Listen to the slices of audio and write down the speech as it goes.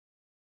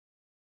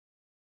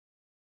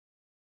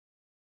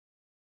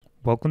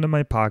Welcome to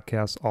my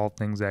podcast, All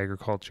Things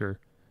Agriculture.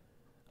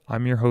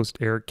 I'm your host,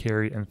 Eric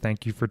Carey, and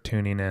thank you for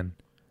tuning in.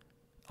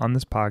 On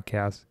this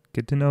podcast,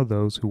 get to know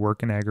those who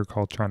work in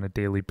agriculture on a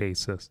daily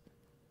basis.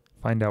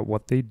 Find out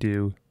what they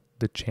do,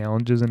 the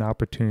challenges and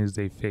opportunities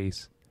they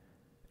face,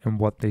 and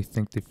what they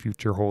think the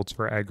future holds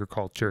for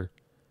agriculture.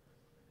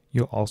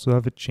 You'll also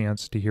have a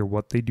chance to hear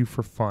what they do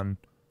for fun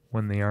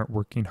when they aren't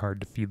working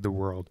hard to feed the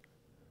world.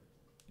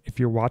 If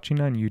you're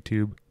watching on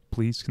YouTube,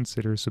 please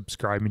consider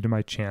subscribing to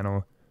my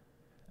channel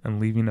and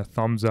leaving a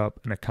thumbs up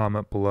and a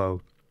comment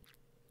below.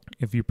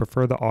 If you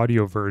prefer the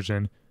audio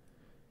version,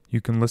 you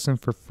can listen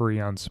for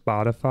free on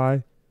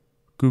Spotify,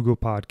 Google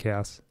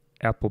Podcasts,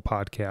 Apple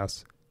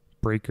Podcasts,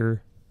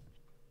 Breaker,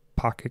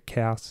 Pocket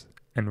Casts,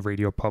 and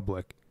Radio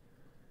Public.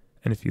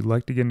 And if you'd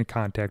like to get in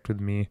contact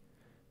with me,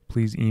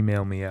 please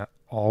email me at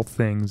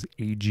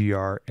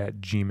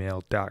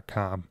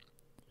allthingsagr@gmail.com.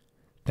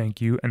 Thank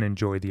you and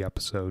enjoy the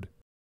episode.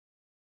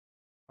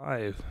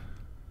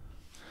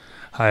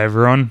 Hi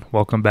everyone,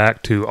 welcome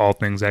back to All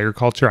Things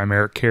Agriculture. I'm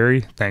Eric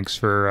Carey. Thanks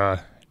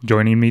for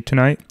joining me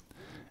tonight,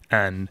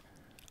 and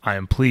I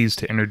am pleased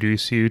to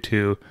introduce you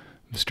to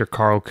Mr.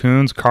 Karl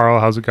Kunze. Karl,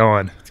 how's it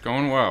going? It's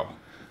going well.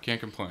 Can't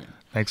complain.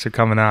 Thanks for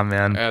coming on,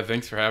 man. Yeah,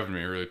 thanks for having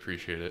me. I really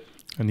appreciate it.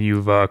 And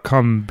you've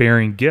come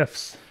bearing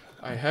gifts.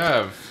 I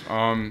have.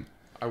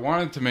 I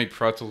wanted to make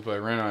pretzels, but I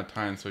ran out of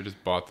time, so I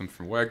just bought them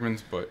from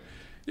Wegmans. But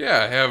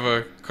yeah, I have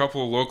a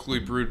couple of locally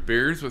brewed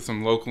beers with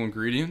some local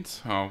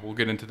ingredients. We'll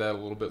get into that a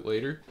little bit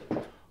later.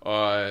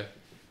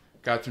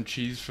 Got some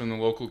cheese from the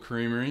local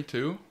creamery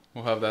too.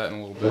 We'll have that in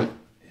a little bit.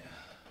 Yeah,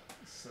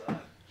 it's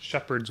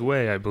Shepherd's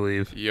Way, I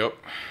believe. Yep.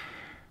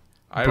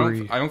 I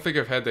don't think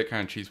I've had that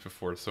kind of cheese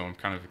before, so I'm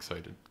kind of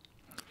excited.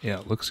 Yeah,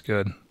 it looks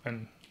good.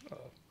 And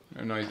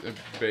a nice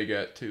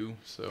baguette too.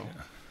 So.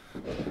 Yeah.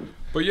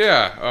 But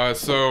yeah,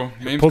 so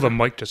pull the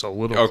mic just a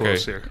little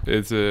closer.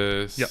 It's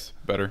yep.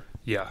 Better.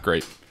 Yeah.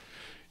 Great.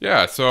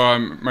 Yeah, so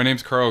my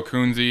name's Karl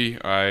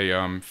Kunze. I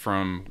am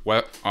from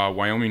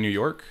Wyoming, New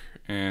York,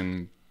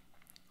 and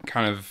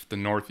kind of the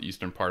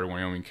northeastern part of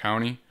Wyoming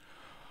County.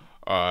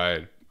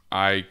 I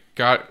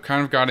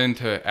got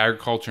into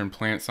agriculture and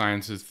plant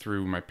sciences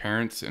through my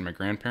parents and my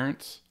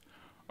grandparents.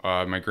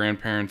 My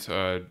grandparents,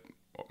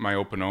 my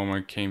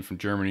Opanoma, came from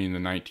Germany in the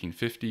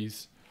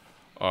 1950s,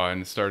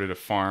 and started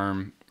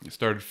farming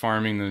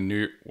in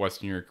the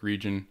Western New York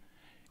region.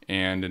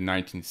 And in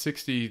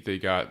 1960, they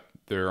got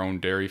their own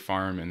dairy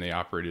farm, and they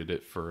operated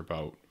it from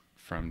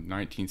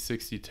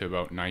 1960 to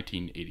about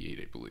 1988,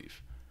 I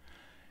believe.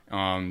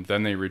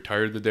 Then they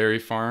retired the dairy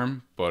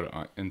farm,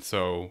 and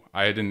so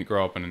I didn't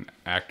grow up in an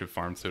active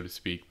farm, so to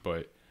speak,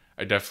 but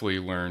I definitely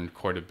learned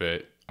quite a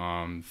bit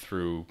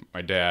through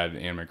my dad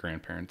and my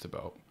grandparents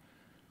about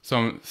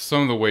some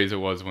of the ways it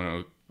was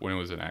when it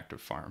was an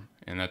active farm,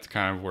 and that's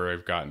kind of where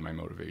I've gotten my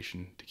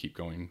motivation to keep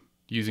going,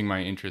 using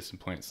my interest in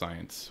plant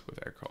science with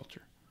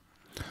agriculture.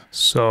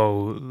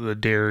 So the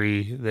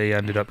dairy, they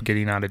ended up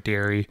getting out of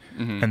dairy.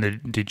 Mm-hmm.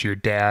 And did your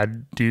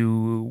dad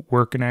do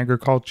work in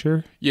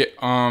agriculture? Yeah.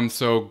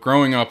 So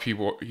growing up, he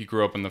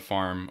grew up on the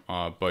farm.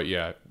 But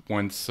yeah,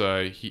 once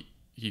he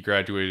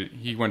graduated,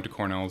 he went to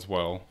Cornell as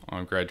well.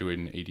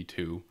 Graduated in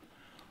 '82.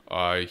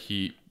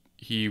 He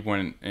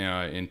went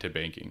into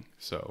banking.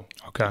 So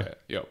okay.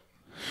 Yeah, yep.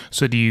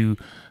 So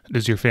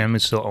does your family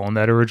still own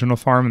that original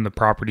farm and the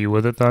property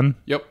with it then?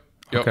 Yep.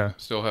 Okay.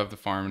 Still have the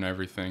farm and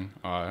everything.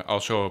 I'll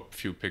show a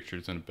few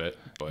pictures in a bit.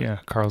 But yeah,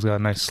 Karl's got a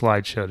nice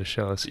slideshow to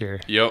show us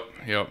here. Yep.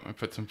 I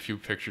put some few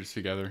pictures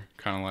together,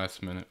 kind of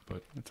last minute,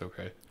 but it's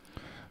okay.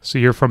 So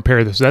you're from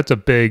Paris. So that's a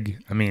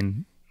big. I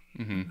mean,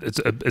 mm-hmm.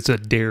 it's a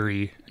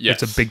dairy.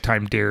 Yes. It's a big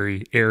time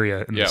dairy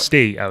area in the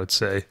state, I would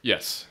say.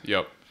 Yes.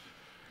 Yep.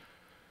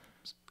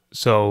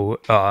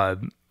 So,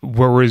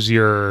 where was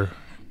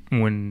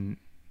when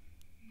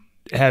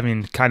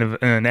having kind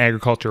of an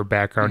agricultural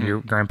background, mm-hmm.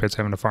 your grandparents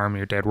having a farm,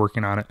 your dad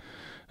working on it,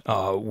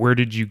 where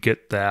did you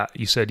get that?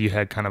 You said you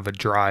had kind of a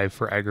drive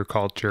for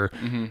agriculture.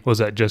 Mm-hmm. Was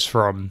that just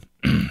from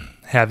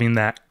having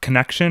that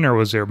connection, or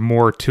was there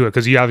more to it?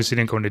 Because you obviously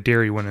didn't go into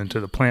dairy, you went into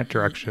the plant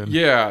direction.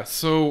 Yeah,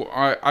 so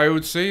I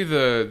would say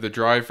the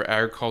drive for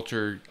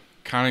agriculture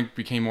kind of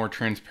became more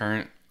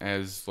transparent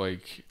as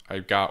like I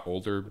got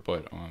older,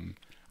 but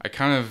it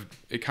kind of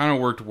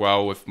worked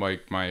well with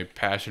my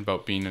passion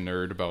about being a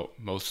nerd about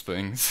most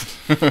things,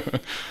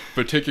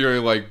 particularly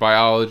like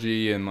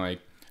biology and like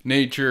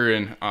nature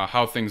and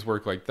how things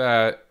work like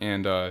that.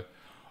 And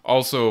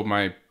also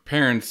my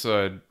parents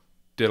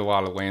did a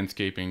lot of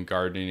landscaping,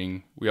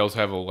 gardening. We also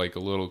have a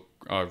little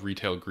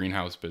retail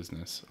greenhouse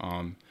business.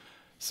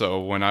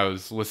 So when I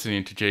was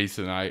listening to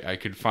Jason, I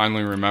could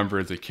finally remember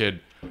as a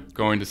kid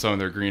going to some of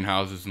their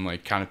greenhouses and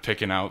like kind of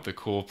picking out the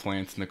cool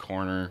plants in the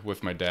corner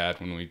with my dad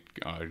when we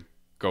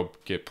go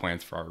get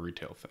plants for our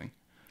retail thing.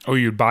 Oh,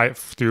 you'd buy it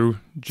through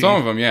some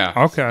of them, yeah.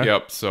 Okay.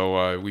 Yep.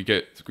 So we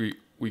get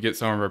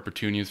some of our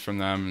petunias from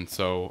them, and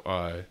so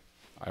I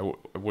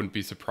wouldn't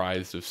be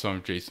surprised if some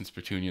of Jason's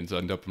petunias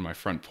end up in my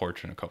front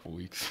porch in a couple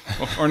weeks,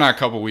 or not a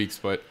couple weeks,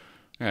 but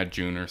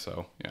June or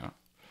so. Yeah.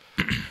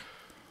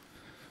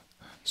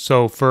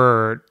 So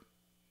for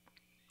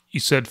You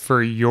said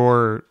for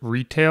your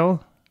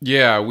retail?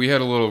 Yeah, we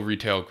had a little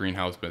retail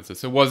greenhouse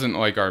business. It wasn't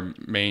like our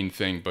main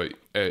thing, but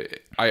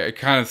I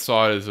kind of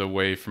saw it as a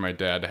way for my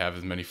dad to have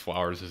as many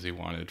flowers as he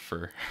wanted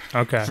for,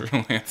 Okay.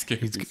 for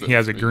landscaping. He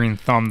has a green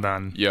thumb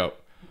then. Yep.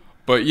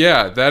 But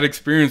yeah, that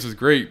experience was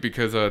great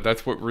because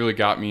that's what really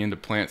got me into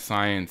plant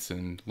science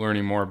and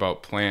learning more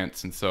about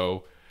plants. And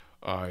so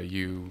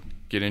you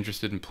get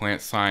interested in plant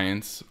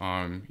science,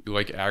 you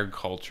like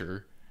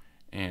agriculture,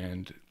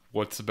 and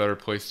what's a better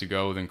place to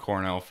go than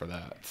Cornell for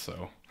that?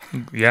 So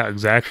yeah,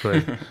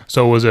 exactly.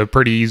 So was it a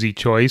pretty easy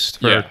choice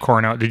for Yeah.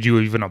 Cornell? Did you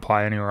even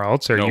apply anywhere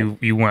else, or Nope.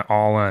 you went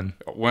all in?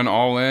 Went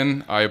all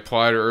in. I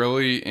applied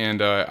early,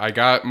 and I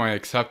got my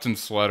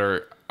acceptance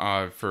letter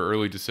for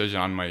early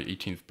decision on my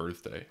 18th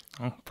birthday.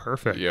 Oh,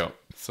 perfect. Yeah.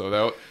 So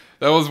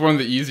that was one of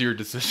the easier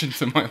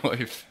decisions in my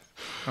life.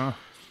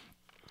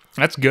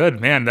 That's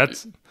good, man.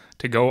 That's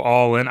to go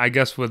all in. I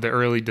guess with the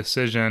early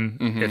decision,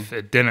 Mm-hmm. if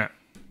it didn't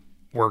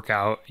work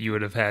out, you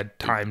would have had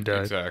time to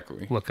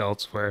Exactly. look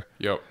elsewhere.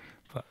 Yep.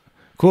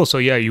 Cool. So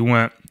yeah, you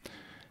went.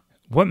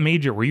 What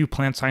major were you?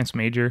 Plant science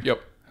major?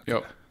 Yep.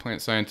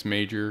 Plant science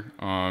major.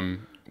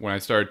 When I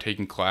started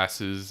taking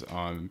classes,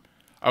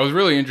 I was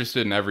really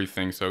interested in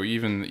everything. So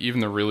even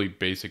the really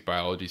basic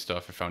biology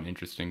stuff I found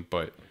interesting.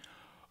 But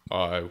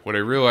what I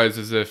realized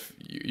is if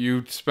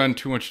you spend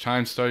too much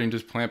time studying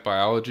just plant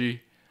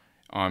biology,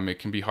 it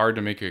can be hard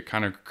to make a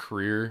kind of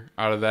career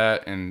out of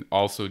that and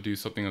also do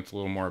something that's a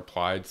little more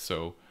applied.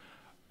 So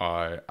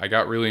I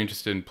got really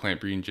interested in plant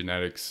breeding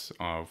genetics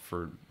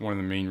for one of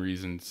the main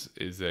reasons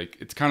is that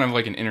it's kind of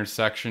like an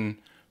intersection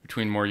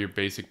between more your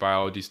basic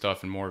biology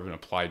stuff and more of an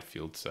applied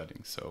field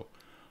setting. So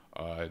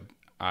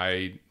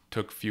I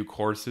took a few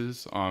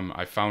courses.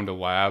 I found a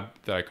lab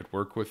that I could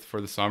work with for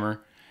the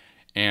summer,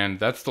 and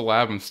that's the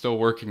lab I'm still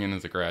working in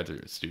as a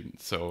graduate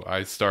student. So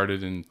I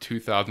started in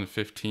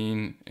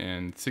 2015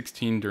 and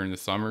 16 during the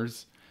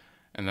summers,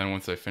 and then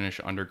once I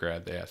finished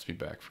undergrad, they asked me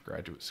back for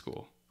graduate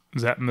school.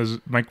 Is that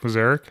Mike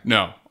Mazurek?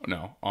 No,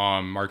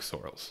 Mark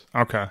Sorrells.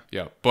 Okay.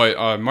 Yeah,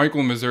 but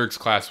Michael Mazurk's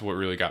class is what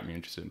really got me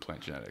interested in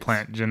plant genetics.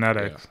 Plant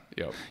genetics.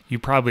 Yeah,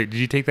 yep. Did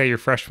you take that your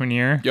freshman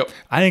year? Yep.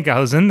 I think I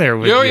was in there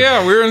with Oh you.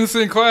 yeah, we were in the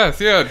same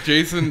class. Yeah,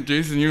 Jason,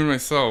 you and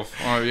myself.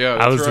 Yeah,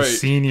 that's I was right. a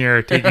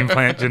senior taking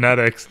plant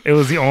genetics. It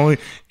was the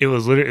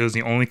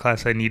only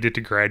class I needed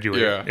to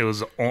graduate. Yeah. It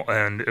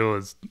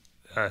was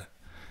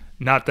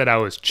not that I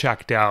was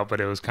checked out,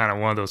 but it was kind of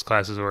one of those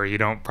classes where you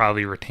don't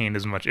probably retain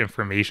as much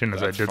information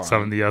as That's I did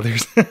some fine. of the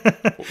others.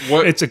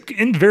 What? It's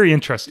very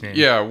interesting.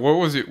 Yeah. What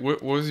was it?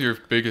 What was your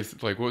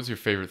biggest? Like, what was your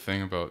favorite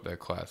thing about that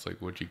class? Like,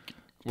 what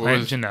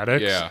Plant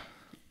genetics? Yeah.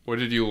 What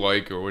did you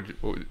like, or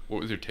what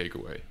was your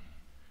takeaway?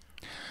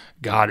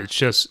 God, it's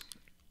just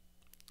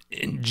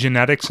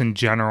genetics in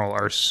general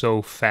are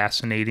so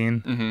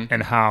fascinating,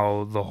 and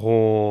how the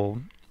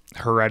whole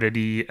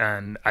heredity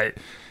and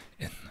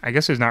I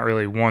guess there's not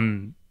really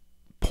one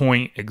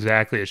point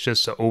exactly. It's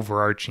just the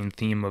overarching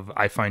theme of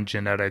I find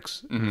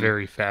genetics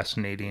very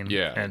fascinating.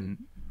 Yeah. And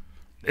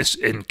it's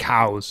in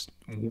cows.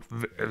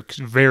 It's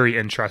very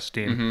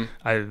interesting.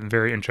 I'm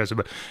very interested,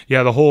 but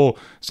yeah, the whole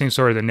same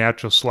story, the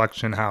natural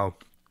selection, how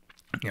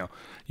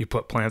you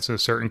put plants in a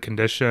certain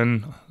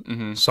condition,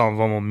 some of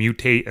them will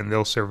mutate and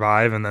they'll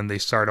survive, and then they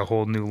start a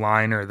whole new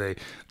line, or they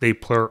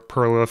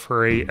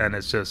proliferate, and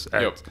it's just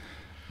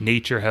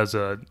nature has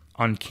a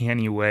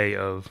uncanny way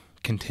of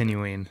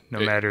continuing no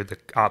matter the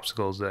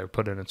obstacles that are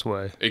put in its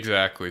way.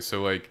 Exactly.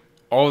 So like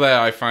all that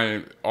I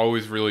find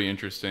always really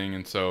interesting,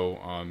 and so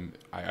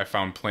I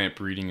found plant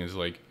breeding is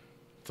like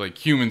it's like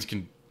humans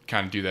can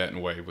kind of do that in a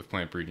way with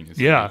plant breeding. Is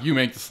like you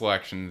make the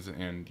selections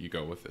and you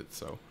go with it.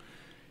 So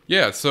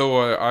yeah.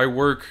 So I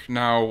work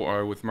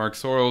now with Mark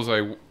Sorrells.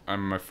 I'm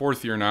in my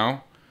 4th year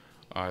now.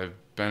 I've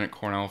been at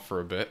Cornell for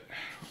a bit.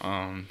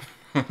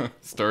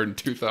 Started in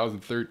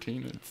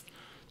 2013. It's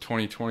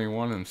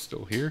 2021 and I'm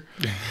still here.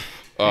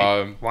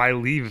 Why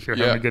leave if you're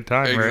having a good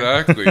time,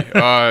 right?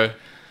 Exactly.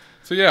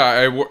 So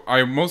yeah,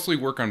 I mostly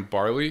work on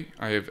barley.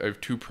 I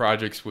have 2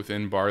 projects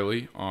within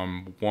barley.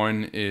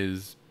 One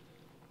is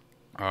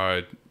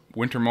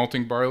winter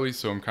malting barley,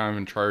 so I'm kind of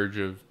in charge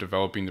of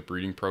developing the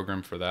breeding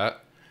program for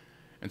that.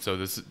 And so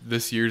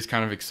this year is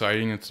kind of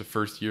exciting. It's the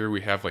first year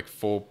we have like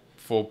full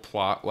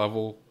plot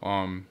level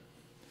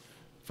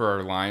for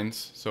our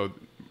lines. So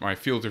my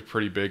fields are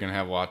pretty big and I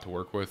have a lot to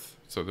work with.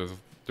 So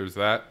there's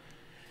that.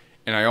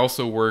 And I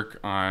also work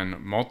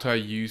on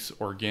multi-use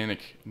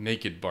organic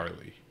naked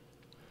barley.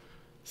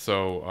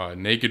 So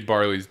naked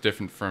barley is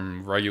different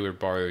from regular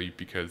barley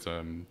because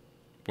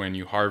when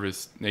you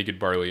harvest naked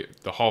barley,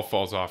 the hull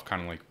falls off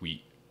kind of like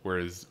wheat,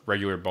 whereas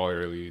regular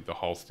barley, the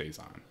hull stays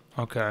on.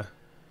 Okay.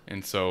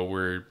 And so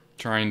we're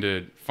trying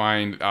to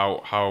find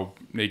out how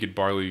naked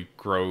barley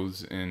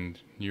grows in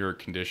New York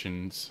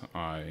conditions,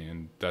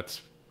 and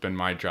that's been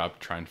my job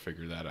trying to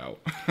figure that out.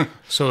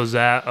 So is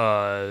that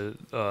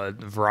a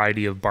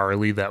variety of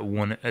barley that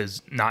one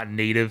is not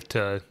native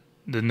to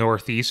the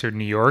Northeast or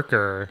New York,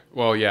 or?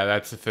 Well, yeah,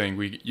 that's the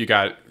thing.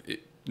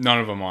 None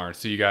of them are.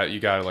 So you got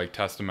to like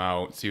test them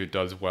out, see what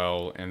does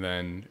well, and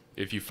then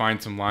if you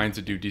find some lines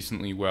that do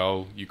decently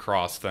well, you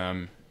cross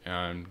them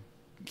and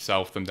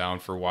self them down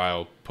for a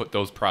while, put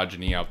those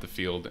progeny out the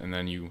field, and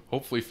then you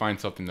hopefully find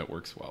something that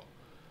works well.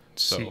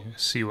 So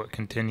see what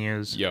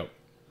continues. Yep.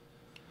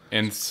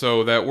 And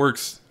so that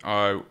works.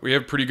 We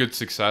have pretty good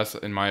success,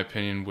 in my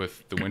opinion,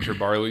 with the winter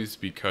barleys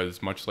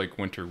because much like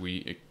winter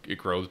wheat, it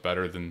grows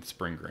better than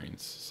spring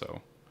grains.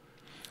 So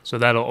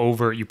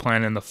you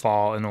plant in the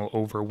fall and it'll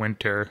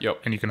overwinter.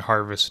 Yep. And you can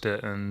harvest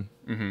it in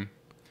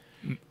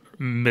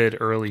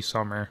mid-early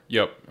summer.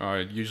 Yep.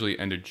 Usually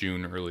end of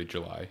June, early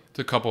July. It's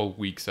a couple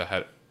weeks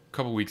ahead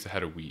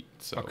of wheat.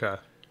 So. Okay.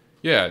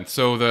 Yeah, and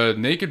so the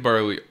naked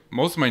barley,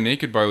 most of my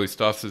naked barley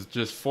stuff is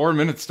just 4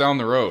 minutes down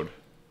the road,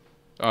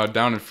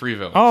 down in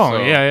Freeville. Oh,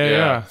 so,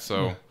 yeah.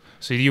 So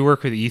do you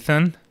work with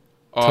Ethan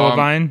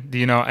Tillabine? Do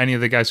you know any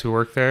of the guys who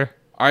work there?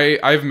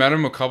 I've met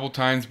him a couple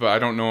times, but I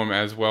don't know him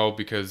as well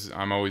because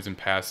I'm always in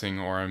passing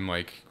or I'm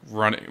like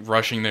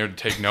rushing there to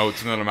take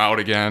notes and then I'm out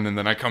again and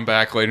then I come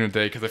back later in the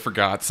day because I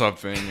forgot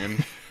something.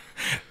 And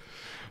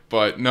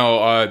but no,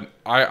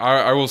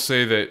 I will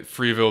say that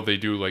Freeville, they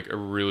do like a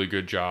really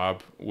good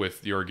job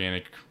with the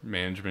organic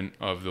management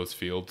of those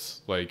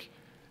fields. Like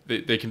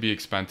they can be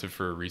expensive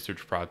for a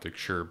research project,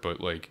 sure,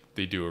 but like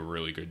they do a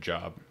really good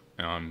job.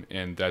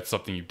 And that's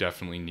something you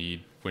definitely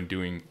need when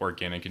doing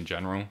organic in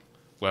general,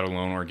 let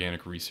alone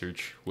organic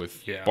research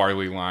with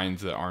barley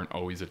lines that aren't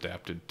always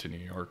adapted to New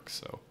York.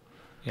 So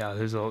yeah,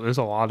 there's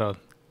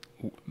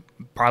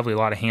probably a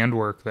lot of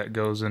handwork that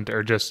goes into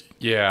or just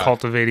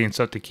cultivating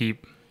stuff to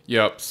keep.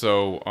 Yep.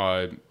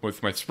 So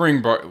with my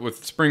spring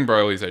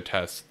barleys, I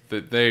test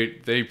that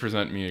they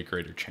present me a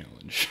greater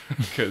challenge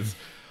because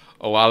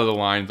a lot of the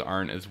lines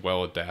aren't as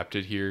well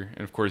adapted here,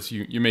 and of course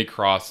you make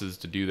crosses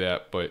to do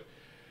that, but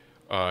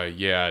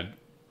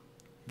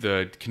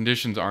the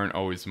conditions aren't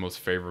always the most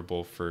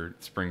favorable for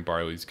spring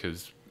barleys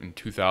because in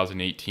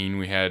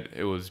 2018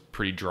 it was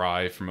pretty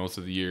dry for most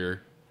of the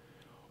year,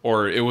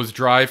 or it was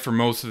dry for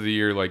most of the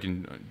year, like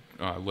in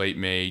late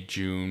May,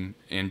 June,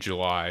 and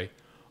July.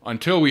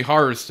 Until we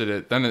harvested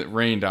it, then it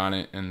rained on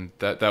it, and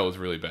that was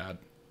really bad.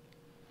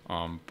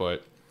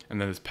 And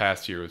then this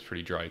past year was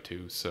pretty dry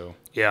too. So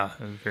yeah,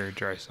 it was a very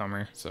dry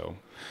summer.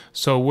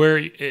 So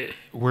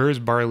where is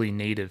barley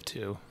native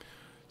to?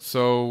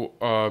 So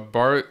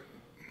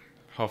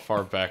how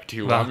far back do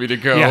you want me to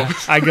go? Yeah,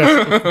 I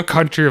guess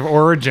country of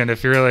origin.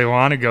 If you really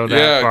want to go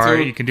that far,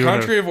 you can do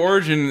country of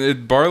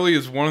origin. Barley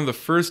is one of the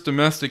first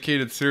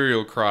domesticated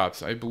cereal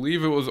crops. I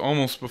believe it was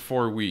almost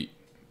before wheat.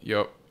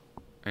 Yep,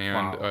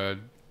 and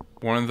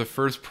one of the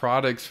first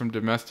products from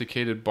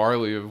domesticated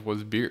barley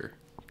was beer.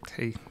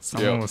 Hey,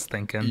 someone was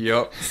thinking.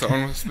 Yep,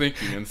 someone was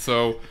thinking. And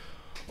so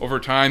over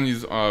time,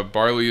 these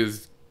barley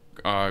is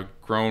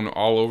grown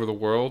all over the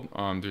world.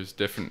 There's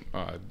different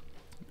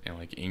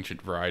like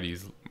ancient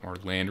varieties or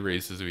land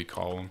races, we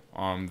call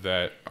them,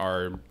 that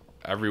are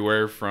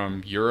everywhere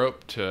from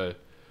Europe to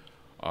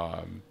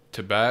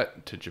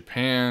Tibet to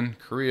Japan,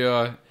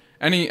 Korea,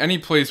 any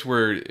place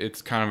where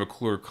it's kind of a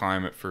cooler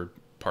climate for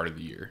part of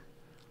the year.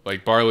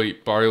 Like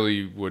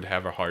barley would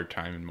have a hard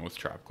time in most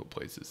tropical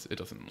places. It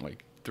doesn't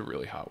like the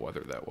really hot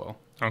weather that well.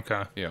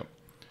 Okay. Yeah.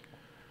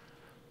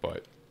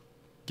 But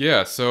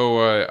yeah, so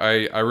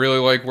I really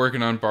like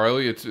working on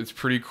barley. It's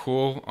pretty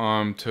cool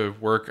to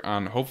work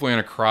on, hopefully on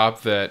a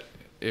crop that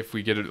if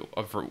we get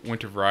a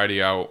winter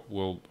variety out,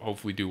 will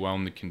hopefully do well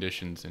in the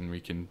conditions and we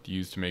can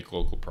use to make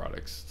local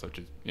products such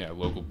as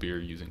local beer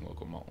using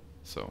local malt.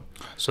 So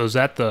is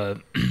that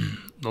the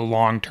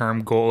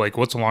long-term goal? Like,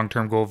 what's the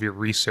long-term goal of your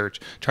research?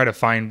 Try to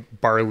find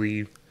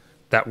barley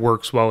that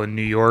works well in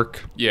New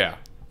York? Yeah.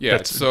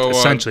 That's so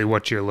essentially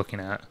what you're looking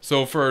at.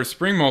 So for our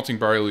spring malting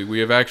barley, we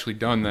have actually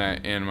done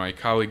that, and my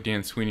colleague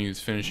Dan Sweeney, who's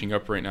finishing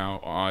up right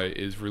now,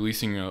 is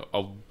releasing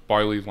a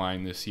barley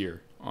line this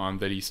year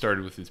that he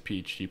started with his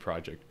PhD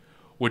project,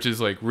 which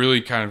is like really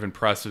kind of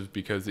impressive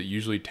because it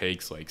usually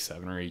takes like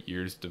 7 or 8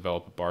 years to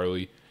develop a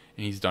barley,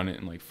 and he's done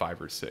it in like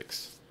 5 or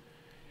 6.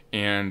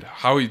 And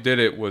how he did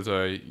it was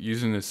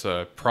using this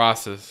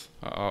process,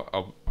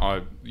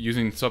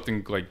 using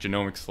something like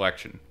genomic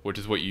selection, which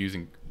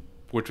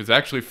was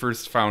actually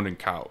first found in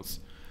cows.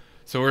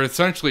 So we're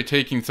essentially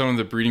taking some of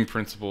the breeding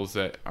principles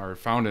that are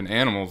found in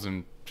animals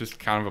and just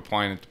kind of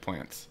applying it to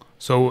plants.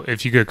 So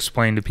if you could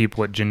explain to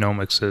people what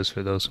genomics is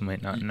for those who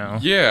might not know.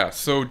 Yeah,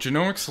 so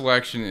genomic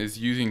selection is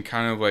using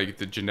kind of like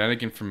the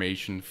genetic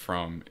information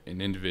from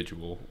an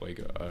individual, like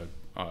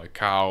a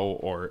cow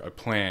or a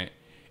plant,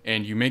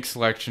 and you make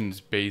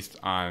selections based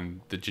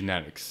on the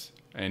genetics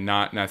and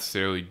not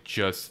necessarily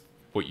just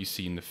what you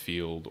see in the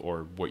field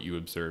or what you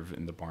observe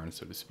in the barn,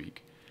 so to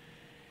speak.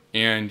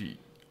 And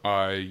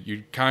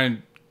you kind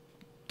of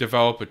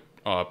develop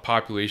a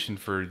population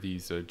for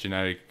these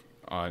genetic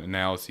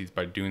analyses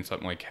by doing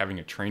something like having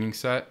a training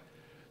set.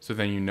 So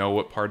then you know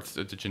what parts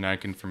of the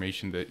genetic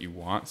information that you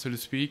want, so to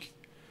speak.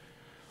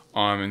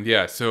 And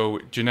yeah, so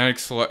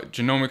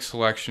genomic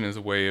selection is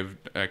a way of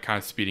kind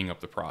of speeding up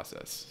the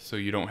process. So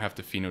you don't have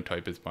to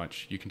phenotype as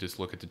much. You can just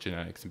look at the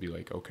genetics and be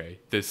like, okay,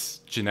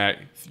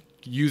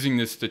 using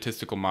this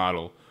statistical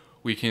model,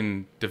 we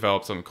can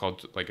develop something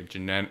called like a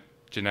genomic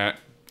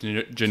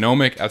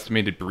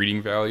estimated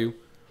breeding value,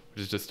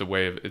 which is just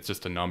it's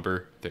just a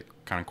number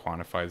that kind of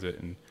quantifies it,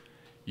 and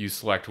you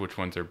select which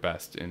ones are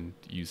best and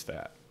use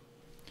that.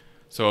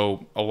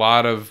 So a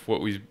lot of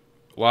what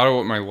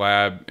my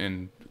lab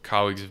and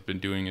colleagues have been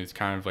doing is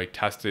kind of like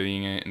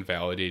testing it and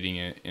validating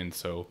it, and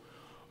so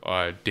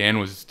Dan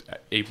was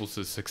able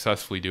to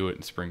successfully do it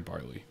in spring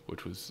barley,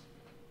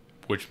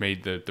 which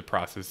made the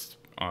process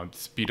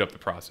speed up the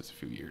process a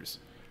few years.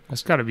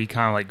 That's got to be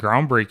kind of like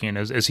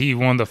groundbreaking. Is he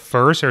one of the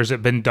first, or has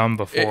it been done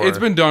before? It's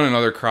been done in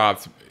other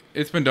crops.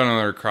 It's been done in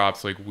other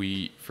crops like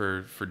wheat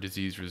for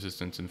disease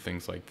resistance and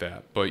things like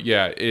that. But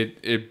yeah,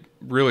 it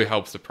really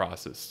helps the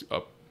process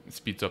up. It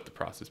speeds up the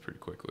process pretty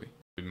quickly.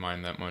 I didn't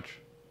mind that much.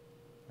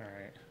 All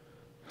right.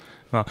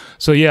 Well,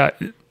 so yeah,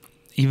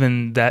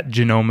 even that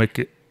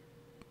genomic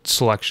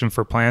selection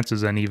for plants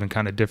is then even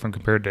kind of different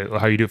compared to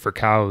how you do it for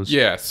cows.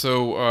 Yeah,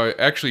 so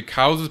actually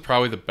cows is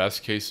probably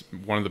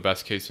one of the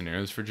best case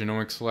scenarios for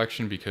genomic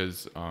selection,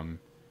 because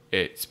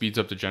it speeds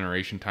up the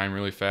generation time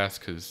really fast,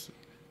 because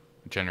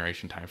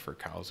generation time for a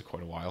cow is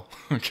quite a while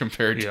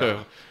compared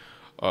to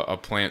a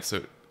plant,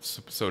 so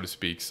to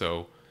speak.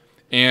 So,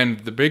 and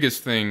the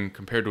biggest thing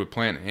compared to a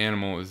plant and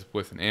animal is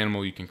with an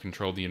animal you can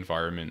control the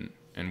environment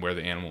and where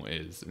the animal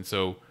is, and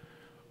so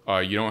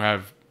you don't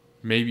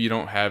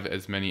have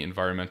as many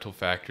environmental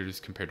factors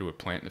compared to a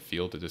plant in the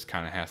field that just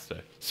kind of has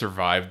to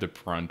survive the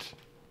brunt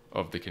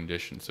of the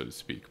conditions, so to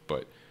speak.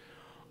 But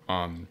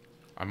I'm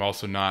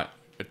also not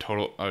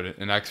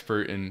an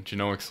expert in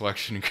genomic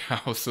selection in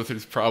cows, so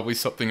there's probably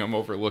something I'm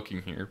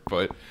overlooking here.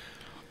 But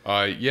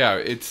yeah,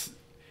 it's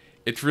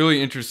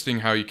really interesting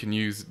how you can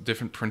use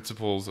different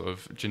principles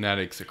of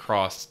genetics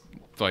across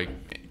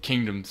like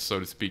kingdoms, so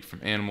to speak, from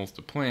animals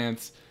to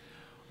plants.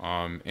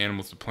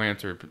 Animals to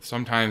plants, or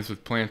sometimes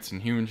with plants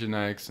and human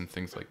genetics and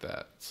things like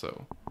that.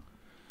 So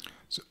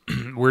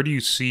where do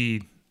you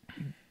see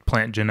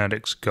plant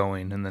genetics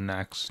going in the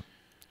next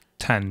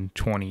 10,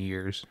 20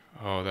 years?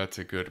 Oh, that's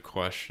a good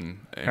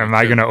question. Am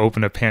I going to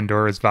open a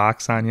Pandora's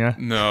box on you?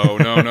 No.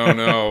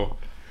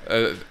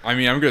 I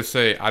mean, I'm going to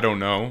say I don't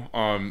know.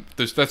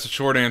 That's a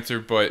short answer,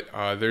 but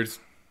there's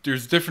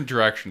different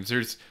directions.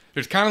 There's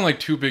kind of like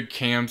two big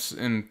camps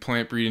in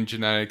plant breeding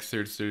genetics.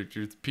 There's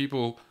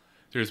people.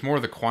 There's more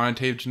of the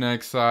quantitative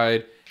genetics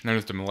side, and then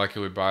there's the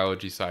molecular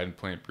biology side in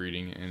plant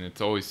breeding, and it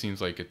always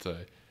seems like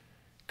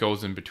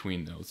goes in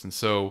between those. And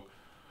so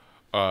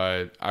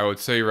I would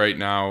say right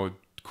now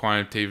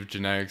quantitative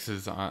genetics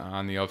is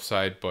on the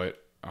upside,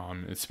 but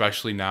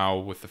especially now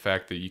with the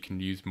fact that you can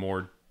use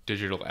more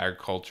digital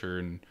agriculture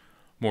and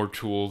more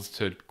tools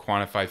to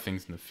quantify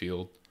things in the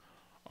field.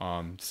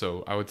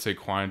 So I would say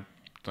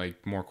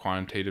more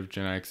quantitative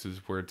genetics is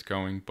where it's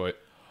going,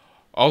 but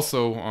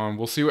also,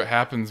 we'll see what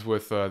happens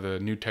with the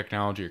new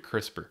technology of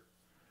CRISPR.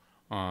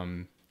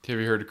 Have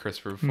you heard of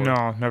CRISPR before?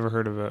 No, never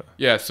heard of it.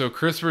 Yeah, so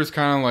CRISPR is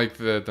kind of like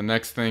the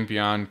next thing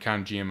beyond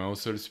kind of GMO,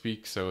 so to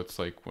speak. So it's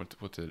like what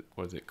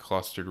is it?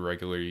 Clustered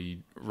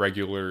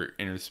regular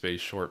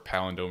interspace short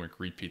palindromic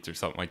repeats or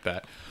something like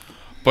that.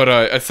 But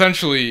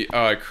essentially,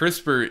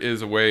 CRISPR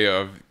is a way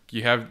of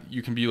you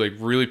can be like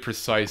really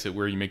precise at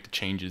where you make the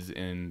changes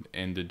in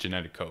the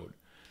genetic code.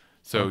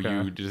 So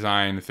you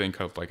design a thing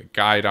called like a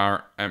guide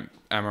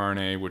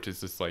mRNA, which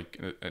is just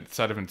like a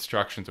set of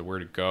instructions of where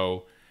to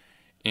go,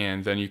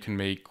 and then you can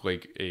make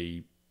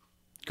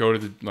go to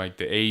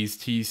the A's,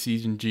 T's,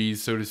 C's, and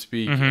G's, so to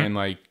speak, and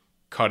like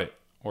cut it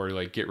or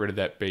like get rid of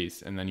that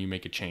base, and then you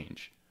make a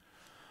change.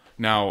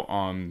 Now,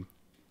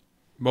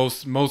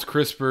 most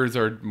CRISPRs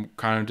are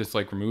kind of just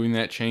like removing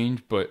that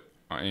change, but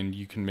and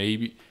you can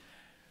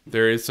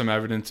there is some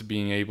evidence of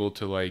being able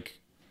to like,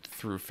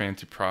 through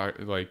fancy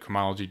like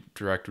homology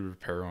directed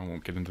repair, I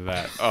won't get into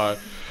that.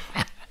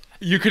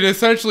 You could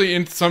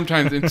essentially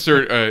sometimes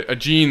insert a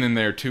gene in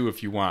there too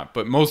if you want,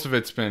 but most of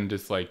it's been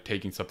just like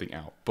taking something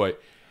out.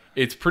 But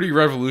it's pretty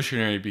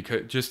revolutionary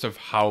because just of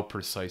how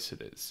precise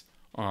it is.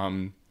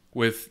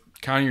 With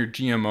kind of your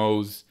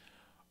GMOs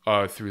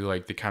through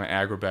like the kind of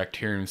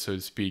agrobacterium, so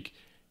to speak,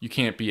 you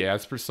can't be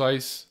as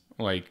precise.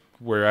 Like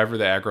wherever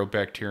the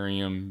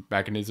agrobacterium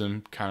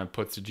mechanism kind of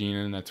puts the gene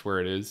in, that's where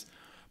it is.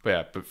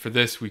 But for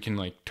this, we can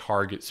like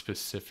target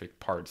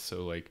specific parts.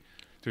 So like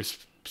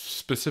there's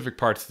specific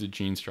parts of the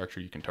gene structure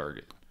you can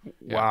target.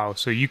 Yeah. Wow.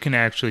 So you can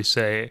actually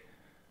say,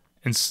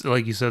 and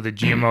like you said, the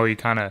GMO, you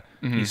kind of,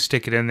 you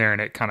stick it in there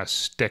and it kind of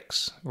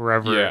sticks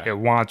wherever it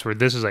wants, where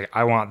this is like,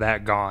 I want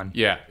that gone.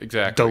 Yeah,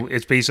 exactly.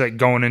 It's basically like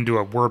going into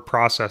a word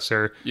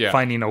processor,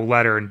 finding a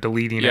letter and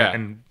deleting it.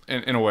 And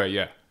in a way,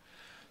 yeah.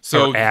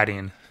 So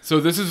adding.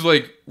 So this is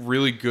like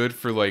really good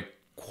for like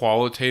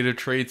qualitative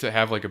traits that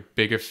have like a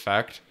big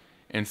effect.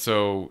 And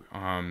so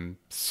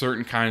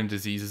certain kind of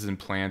diseases in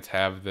plants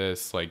have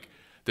this, like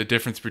the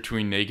difference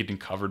between naked and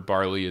covered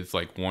barley is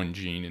like one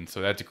gene. And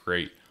so that's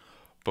great.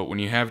 But when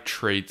you have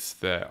traits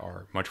that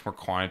are much more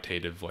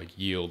quantitative, like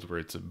yield, where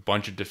it's a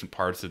bunch of different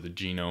parts of the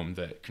genome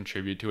that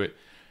contribute to it,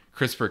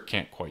 CRISPR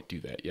can't quite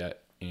do that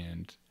yet.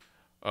 And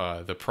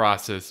the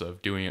process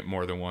of doing it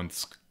more than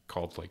once,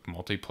 called like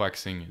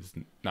multiplexing, is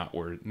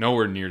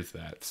nowhere near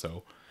that.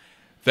 So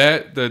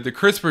that the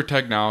CRISPR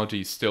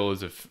technology still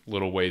is a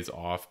little ways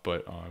off,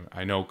 but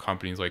I know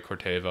companies like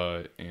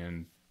Corteva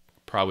and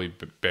probably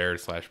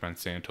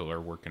Bayer/Monsanto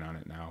are working on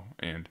it now,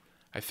 and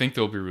I think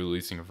they'll be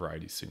releasing a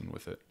variety soon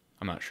with it.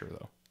 I'm not sure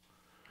though.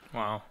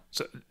 Wow.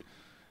 So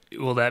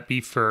will that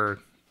be for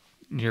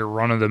your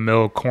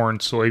run-of-the-mill corn,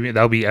 soybean?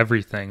 That'll be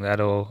everything.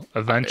 That'll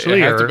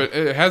eventually.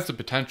 It has the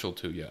potential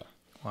to, yeah.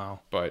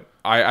 Wow. But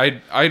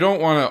I don't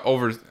want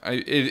to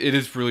it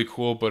is really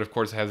cool, but of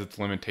course it has its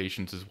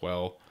limitations as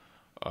well.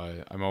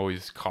 I'm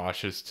always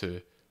cautious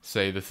to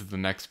say this is the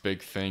next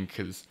big thing,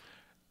 because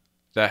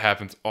that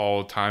happens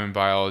all the time in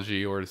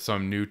biology, or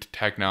some new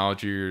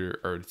technology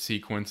or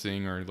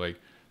sequencing, or like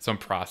some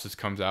process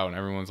comes out and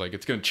everyone's like,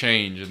 it's going to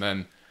change. And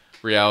then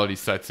reality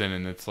sets in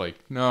and it's like,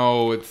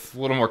 no, it's a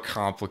little more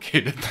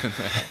complicated than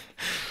that.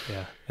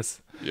 Yeah.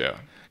 Yeah.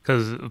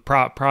 Because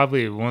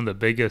probably one of the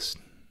biggest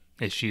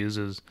issues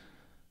is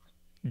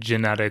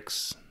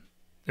genetics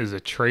is a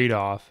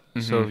trade-off.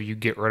 Mm-hmm. So if you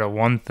get rid of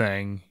one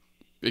thing,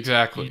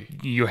 exactly,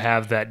 you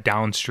have that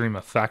downstream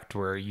effect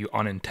where you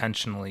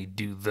unintentionally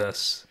do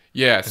this.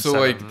 Yeah, so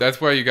like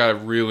that's why you gotta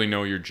really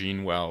know your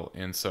gene well.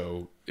 And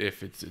so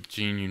if it's a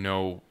gene, you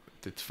know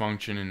its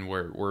function and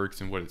where it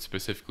works and what it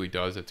specifically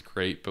does, that's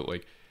great. But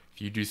like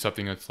if you do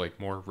something that's like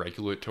more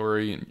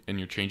regulatory and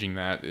you're changing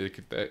that,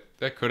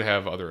 that could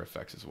have other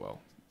effects as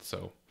well.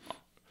 So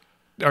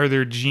are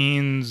there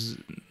genes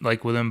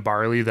like within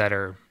barley that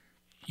are,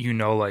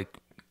 like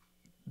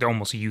they're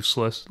almost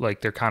useless?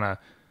 Like they're kind of,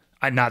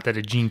 not that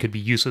a gene could be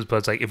useless, but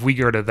it's like if we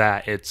get rid of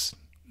that, it's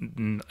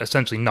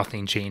essentially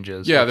nothing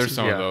changes. Yeah, there's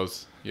some of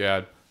those.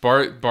 Yeah,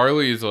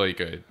 barley's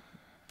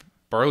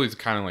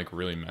kind of like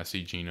really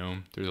messy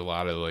genome. There's a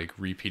lot of like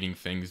repeating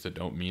things that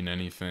don't mean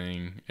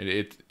anything.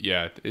 It's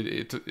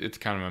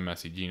kind of a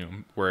messy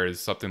genome. Whereas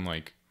something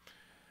like,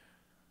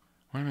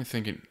 what am I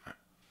thinking? I'm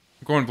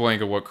going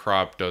blank of what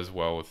crop does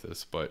well with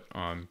this, but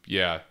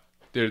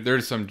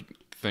there's some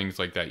things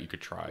like that you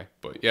could try.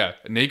 But yeah,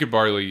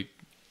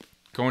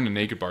 going to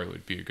naked barley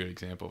would be a good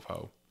example of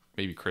how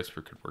maybe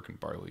CRISPR could work in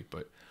barley,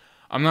 but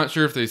I'm not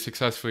sure if they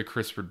successfully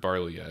CRISPR'd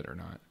barley yet or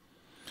not.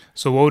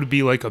 So what would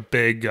be like a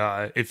big,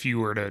 if you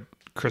were to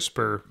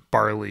CRISPR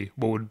barley,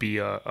 what would be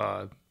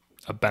a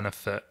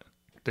benefit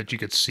that you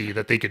could see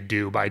that they could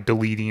do by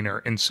deleting or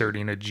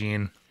inserting a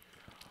gene?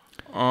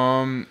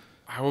 I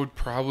would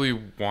probably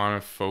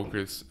want to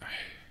focus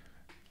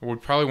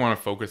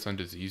on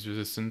disease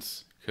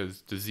resistance,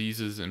 because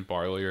diseases in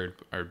barley are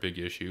a big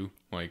issue.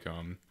 Like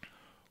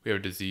we have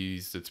a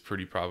disease that's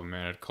pretty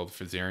problematic called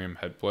Fusarium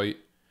head blight,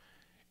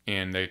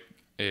 and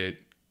it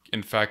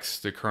infects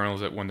the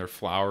kernels when they're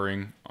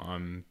flowering.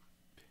 And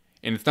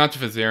it's not the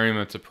Fusarium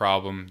that's a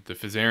problem. The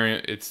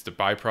Fusarium, it's the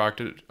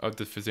byproduct of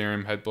the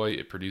Fusarium head blight.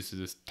 It produces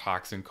this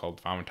toxin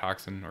called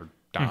vomitoxin, or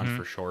DON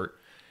for short,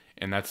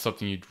 and that's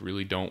something you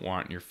really don't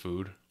want in your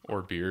food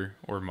or beer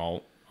or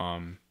malt,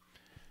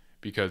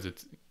 because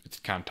it's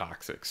kind of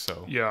toxic.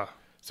 So yeah.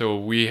 So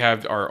we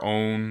have our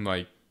own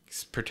like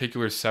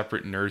particular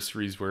separate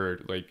nurseries where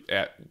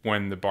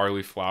when the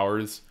barley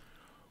flowers,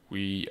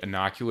 we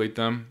inoculate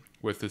them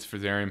with this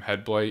Fusarium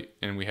head blight,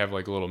 and we have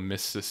like a little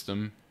mist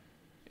system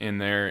in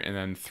there, and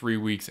then 3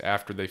 weeks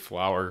after they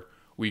flower,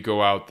 we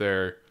go out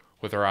there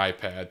with our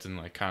iPads and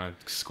like kind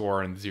of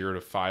score on 0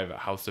 to 5 at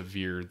how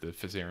severe the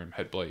Fusarium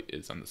head blight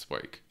is on the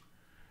spike.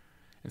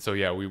 And so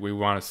yeah, we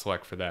want to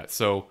select for that.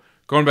 So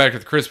going back to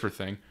the CRISPR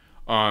thing,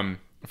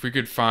 if we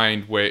could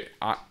find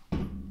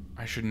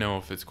I should know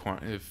if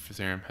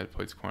Fusarium head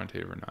blight's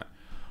quantitative or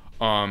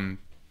not.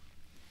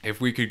 If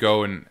we could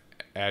go and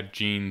add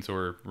genes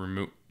or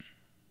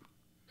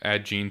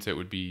add genes that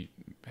would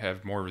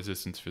have more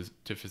resistance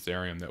to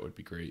Fusarium, that would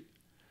be great.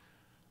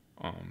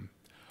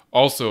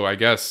 Also, I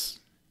guess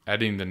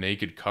adding the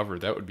naked cover,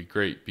 that would be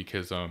great,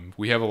 because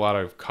we have a lot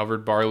of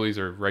covered barleys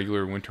or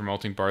regular winter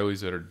malting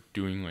barleys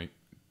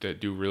that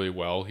do really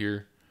well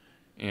here,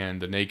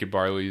 and the naked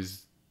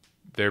barleys,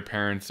 their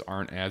parents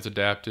aren't as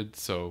adapted,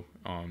 so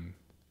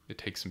it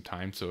takes some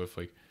time. So if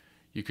like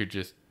you could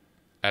just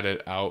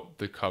edit out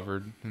the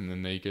covered and the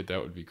naked,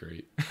 that would be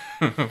great.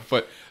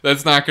 But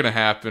that's not going to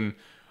happen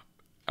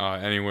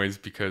anyways,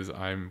 because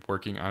I'm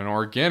working on an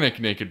organic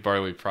naked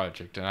barley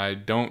project, and I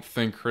don't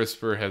think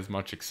CRISPR has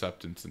much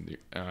acceptance in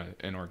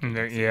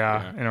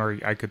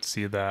organic. I could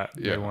see that.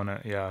 Yeah. They want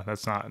to. Yeah,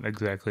 that's not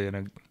exactly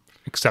an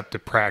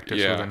accepted practice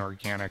with an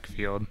organic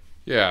field.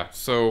 Yeah.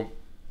 So,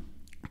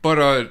 but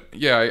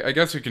I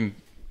guess we can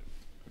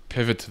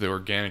pivot to the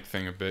organic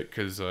thing a bit,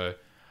 because when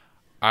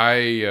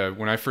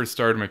I first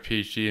started my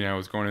PhD and I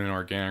was going in an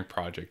organic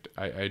project,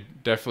 I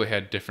definitely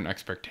had different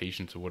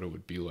expectations of what it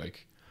would be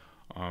like.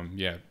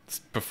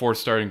 Before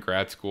starting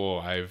grad school,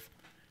 I've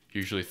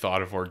usually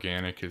thought of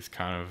organic as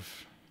kind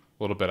of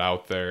a little bit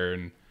out there,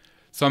 and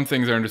some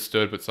things I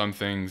understood, but some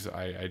things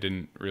I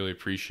didn't really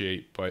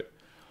appreciate. But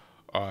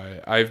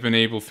I've been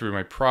able, through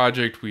my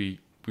project, we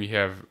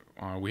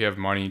have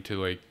money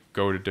to like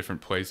go to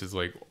different places.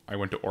 Like I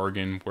went to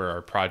Oregon, where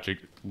our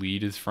project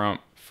lead is from.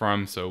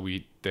 So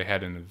they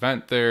had an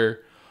event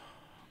there,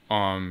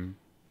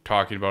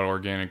 talking about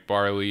organic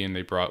barley, and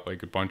they brought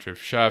like a bunch of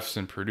chefs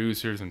and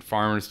producers and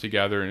farmers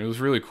together, and it was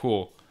really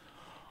cool.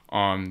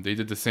 They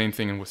did the same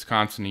thing in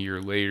Wisconsin a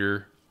year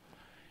later.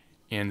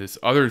 And this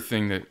other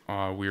thing that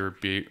we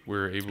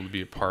were able to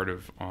be a part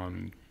of,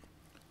 one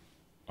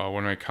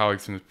of my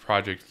colleagues in this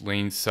project,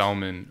 Lane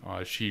Selman,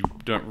 she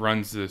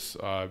runs this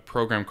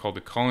program called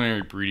the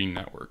Culinary Breeding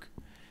Network.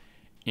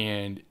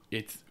 And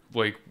it's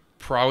like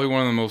probably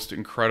one of the most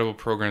incredible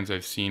programs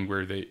I've seen,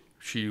 where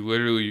she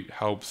literally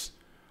helps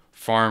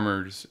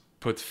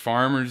puts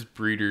farmers,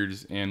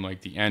 breeders, and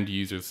like the end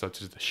users,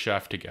 such as the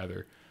chef,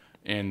 together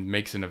and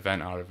makes an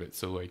event out of it.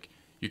 So like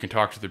you can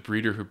talk to the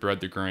breeder who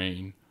bred the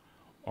grain,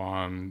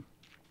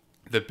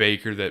 the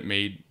baker that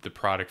made the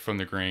product from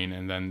the grain,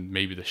 and then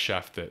maybe the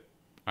chef that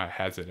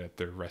has it at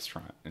their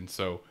restaurant. And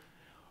so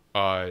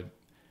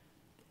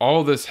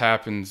all this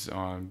happens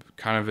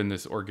kind of in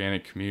this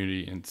organic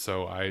community. And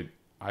so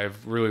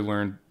I've really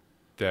learned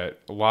that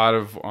a lot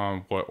of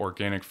what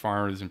organic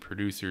farmers and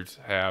producers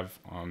have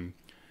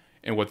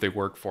and what they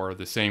work for are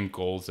the same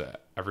goals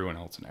that everyone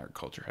else in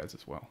agriculture has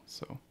as well.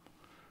 So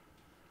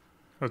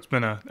it's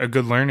been a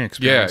good learning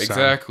experience. Yeah,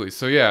 exactly.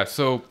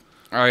 So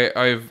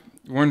I've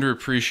learned to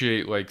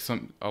appreciate like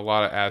a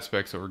lot of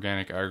aspects of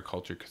organic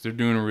agriculture, because they're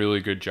doing a really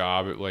good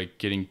job at like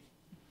getting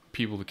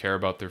people to care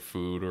about their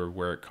food or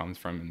where it comes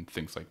from and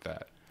things like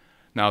that.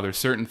 Now there's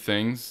certain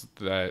things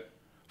that,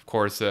 of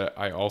course, that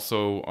I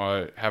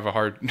also have a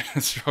hard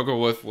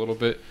struggle with a little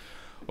bit.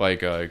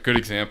 Like a good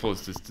example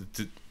is this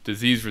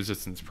disease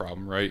resistance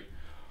problem, right?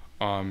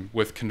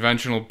 With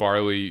conventional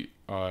barley,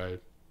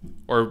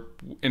 or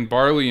in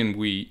barley and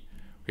wheat,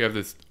 we have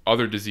this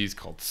other disease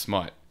called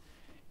smut.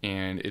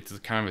 And it's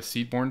kind of a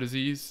seed-borne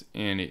disease,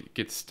 and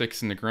it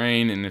sticks in the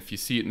grain, and if you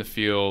see it in the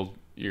field,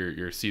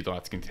 your seed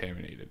lot's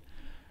contaminated.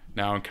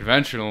 Now in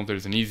conventional,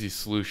 there's an easy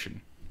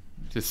solution: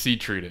 just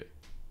seed treat it.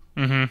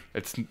 Mm-hmm.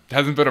 It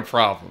hasn't been a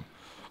problem.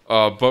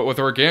 But with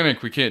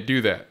organic, we can't do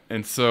that,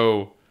 and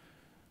so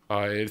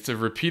it's a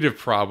repeated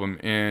problem.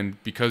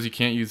 And because you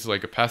can't use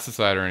like a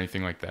pesticide or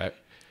anything like that,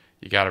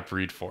 you got to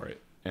breed for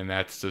it, and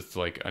that's just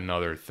like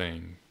another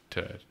thing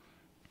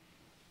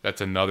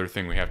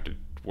we have to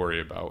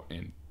worry about,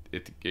 and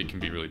it can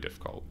be really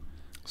difficult.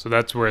 So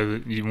that's where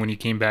when you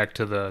came back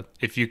to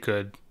if you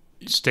could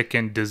stick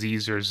in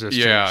disease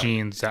resistant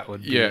genes, that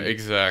would be... Yeah,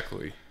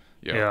 exactly.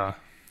 Yep.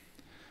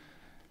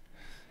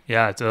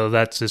 Yeah, so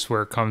that's just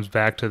where it comes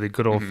back to the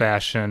good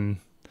old-fashioned,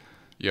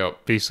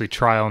 basically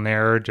trial and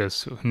error,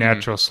 just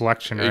natural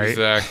selection, right?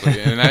 Exactly,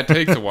 and that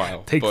takes a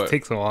while.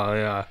 Takes a while,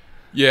 yeah.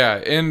 Yeah,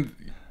 and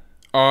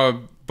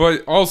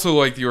but also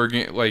like the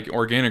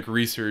organic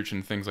research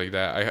and things like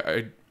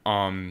that,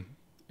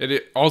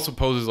 it also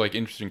poses like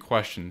interesting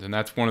questions, and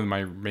that's one of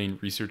my main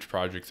research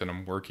projects that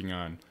I'm working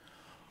on.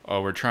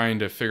 We're trying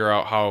to figure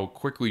out how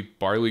quickly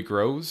barley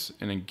grows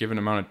in a given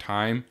amount of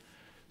time,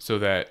 so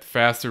that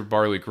faster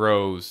barley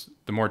grows,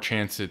 the more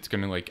chance it's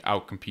going to like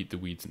outcompete the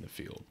weeds in the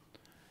field.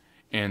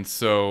 And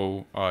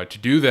so to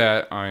do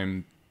that,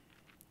 I'm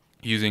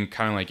using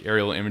kind of like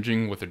aerial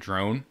imaging with a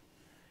drone,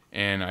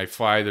 and I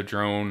fly the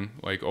drone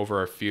like over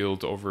our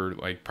fields over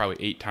like probably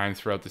 8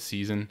 times throughout the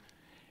season.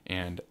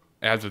 And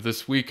as of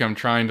this week, I'm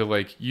trying to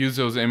like use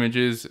those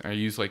images. I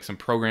use like some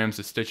programs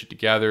to stitch it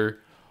together.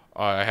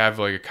 I have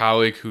like a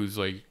colleague who's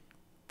like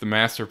the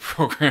master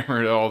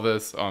programmer at all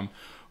this,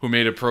 who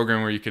made a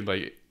program where you could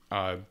like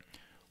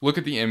look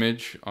at the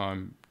image,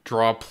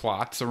 draw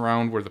plots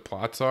around where the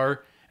plots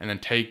are, and then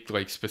take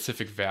like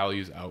specific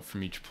values out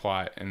from each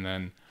plot. And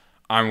then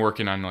I'm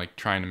working on like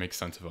trying to make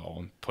sense of it all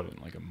and put it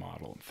in like a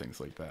model and things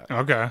like that.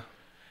 Okay.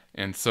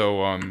 And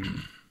so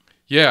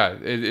yeah,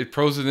 it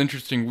poses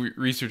interesting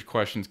research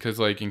questions, because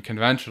like in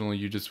conventional,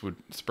 you just would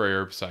spray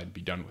herbicide and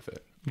be done with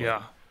it.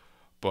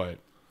 But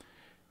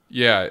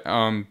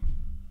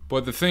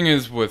the thing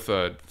is with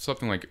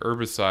something like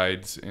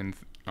herbicides and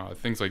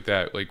things like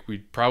that, like we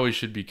probably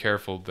should be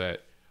careful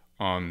that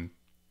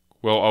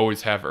we'll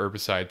always have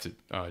herbicides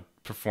that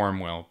perform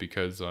well,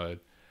 because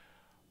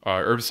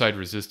herbicide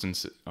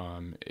resistance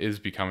is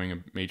becoming a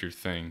major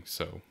thing.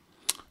 So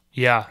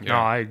no,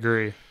 I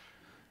agree.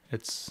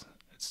 It's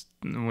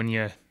when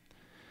you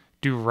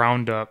do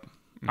Roundup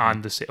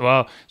on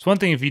it's one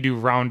thing if you do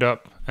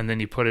Roundup and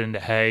then you put it into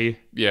hay.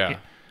 Yeah.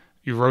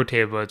 You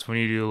rotate, but it's when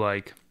you do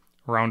like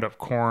Roundup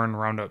corn,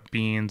 Roundup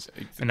beans,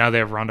 and now they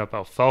have Roundup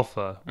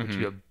alfalfa, which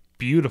you have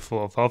beautiful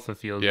alfalfa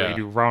fields. Yeah. Where you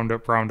do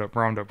Roundup.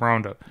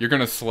 You're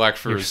gonna select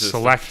for resistance.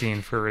 You're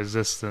selecting for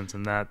resistance,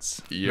 and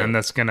that's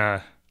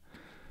gonna,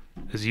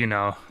 as you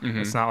know,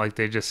 it's not like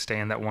they just stay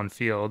in that one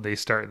field. They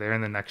start there,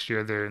 and the next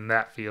year they're in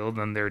that field,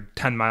 and they're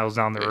 10 miles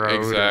down the road.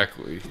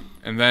 Exactly,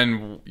 and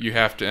then you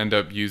have to end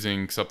up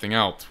using something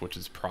else, which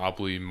is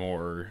probably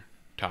more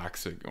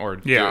toxic, or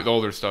the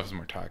older stuff is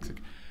more toxic.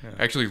 Yeah.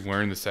 I actually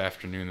learned this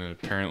afternoon that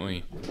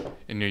apparently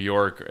in New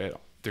York,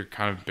 they're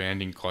kind of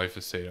banning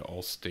glyphosate at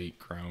all state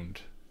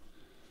ground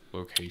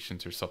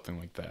locations or something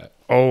like that.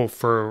 Oh,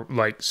 for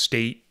like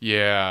state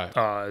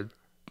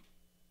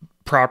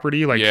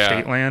property, like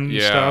state land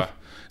and stuff?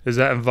 Is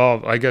that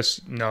involved? I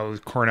guess, no,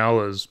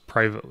 Cornell is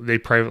private. They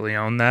privately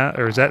own that?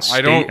 Or is that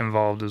state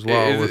involved as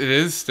well? It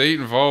is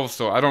state involved,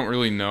 so I don't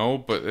really know,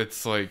 but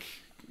it's like,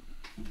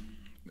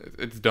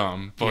 it's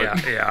dumb. But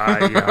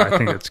I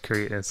think it's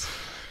great.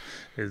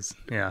 There's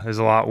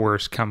a lot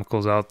worse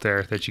chemicals out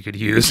there that you could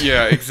use.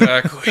 Yeah,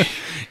 exactly.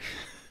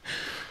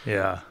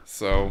 Yeah.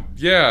 So,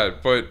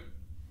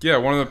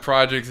 one of the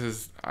projects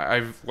is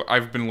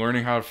I've been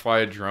learning how to fly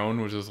a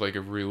drone, which is like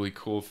a really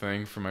cool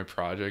thing for my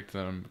project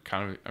that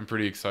I'm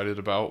pretty excited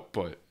about,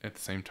 but at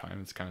the same time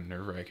it's kind of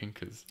nerve-wracking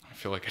because I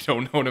feel like I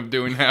don't know what I'm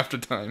doing half the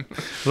time.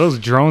 Those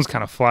drones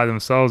kind of fly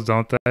themselves,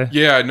 don't they?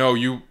 Yeah, no,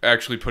 you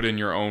actually put in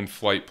your own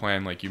flight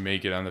plan, like you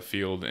make it on the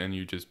field and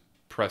you just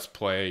press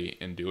play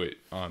and do it.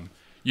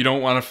 You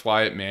don't want to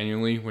fly it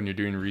manually when you're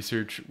doing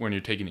research, when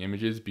you're taking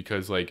images,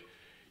 because like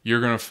you're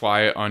going to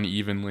fly it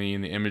unevenly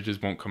and the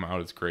images won't come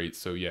out as great.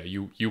 So yeah,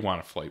 you want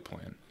a flight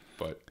plan.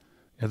 But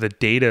the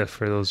data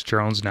for those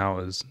drones now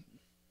is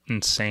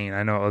insane.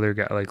 I know other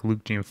guy like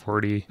Luke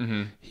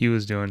Gianforti, he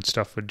was doing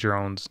stuff with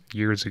drones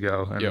years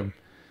ago, and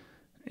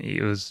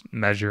he was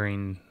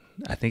measuring,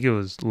 I think it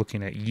was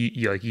looking at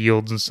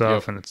yields and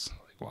stuff, and it's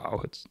like,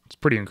 wow, it's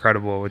pretty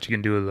incredible what you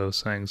can do with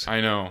those things. I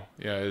know.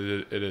 Yeah,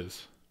 it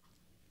is.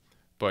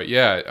 But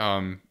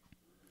yeah,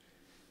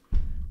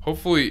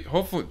 hopefully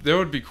that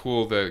would be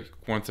cool that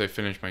once I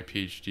finish my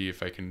PhD,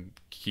 if I can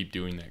keep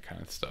doing that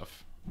kind of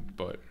stuff.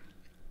 But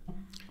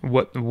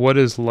what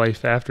is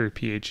life after a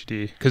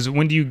PhD? Because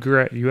when do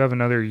you have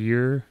another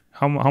year?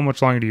 How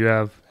much longer do you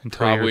have until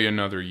probably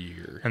another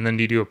year? And then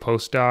do you do a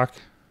postdoc?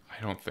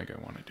 I don't think I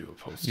want to do a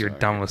postdoc. You're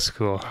done with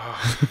school.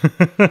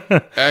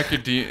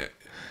 Academia.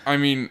 I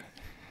mean,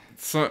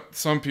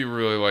 some people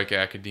really like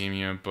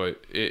academia,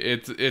 but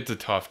it's a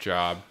tough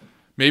job.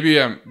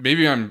 Maybe I'm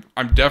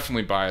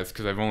definitely biased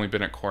because I've only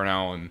been at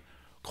Cornell, and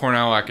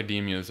Cornell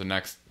academia is the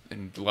next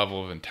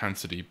level of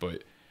intensity.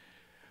 But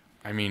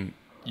I mean,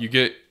 you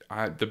get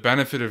the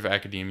benefit of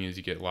academia is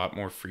you get a lot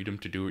more freedom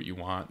to do what you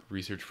want,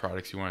 research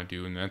projects you want to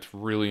do, and that's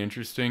really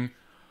interesting.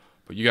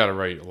 But you got to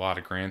write a lot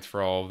of grants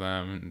for all of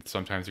them, and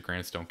sometimes the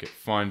grants don't get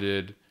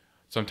funded.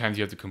 Sometimes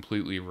you have to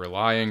completely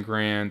rely on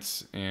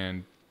grants,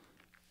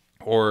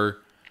 or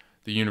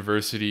the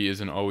university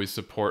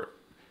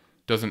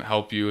doesn't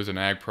help you as an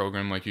ag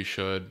program like you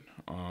should.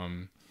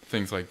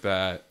 Things like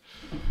that.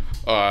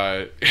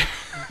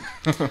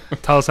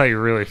 Tell us how you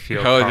really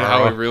feel.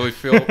 How I really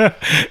feel.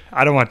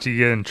 I don't want you to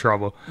get in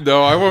trouble.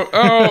 No, I won't.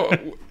 Oh,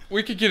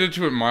 we could get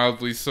into it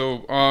mildly.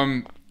 So,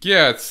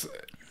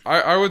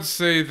 I would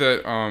say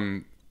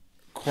that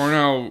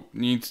Cornell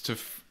needs to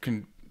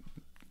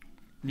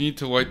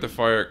light the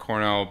fire at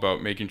Cornell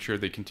about making sure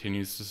they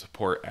continues to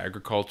support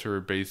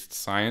agriculture-based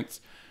science,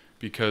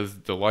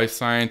 because the life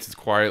science is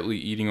quietly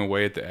eating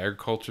away at the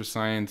agriculture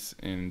science,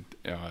 and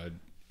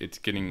it's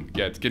getting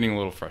a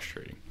little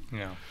frustrating.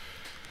 Yeah.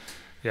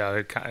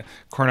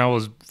 Cornell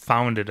was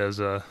founded as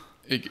a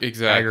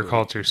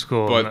agriculture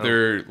school, but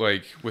they're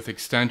like with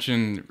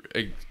extension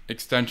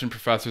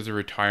professors are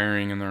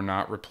retiring and they're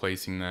not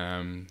replacing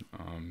them.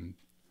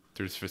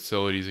 There's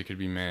facilities that could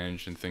be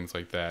managed and things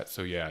like that.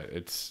 So yeah,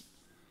 it's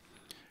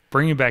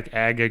bringing back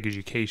ag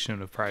education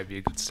would probably be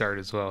a good start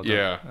as well.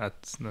 Yeah,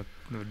 that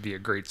would be a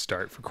great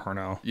start for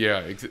Cornell. Yeah,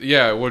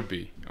 it would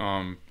be.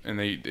 And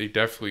they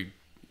definitely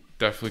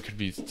could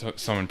be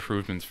some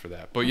improvements for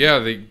that. But yeah,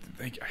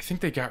 I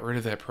think they got rid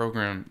of that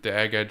program, the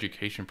ag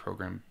education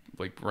program,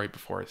 like right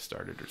before I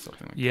started or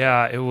something like that.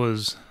 Yeah, it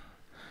was.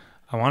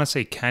 I want to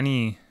say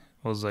Kenny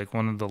was like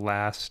one of the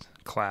last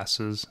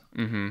classes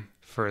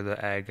for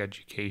the ag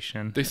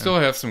education. They still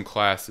have some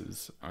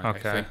classes. I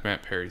think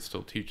Matt Perry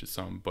still teaches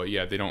some, but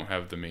yeah, they don't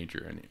have the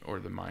major or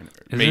the minor.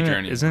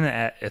 Isn't it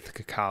at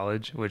Ithaca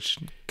College, which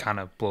kind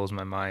of blows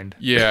my mind?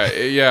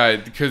 Yeah,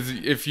 because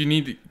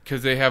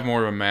because they have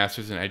more of a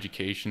master's in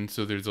education,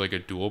 so there's like a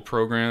dual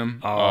program.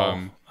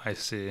 Oh, I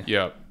see.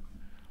 Yeah,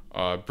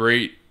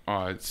 Brady.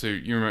 So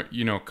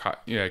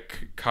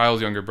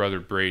Kyle's younger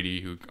brother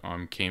Brady, who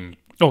came.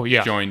 Oh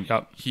yeah, joined.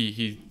 Yep.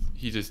 He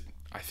just.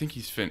 I think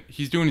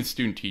he's doing his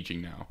student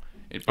teaching now.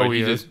 But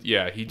he just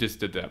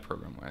did that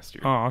program last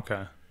year. Oh,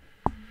 okay.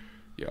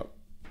 Yep.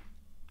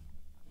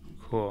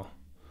 Cool.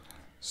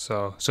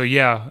 So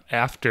yeah,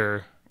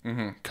 after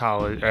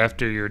college,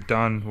 after you're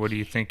done, what do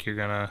you think you're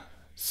gonna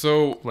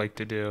like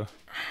to do?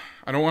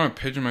 I don't want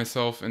to pigeon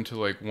myself into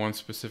like one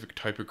specific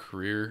type of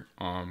career,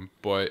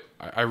 but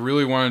I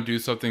really want to do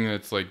something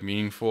that's like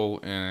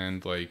meaningful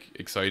and like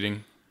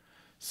exciting.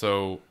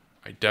 So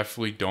I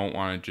definitely don't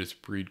want to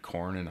just breed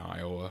corn in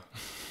Iowa.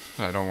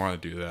 I don't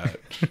want to do that.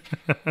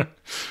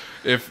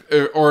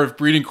 If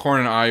breeding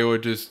corn in Iowa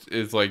just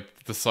is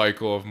like the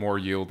cycle of more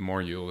yield,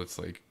 it's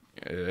like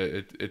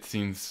it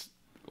seems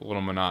a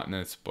little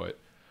monotonous. But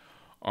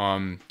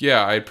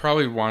Yeah, I'd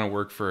probably want to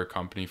work for a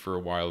company for a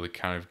while to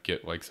kind of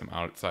get like some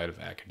outside of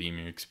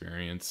academia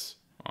experience.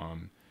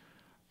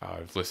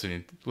 I've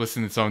listened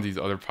to some of these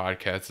other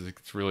podcasts.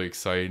 It's really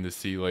exciting to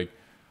see like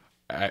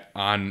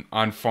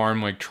on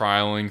farm like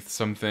trialing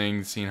some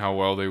things, seeing how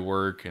well they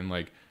work, and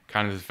like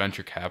kind of this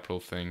venture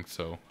capital thing.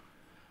 So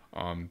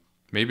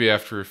maybe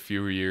after a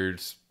few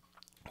years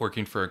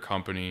working for a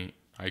company,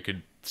 I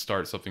could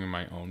start something of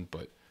my own.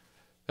 But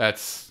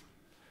that's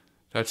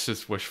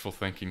just wishful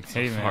thinking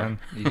so far. Man,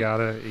 you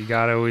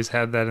gotta always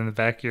have that in the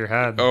back of your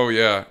head. Oh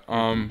yeah.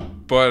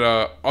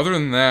 But other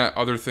than that,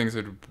 other things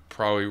that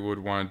probably would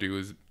want to do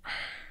is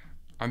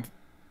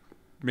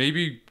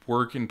maybe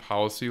work in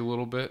policy a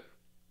little bit.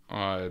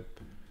 I've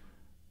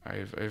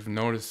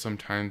noticed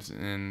sometimes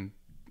with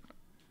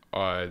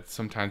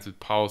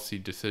policy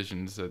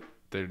decisions that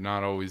they're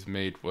not always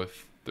made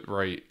with the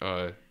right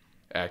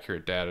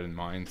accurate data in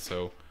mind.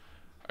 So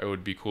it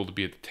would be cool to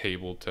be at the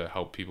table to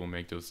help people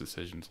make those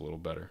decisions a little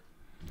better.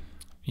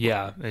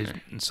 Yeah,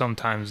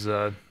 sometimes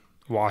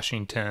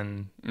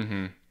Washington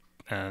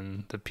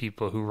and the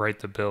people who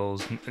write the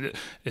bills,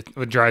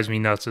 what drives me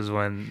nuts is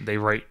when they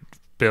write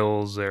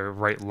bills or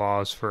write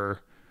laws for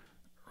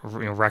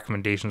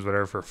recommendations,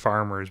 whatever, for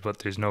farmers, but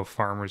there's no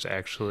farmers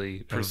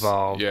actually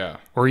involved. Yeah.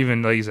 Or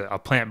even like you said, a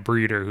plant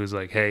breeder who's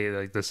like, hey,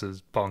 like this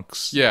is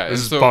bunks. Yeah.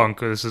 This is bunk.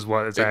 This is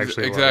what it's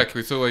actually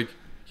exactly. Like. So like,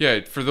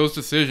 yeah, for those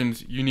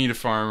decisions, you need a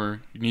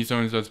farmer. You need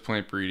someone who does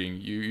plant breeding.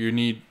 You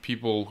need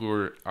people who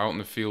are out in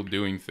the field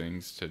doing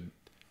things to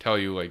tell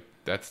you like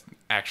that's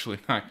actually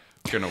not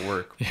gonna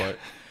work. Yeah. But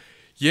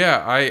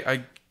yeah,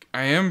 I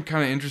am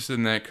kind of interested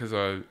in that because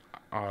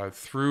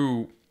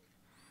through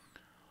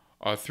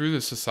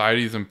the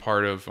societies I'm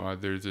part of,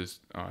 there's this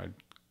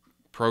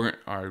program,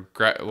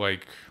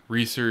 like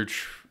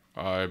research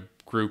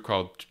group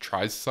called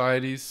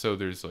Tri-Societies. So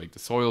there's like the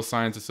Soil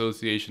Science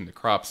Association, the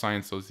Crop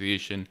Science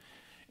Association,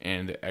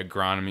 and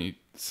the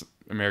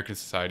American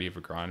Society of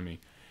Agronomy.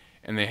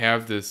 And they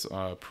have this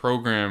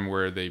program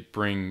where they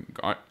bring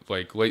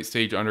like late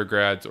stage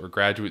undergrads or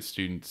graduate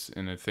students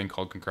in a thing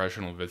called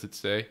Congressional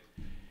Visits Day.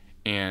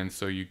 And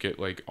so you get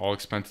like all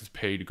expenses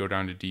paid to go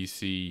down to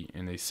DC,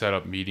 and they set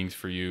up meetings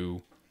for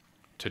you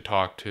to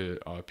talk to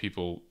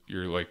people,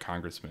 your like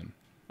congressmen,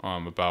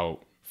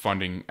 about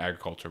funding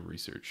agricultural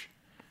research.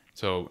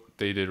 So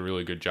they did a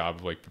really good job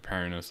of like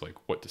preparing us like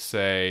what to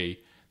say.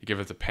 They give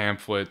us a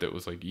pamphlet that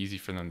was like easy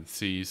for them to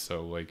see.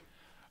 So like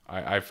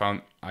I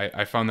found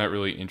that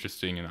really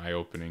interesting and eye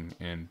opening.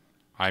 And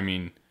I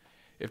mean,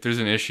 if there's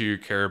an issue you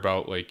care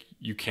about, like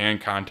you can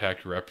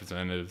contact your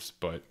representatives,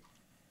 but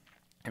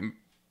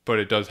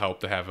it does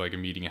help to have like a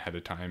meeting ahead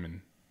of time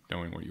and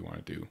knowing what you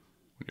want to do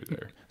when you're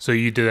there. So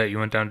you did that. You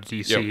went down to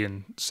DC Yep.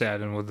 and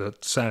sat in with the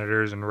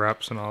senators and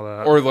reps and all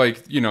that. Or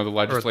like, the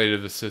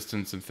legislative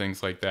assistants and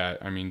things like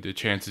that. I mean, the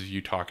chances of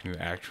you talking to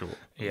the actual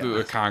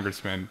the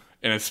congressman,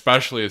 and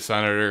especially a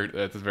senator,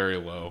 that's very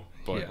low.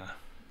 But yeah.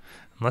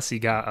 Unless you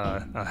got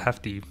a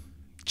hefty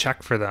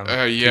check for them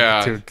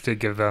to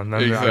give them.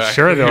 Then exactly. I'm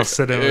sure they'll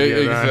sit in with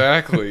you.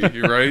 Exactly.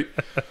 You're right.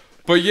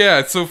 But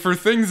yeah, so for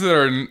things that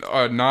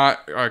are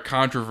not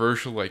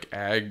controversial, like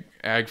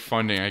ag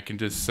funding, I can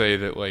just say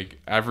that like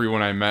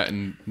everyone I met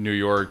in New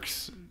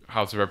York's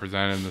House of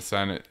Representatives and the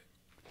Senate,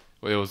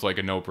 it was like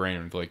a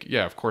no-brainer. Like,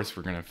 yeah, of course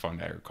we're gonna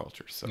fund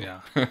agriculture. So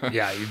yeah,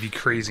 you'd be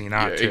crazy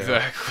not to.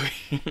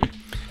 Exactly.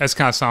 That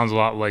kind of sounds a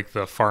lot like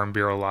the Farm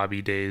Bureau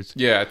lobby days.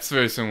 Yeah, it's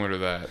very similar to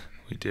that.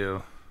 We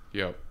do.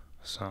 Yep.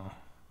 So.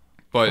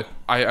 But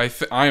I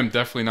am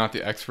definitely not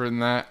the expert in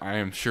that. I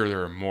am sure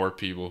there are more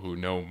people who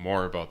know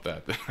more about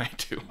that than I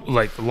do.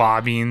 Like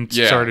lobbying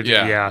started.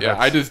 Yeah.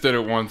 I just did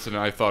it once and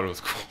I thought it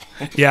was cool.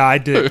 Yeah, I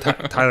did.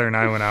 Tyler and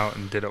I went out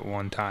and did it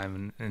one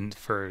time, and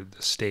for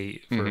the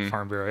state for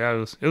Farm Bureau. Yeah,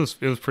 it was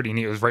pretty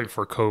neat. It was right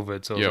before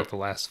COVID, so it was like the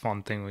last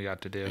fun thing we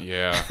got to do.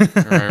 Yeah,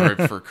 right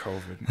before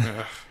COVID.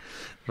 Ugh.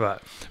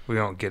 But we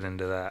won't get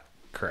into that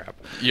crap.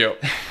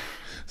 Yep.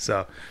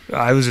 So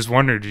I was just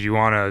wondering, did you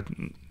want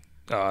to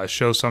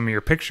show some of your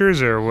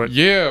pictures or what?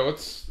 Yeah,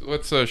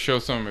 let's show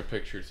some of my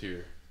pictures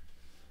here.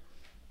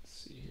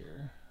 Let's see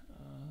here.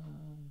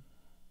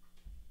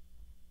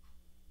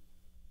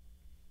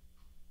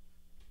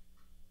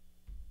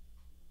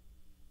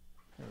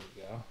 There we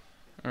go.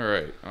 All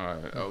right,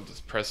 I'll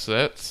just press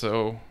that.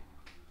 So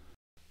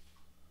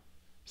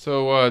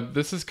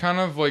this is kind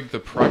of like the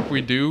prep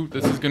we do.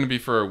 This is going to be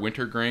for our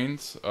winter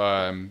grains.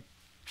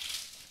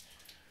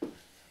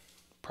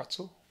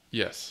 Pretzel?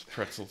 Yes,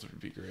 pretzels would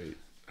be great.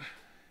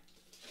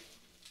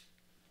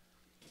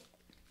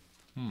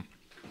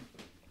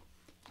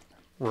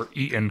 We're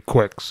eating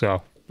quick,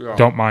 so Yeah.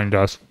 don't mind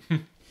us.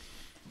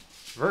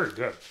 Very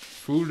good.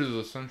 Food is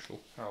essential.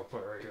 I'll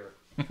put it right here.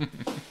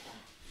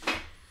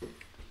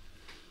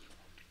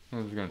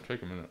 This is going to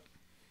take a minute.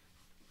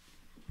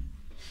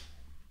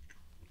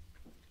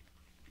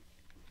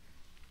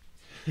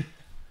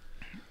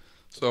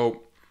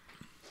 So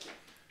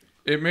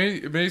it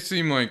may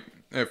seem like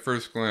at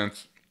first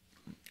glance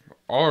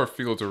all our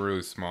fields are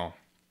really small.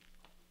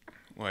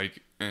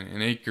 Like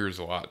an acre is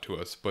a lot to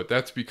us, but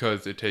that's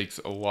because it takes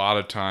a lot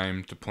of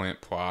time to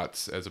plant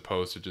plots as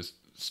opposed to just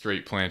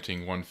straight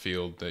planting one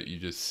field that you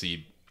just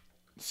seed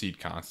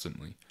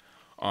constantly.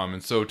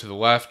 And so to the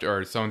left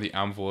are some of the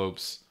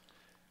envelopes.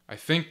 I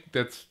think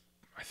that's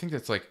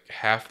like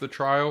half the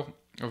trial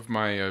of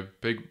my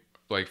big,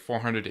 like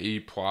 480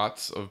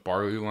 plots of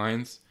barley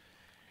lines.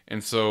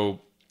 And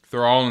so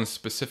they're all in a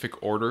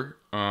specific order.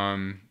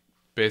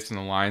 Based on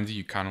the lines,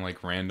 you kind of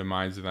like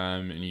randomize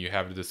them, and you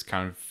have this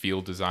kind of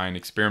field design,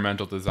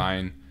 experimental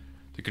design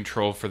to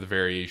control for the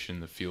variation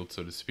in the field,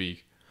 so to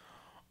speak.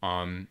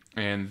 And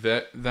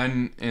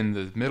then in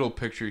the middle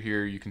picture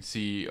here, you can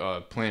see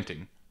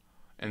planting.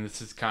 And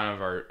this is kind of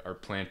our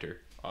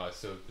planter.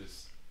 So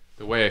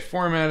the way I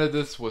formatted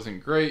this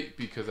wasn't great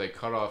because I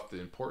cut off the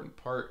important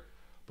part.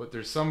 But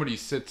there's somebody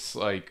sits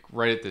like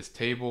right at this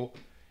table,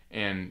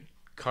 and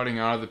cutting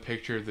out of the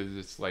picture, there's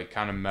this like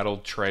kind of metal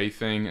tray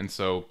thing, and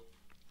so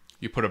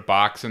you put a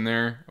box in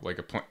there,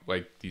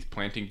 like these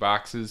planting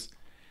boxes,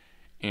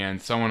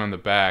 and someone on the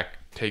back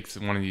takes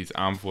one of these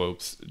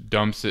envelopes,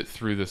 dumps it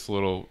through this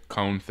little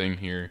cone thing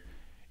here,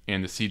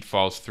 and the seed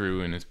falls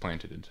through and is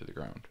planted into the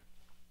ground.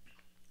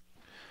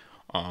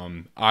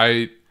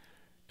 I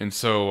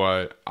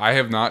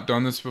have not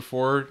done this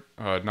before,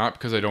 not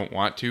because I don't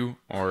want to,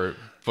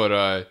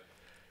 but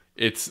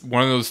it's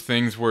one of those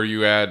things where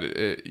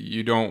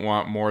you don't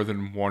want more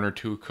than one or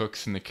two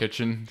cooks in the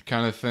kitchen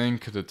kind of thing,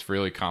 because it's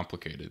really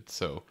complicated.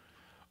 So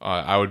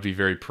I would be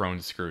very prone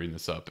to screwing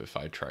this up if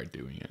I tried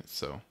doing it.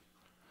 So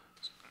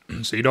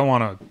you don't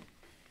want to.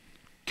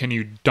 Can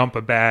you dump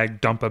a bag,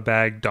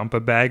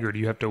 or do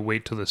you have to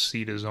wait till the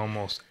seed is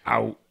almost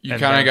out? You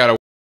kind of gotta.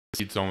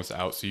 Seed's almost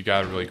out, so you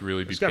gotta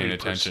really be paying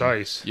attention.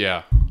 Precise.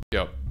 Yeah.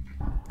 Yep.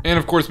 And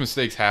of course,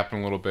 mistakes happen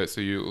a little bit, so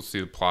you'll see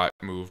the plot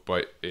move,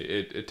 but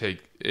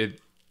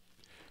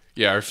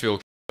our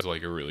field does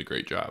like a really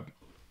great job.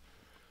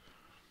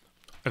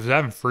 Is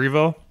that in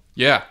Freeville?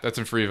 Yeah, that's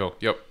in Freeville.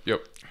 Yep.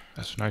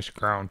 That's nice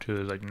ground too.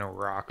 There's like no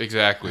rock.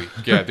 Exactly.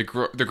 Yeah, the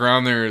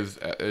ground there is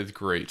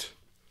great.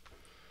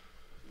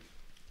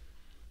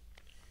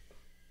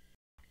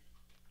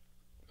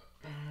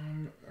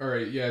 All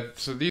right. Yeah.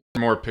 So these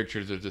are more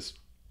pictures of just.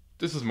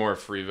 This is more of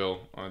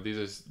Freeville.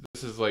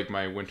 This is like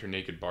my winter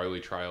naked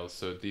barley trials.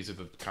 So these are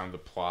the kind of the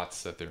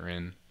plots that they're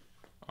in.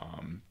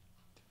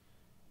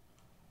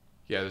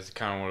 This is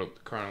kind of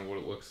what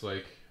it looks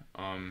like.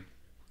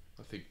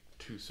 Nothing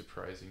too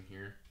surprising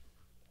here.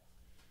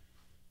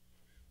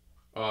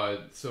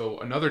 So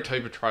another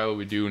type of trial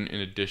we do in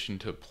addition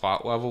to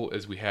plot level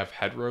is we have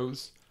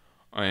hedgerows,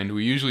 and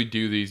we usually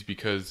do these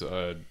because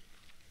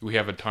we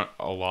have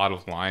a lot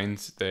of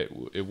lines that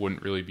it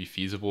wouldn't really be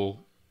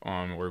feasible.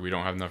 Or we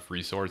don't have enough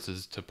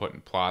resources to put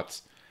in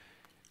plots,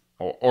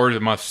 or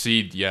enough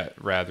seed yet,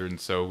 rather. And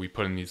so we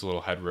put in these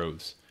little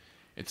hedgerows.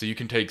 And so you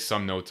can take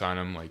some notes on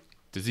them, like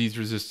disease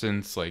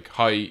resistance, like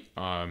height,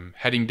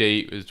 heading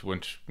date is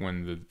when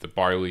the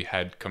barley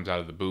head comes out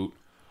of the boot,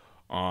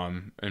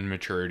 and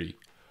maturity.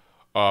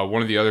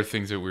 One of the other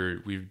things that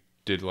we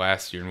did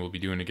last year and we'll be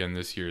doing again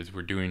this year is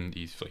we're doing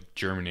these like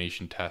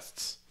germination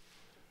tests.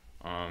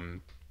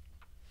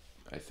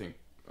 I think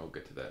I'll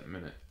get to that in a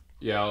minute.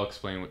 Yeah, I'll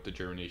explain what the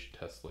germination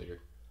test later.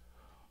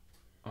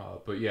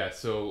 But yeah,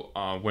 so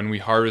when we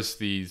harvest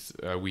these,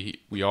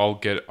 we all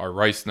get our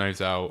rice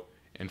knives out,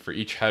 and for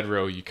each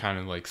hedgerow, you kind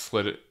of like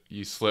slit it.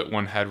 You slit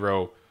one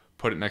hedgerow,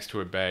 put it next to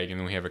a bag, and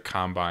then we have a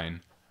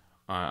combine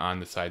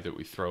on the side that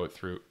we throw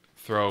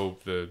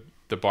the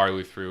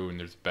barley through, and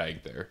there's a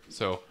bag there.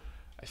 So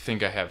I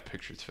think I have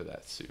pictures for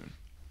that soon.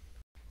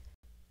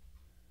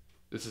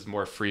 This is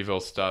more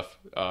Freeville stuff.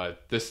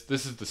 This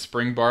is the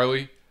spring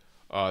barley.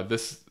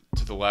 This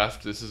to the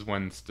left, this is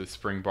when the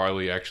spring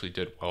barley actually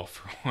did well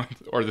for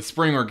once. Or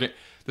the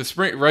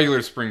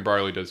regular spring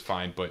barley does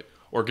fine, but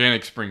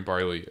organic spring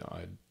barley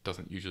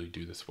doesn't usually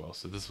do this well.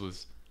 So this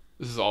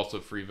is also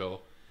Freeville.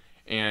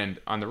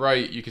 And on the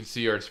right, you can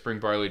see our spring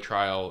barley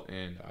trial,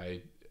 and I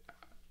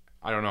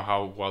don't know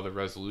how well the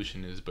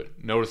resolution is,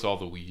 but notice all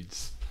the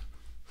weeds.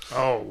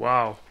 Oh,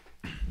 wow.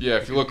 Yeah,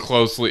 if you look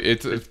closely,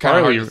 it's kind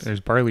barley, of hard. There's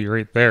barley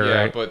right there,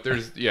 yeah, right? But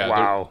there's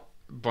wow,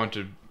 a bunch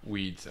of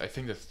weeds. I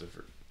think that's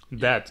different.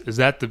 Is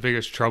that the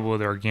biggest trouble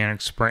with organic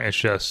spring? It's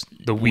just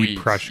the weed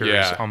pressure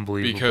is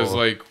unbelievable. Because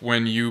like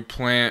when you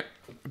plant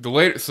the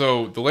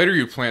later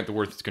you plant, the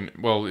worse it's gonna.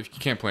 Well, if you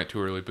can't plant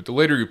too early, but the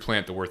later you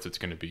plant, the worse it's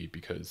gonna be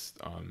because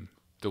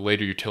the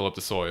later you till up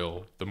the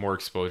soil, the more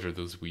exposure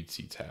those weed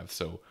seeds have.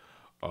 So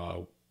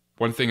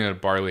one thing that a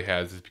barley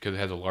has is because it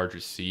has a larger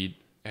seed,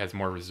 it has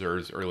more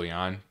reserves early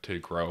on to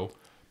grow,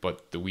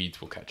 but the weeds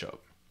will catch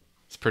up.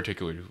 It's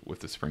particularly with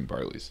the spring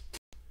barleys.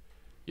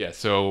 Yeah,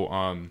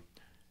 so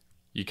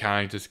you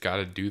kind of just got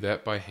to do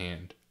that by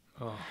hand.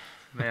 Oh,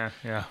 man,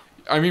 yeah.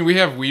 I mean, we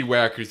have weed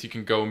whackers. You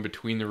can go in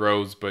between the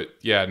rows, but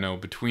yeah, no,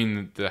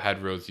 between the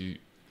head rows,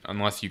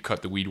 unless you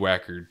cut the weed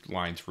whacker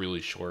lines really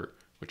short,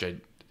 which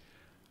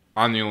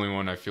I'm the only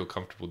one I feel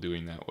comfortable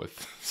doing that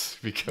with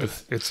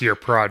because it's your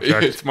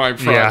project. It's my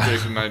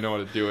project, and I know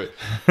how to do it.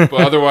 But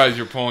otherwise,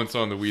 you're pulling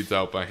some of the weeds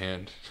out by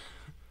hand.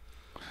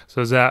 So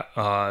is that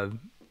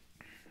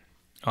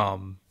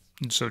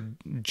so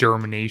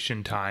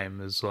germination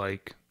time is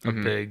like a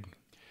big.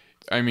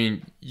 I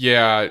mean,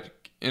 yeah,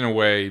 in a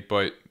way,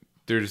 but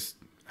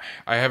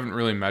I haven't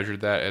really measured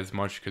that as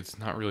much because it's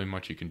not really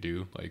much you can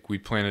do. Like, we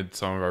planted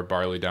some of our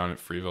barley down at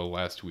Freeville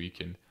last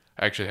week, and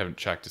I actually haven't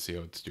checked to see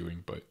how it's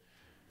doing, but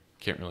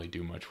can't really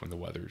do much when the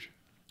weather's.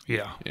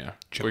 Yeah.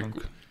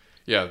 Junk.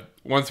 Yeah.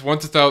 Once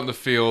it's out in the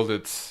field,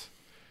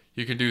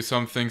 you can do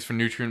some things for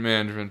nutrient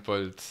management,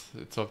 but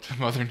it's up to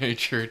Mother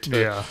Nature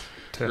to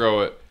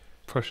grow it.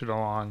 Push it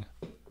along.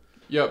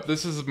 Yep.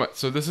 This is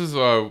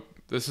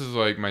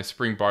like my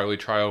spring barley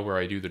trial where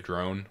I do the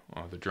drone.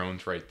 The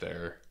drone's right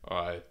there.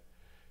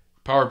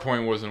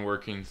 PowerPoint wasn't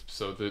working,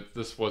 so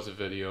this was a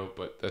video,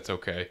 but that's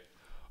okay.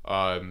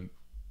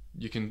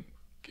 You can,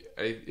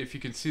 if you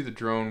can see the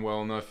drone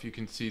well enough, you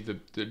can see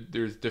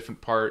there's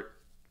different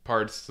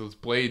parts. Those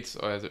blades,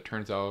 as it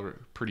turns out,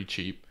 are pretty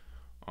cheap,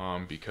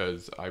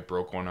 because I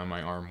broke one on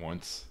my arm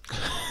once.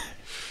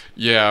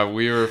 Yeah,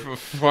 we were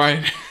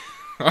fine.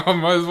 I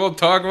might as well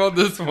talk about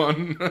this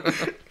one.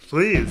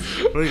 Please.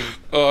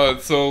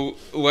 So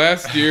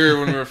last year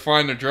when we were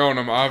flying the drone,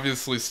 I'm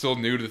obviously still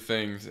new to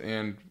things,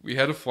 and we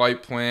had a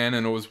flight plan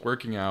and it was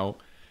working out,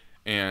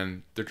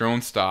 and the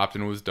drone stopped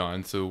and it was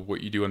done. So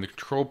what you do on the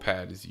control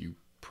pad is you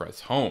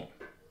press home,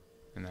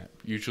 and that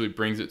usually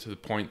brings it to the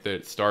point that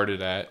it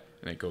started at,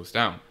 and it goes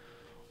down.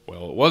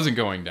 Well, it wasn't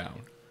going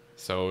down,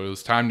 so it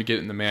was time to get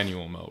in the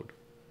manual mode.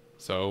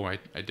 So I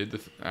did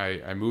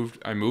I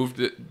moved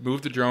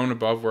the drone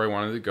above where I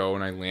wanted to go,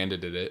 and I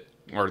landed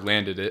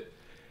it.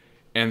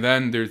 And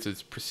then there's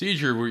this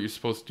procedure where you're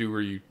supposed to do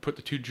where you put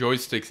the two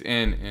joysticks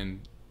in,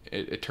 and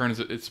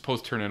it's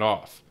supposed to turn it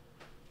off.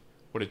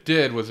 What it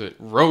did was it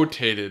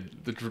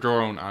rotated the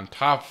drone on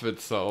top of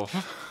itself.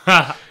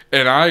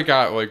 And I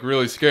got like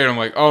really scared. I'm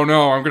like, oh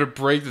no, I'm going to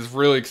break this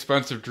really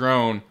expensive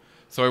drone.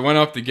 So I went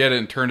up to get it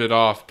and turned it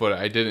off, but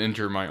I did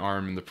injure my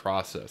arm in the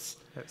process.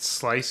 It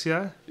sliced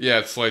you? Yeah,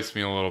 it sliced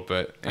me a little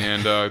bit.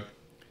 And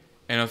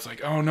and I was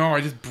like, oh no, I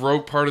just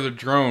broke part of the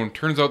drone.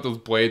 Turns out those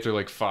blades are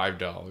like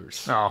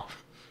 $5. Oh,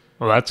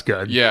 well, that's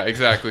good. Yeah,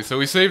 exactly. So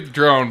we saved the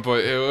drone,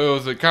 but it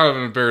was a kind of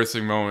an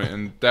embarrassing moment.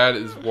 And that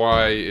is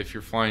why, if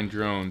you're flying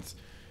drones,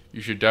 you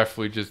should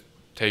definitely just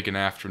take an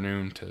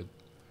afternoon to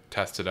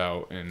test it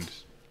out and,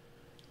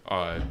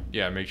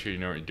 make sure you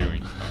know what you're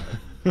doing.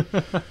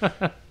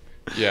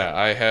 Yeah,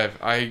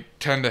 I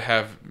tend to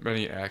have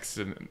many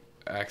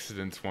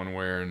accidents one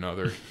way or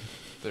another.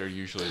 They're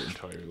usually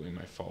entirely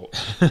my fault.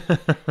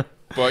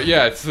 But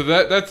yeah, so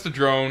that's the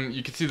drone.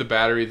 You can see the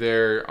battery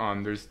there.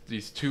 There's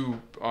these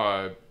two.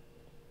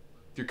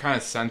 They're kind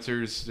of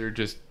sensors.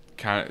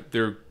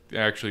 They're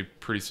actually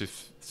pretty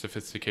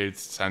sophisticated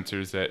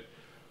sensors that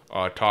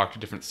talk to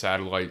different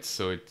satellites,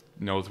 so it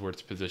knows where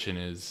its position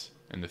is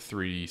in the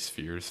 3D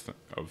spheres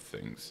of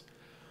things.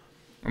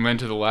 And then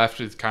to the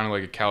left is kind of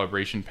like a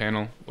calibration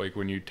panel. Like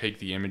when you take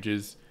the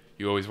images,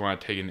 you always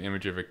want to take an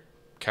image of a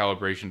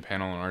calibration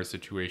panel in our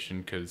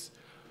situation, because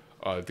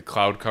the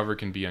cloud cover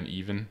can be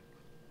uneven,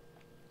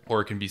 or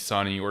it can be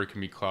sunny, or it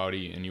can be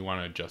cloudy, and you want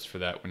to adjust for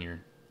that when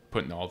you're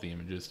putting all the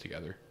images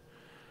together.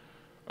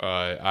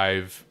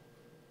 I've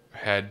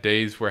had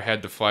days where I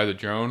had to fly the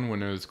drone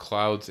when it was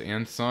clouds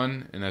and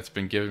sun, and that's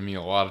been giving me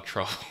a lot of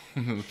trouble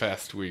in the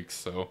past week.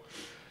 So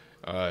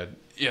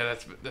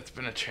that's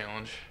been a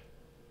challenge.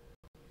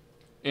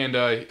 And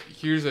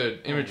here's an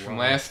image from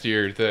last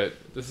year.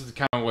 This is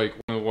kind of like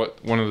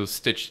one of those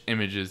stitched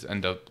images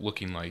end up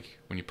looking like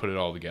when you put it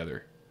all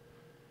together.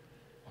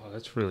 Oh,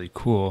 that's really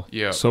cool.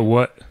 Yeah. So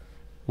what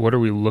are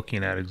we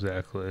looking at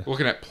exactly?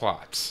 Looking at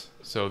plots.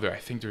 So I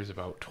think there's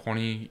about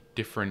 20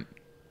 different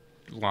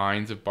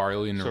lines of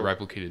barley, and they're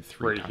replicated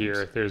 3 times. Right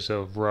here, there's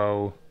a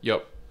row.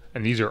 Yep.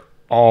 And these are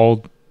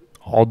all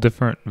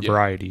different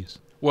varieties.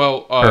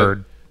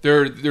 Well,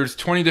 there's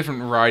 20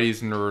 different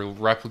varieties, and they're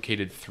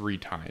replicated 3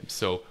 times.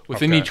 So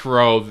within each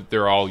row,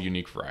 they're all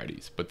unique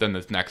varieties. But then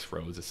the next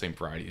row is the same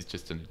variety, it's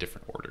just in a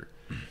different order.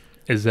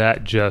 Is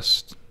that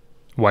just...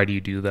 Why do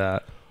you do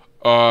that?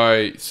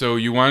 So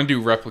you want to do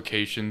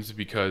replications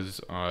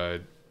because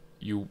there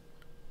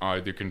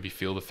can be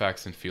field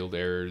effects and field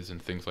errors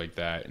and things like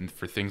that. And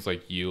for things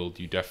like yield,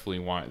 you definitely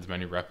want as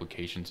many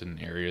replications in an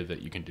area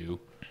that you can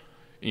do.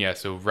 Yeah,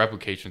 so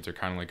replications are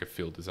kind of like a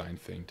field design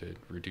thing to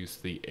reduce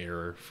the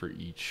error for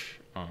each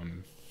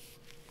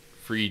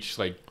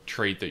like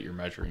trait that you're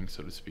measuring,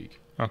 so to speak.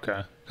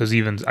 Okay, because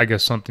I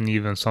guess something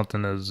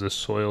as the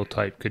soil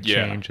type could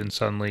change, and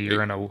suddenly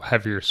you're in a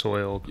heavier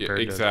soil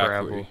compared to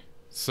gravel.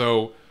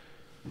 So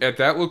at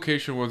that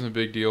location wasn't a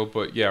big deal,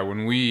 but yeah,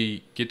 when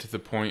we get to the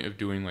point of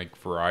doing like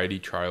variety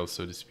trials,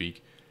 so to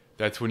speak,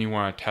 that's when you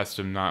want to test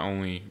them not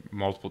only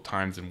multiple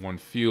times in one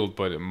field,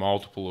 but at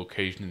multiple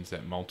locations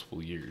at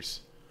multiple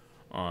years.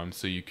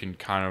 So you can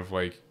kind of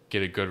like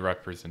get a good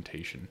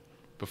representation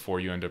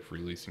before you end up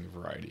releasing a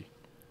variety.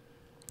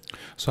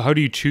 So how do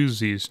you choose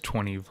these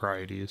 20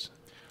 varieties?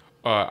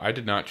 I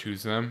did not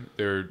choose them.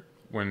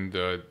 When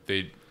they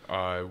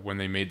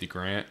made the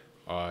grant,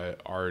 at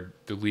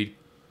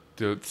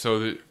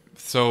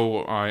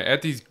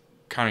these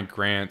kind of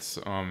grants,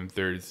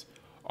 there's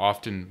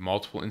often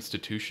multiple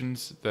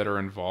institutions that are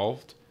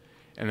involved,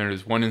 and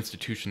there's one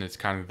institution that's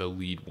kind of the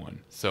lead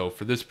one. So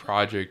for this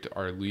project,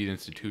 our lead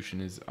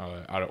institution is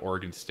out of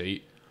Oregon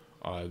State.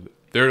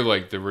 They're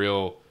like the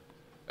real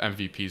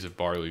MVPs of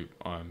barley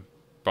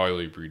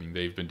breeding.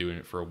 They've been doing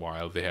it for a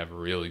while. They have a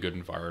really good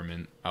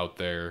environment out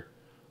there.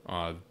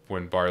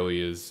 When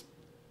barley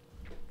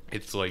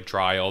it's like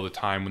dry all the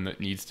time when it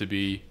needs to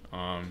be.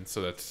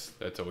 So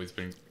that's always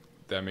been,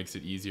 that makes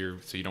it easier.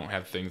 So you don't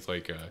have things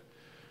like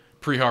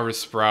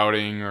pre-harvest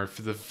sprouting or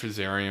the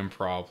fusarium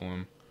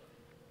problem.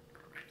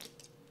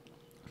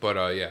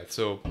 But yeah,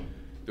 so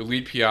the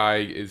lead PI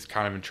is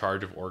kind of in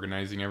charge of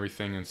organizing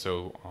everything, and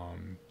so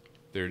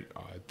the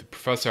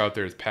professor out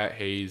there is Pat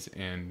Hayes,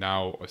 and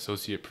now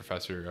Associate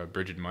Professor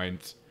Bridget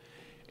Mintz,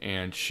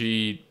 and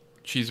she's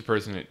the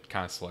person that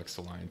kind of selects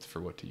the lines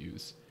for what to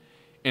use.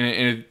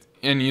 And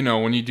you know,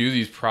 when you do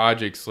these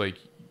projects, like,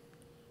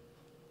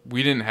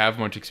 we didn't have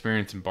much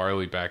experience in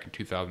barley back in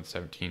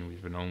 2017.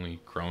 We've been only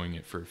growing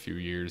it for a few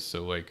years,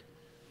 so like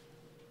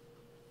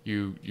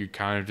you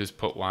kind of just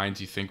put lines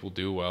you think will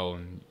do well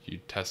and you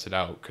test it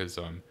out, because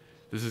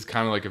this is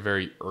kind of like a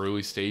very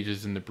early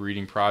stages in the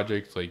breeding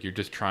project. Like, you're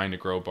just trying to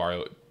grow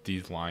barley,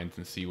 these lines,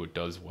 and see what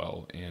does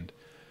well. And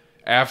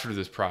after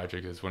this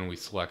project is when we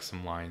select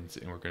some lines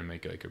and we're going to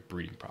make like a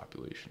breeding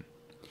population.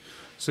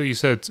 So you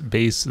said it's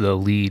base, the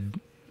lead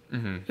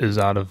is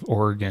out of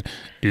Oregon.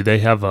 Do they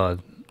have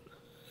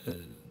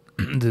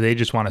do they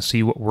just want to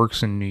see what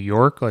works in New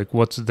York? Like,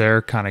 what's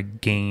their kind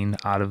of gain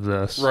out of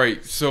this?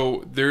 Right.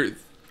 So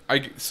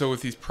so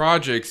with these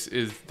projects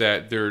is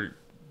that they're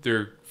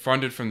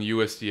funded from the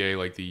USDA,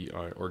 like the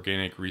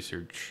Organic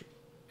Research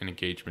and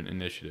Engagement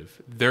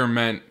Initiative.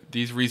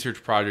 These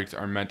research projects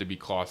are meant to be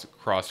cross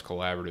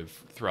collaborative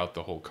throughout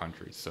the whole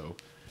country. So,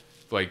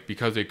 like,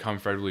 because they come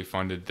federally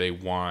funded, they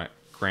want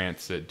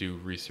grants that do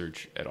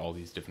research at all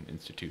these different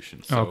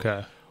institutions. So,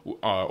 okay.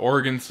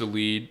 Oregon's the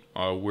lead.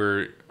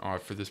 We're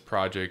for this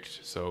project.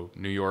 So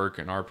New York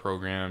in our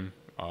program,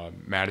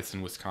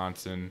 Madison,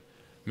 Wisconsin,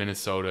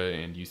 Minnesota,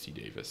 and UC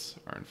Davis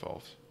are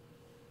involved.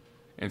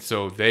 And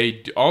so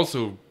they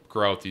also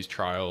grow out these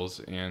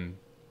trials, and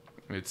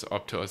it's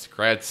up to us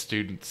grad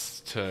students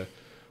to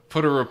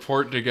put a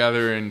report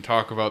together and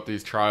talk about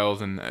these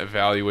trials and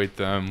evaluate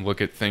them,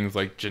 look at things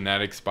like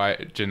genetic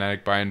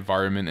by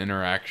environment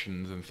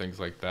interactions and things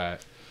like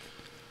that.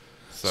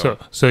 So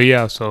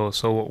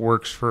what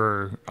works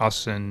for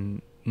us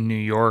in New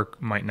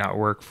York might not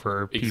work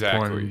for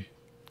people in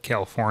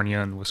California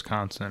and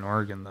Wisconsin,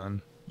 Oregon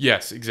then.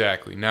 Yes,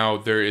 exactly. Now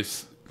there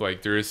is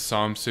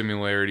some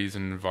similarities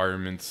in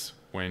environments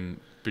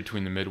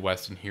between the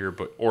Midwest and here,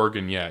 but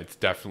Oregon, yeah, it's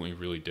definitely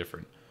really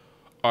different.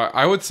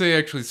 I would say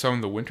actually some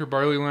of the winter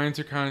barley lines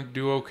are kind of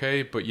do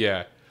okay, but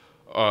yeah,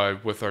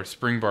 with our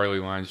spring barley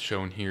lines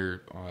shown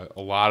here,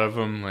 a lot of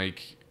them,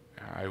 like,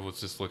 I was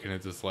just looking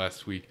at this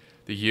last week,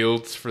 the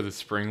yields for the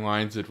spring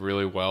lines did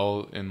really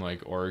well in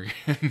like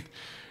Oregon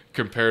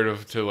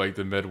comparative to like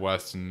the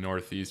Midwest and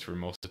Northeast, where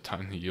most of the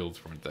time the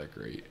yields weren't that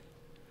great.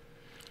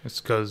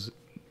 It's because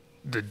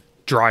the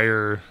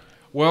drier.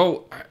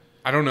 Well,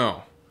 I don't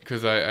know,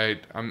 because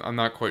I'm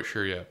not quite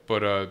sure yet,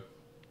 but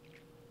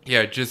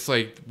yeah, just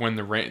like when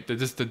the rain,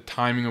 just the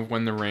timing of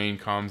when the rain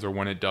comes or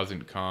when it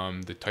doesn't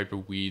come, the type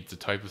of weeds, the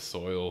type of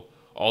soil,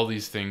 all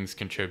these things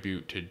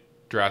contribute to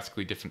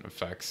drastically different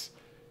effects.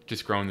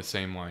 Just growing the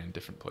same line in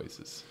different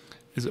places.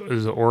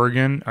 Is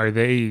Oregon? Are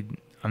they?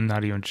 I'm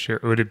not even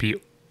sure. Would it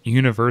be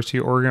University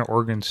of Oregon,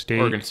 Oregon State?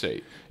 Oregon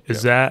State.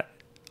 Is that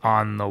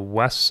on the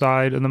west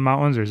side of the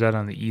mountains, or is that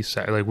on the east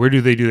side? Like, where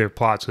do they do their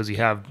plots? Because you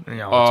have, it's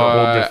a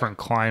whole different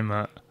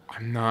climate.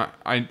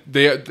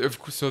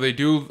 So they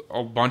do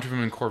a bunch of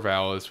them in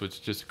Corvallis, which is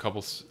just a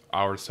couple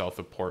hours south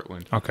of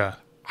Portland. Okay.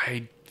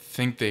 I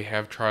think they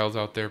have trials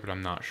out there, but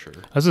I'm not sure.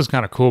 That's just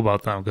kind of cool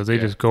about them, because they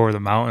just go over the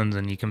mountains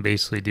and you can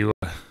basically do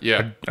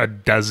a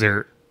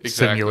desert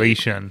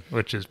simulation,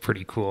 which is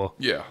pretty cool.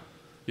 Yeah.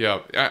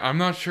 I'm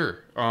not sure.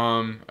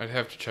 I'd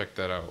have to check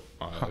that out.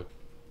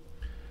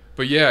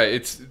 But yeah,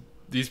 it's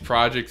these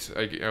projects.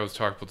 I was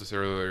talking about this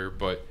earlier,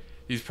 but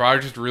these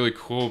projects are really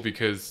cool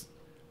because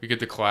we get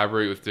to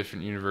collaborate with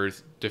different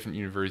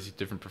universities,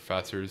 different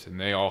professors, and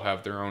they all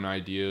have their own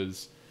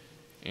ideas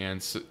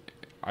and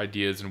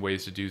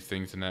ways to do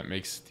things, and that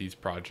makes these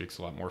projects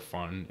a lot more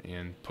fun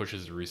and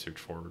pushes the research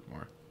forward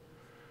more.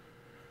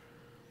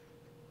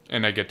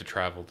 And I get to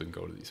travel and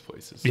go to these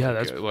places.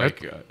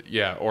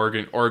 Yeah,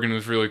 Oregon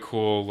was really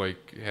cool.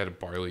 Like, it had a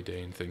barley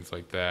day and things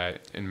like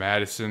that. In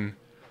Madison,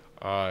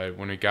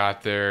 when we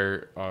got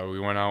there, we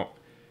went out.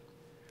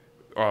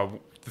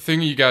 The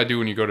thing you gotta do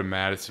when you go to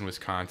Madison,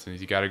 Wisconsin,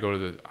 is you gotta go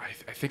to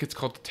I think it's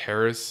called the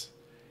Terrace.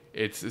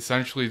 It's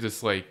essentially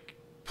this like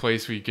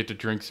place where you get to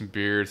drink some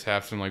beers,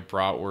 have some like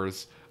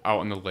bratwurst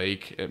out on the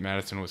lake at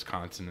Madison,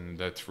 Wisconsin, and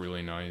that's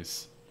really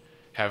nice.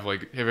 Have you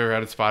ever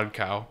had a spotted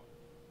cow?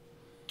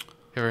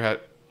 You ever had?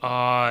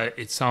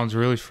 It sounds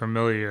really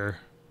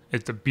familiar.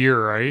 It's a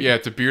beer, right? Yeah,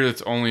 it's a beer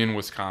that's only in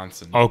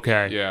Wisconsin.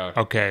 Okay. Yeah.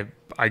 Okay.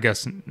 I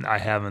guess I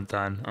haven't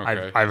then.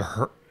 Okay. I've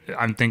heard.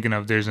 I'm thinking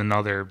of there's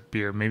another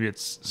beer. Maybe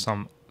it's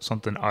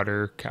something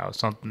Udder Cow,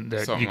 something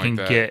that Something you can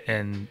like that. get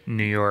in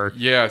New York.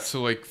 Yeah,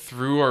 so like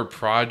through our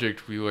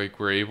project, we like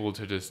were able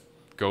to just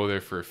go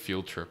there for a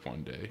field trip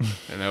one day,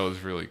 and that was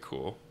really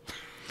cool.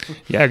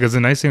 Yeah, because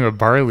the nice thing with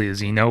barley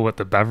is you know what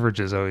the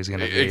beverage is always going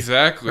to be.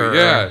 Exactly.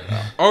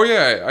 Yeah. Oh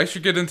yeah, I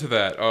should get into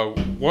that.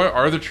 What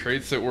are the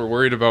traits that we're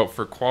worried about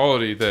for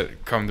quality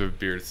that come to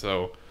beer?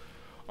 So,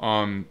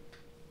 when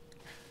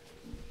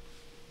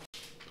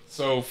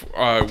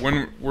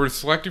we're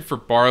selecting for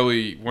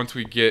barley, once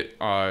we get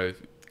kind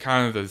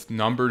of the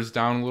numbers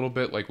down a little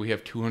bit, like we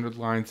have 200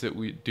 lines that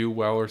we do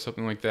well or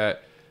something like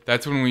that,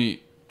 that's when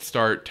we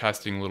start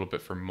testing a little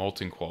bit for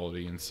malting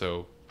quality. And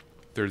so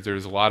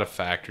there's a lot of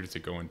factors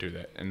that go into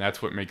that, and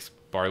that's what makes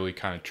barley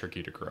kind of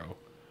tricky to grow.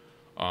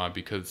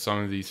 Because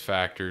some of these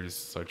factors,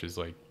 such as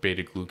like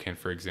beta glucan,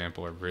 for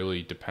example, are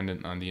really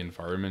dependent on the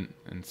environment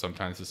and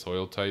sometimes the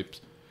soil types.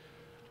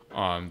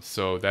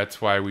 So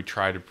that's why we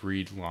try to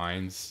breed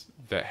lines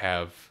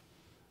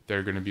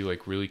they're going to be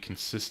like really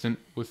consistent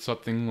with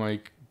something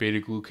like beta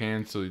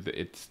glucan, so that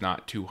it's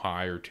not too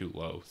high or too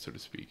low, so to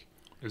speak.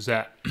 Is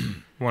that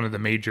one of the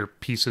major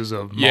pieces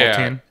of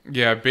malting?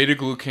 Yeah. Beta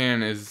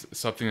glucan is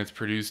something that's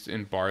produced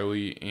in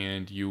barley,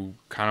 and you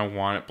kind of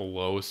want it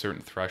below a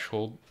certain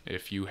threshold.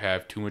 If you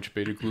have too much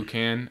beta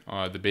glucan,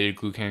 the beta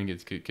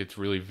glucan gets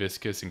really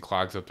viscous and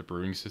clogs up the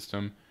brewing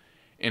system.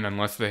 And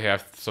unless they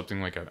have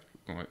something like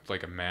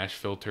a mash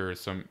filter or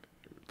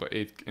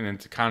and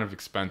it's kind of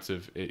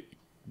expensive, it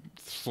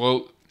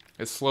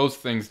slows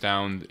things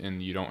down,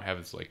 and you don't have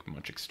as like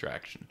much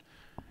extraction.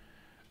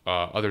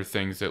 Other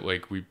things that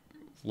like we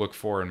look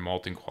for in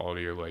malting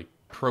quality are like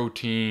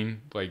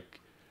protein, like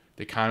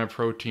the kind of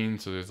protein.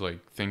 So there's like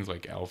things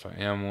like alpha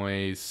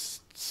amylase,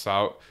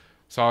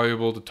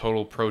 soluble to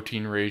total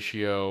protein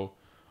ratio.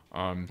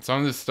 Some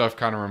of this stuff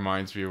kind of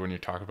reminds me of when you're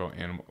talking about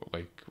animal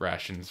like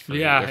rations for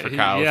cows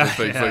and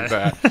things like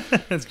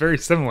that. It's very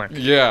similar.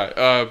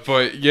 Yeah,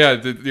 but yeah,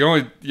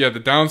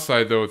 the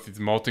downside though with these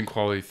malting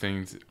quality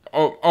things.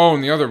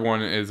 And the other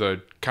one is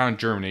a kind of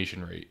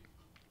germination rate.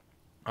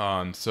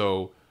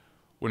 So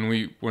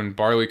when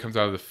barley comes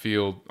out of the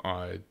field,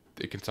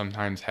 it can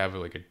sometimes have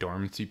like a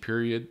dormancy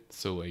period.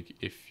 So like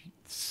if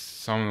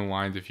some of the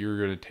lines, if you're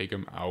going to take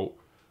them out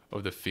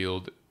of the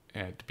field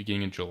at the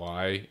beginning of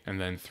July and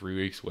then 3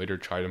 weeks later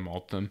try to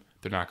malt them,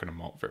 they're not going to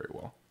malt very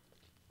well.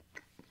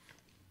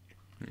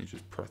 Let me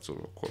just press it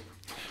real quick.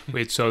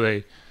 Wait,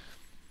 so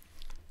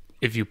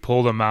if you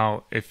pull them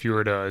out, if you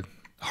were to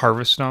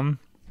harvest them?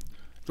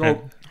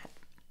 So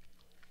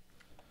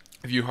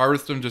if you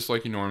harvest them just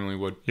like you normally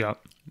would,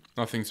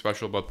 nothing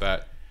special about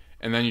that,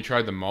 and then you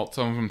tried to malt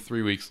some of them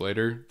 3 weeks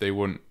later, they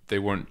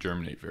wouldn't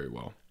germinate very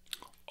well.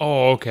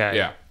 Oh, okay.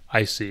 Yeah,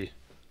 I see.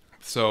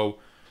 So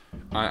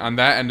on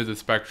that end of the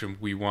spectrum,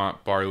 we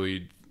want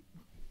barley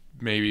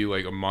maybe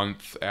like a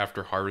month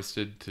after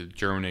harvested to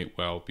germinate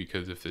well,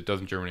 because if it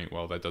doesn't germinate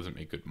well, that doesn't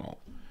make good malt.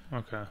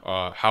 Okay.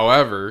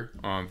 However,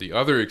 the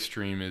other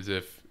extreme is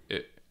if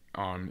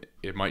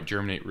it might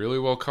germinate really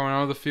well coming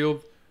out of the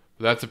field.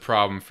 That's a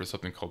problem for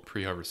something called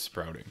pre-harvest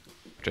sprouting,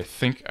 which I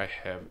think I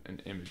have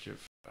an image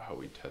of how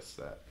we test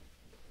that.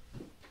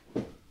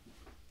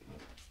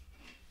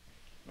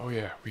 Oh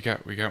yeah, we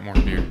got more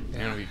beer,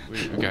 and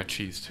we got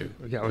cheese too.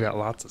 We got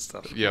lots of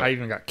stuff. Yeah, I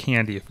even got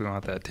candy if we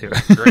want that too.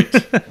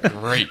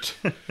 Great.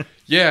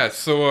 Yeah,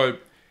 so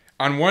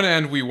on one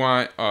end we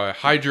want a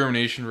high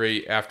germination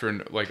rate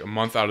after like a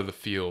month out of the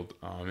field,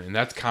 and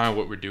that's kind of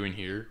what we're doing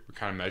here. We're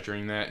kind of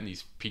measuring that in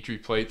these Petri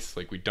plates.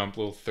 Like we dump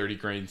little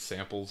 30-grain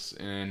samples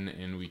in,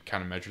 and we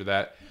kind of measure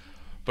that.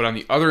 But on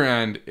the other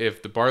end,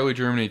 if the barley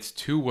germinates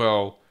too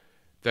well,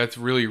 that's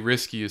really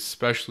risky,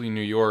 especially in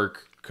New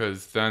York,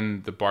 because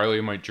then the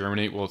barley might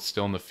germinate while it's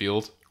still in the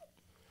field,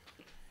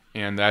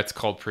 and that's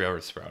called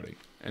pre-harvest sprouting.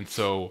 And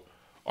so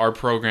our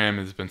program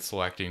has been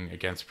selecting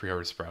against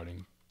pre-harvest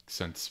sprouting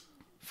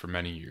for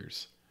many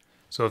years.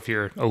 So if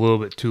you're a little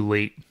bit too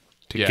late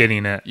to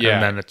getting it,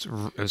 and then it's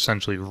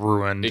essentially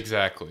ruined.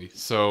 Exactly.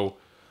 So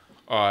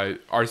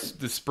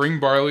the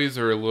spring barleys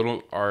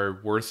are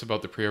worse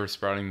about the pre-harvest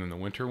sprouting than the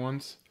winter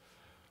ones.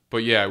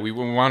 But yeah, we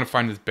want to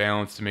find this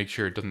balance to make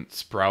sure it doesn't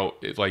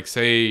sprout. Like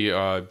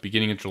say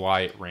beginning of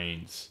July it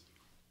rains.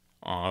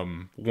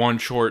 One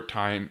short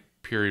time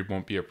period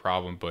won't be a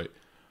problem, but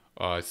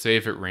say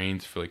if it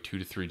rains for like 2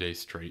 to 3 days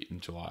straight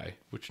in July,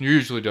 which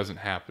usually doesn't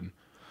happen.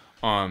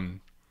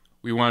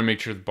 We want to make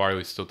sure the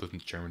barley still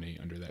doesn't germinate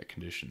under that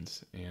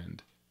conditions.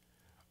 And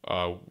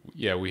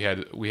we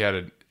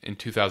had in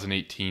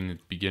 2018, at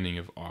the beginning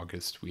of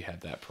August, we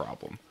had that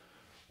problem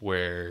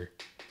where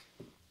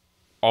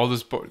all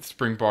this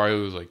spring barley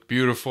was like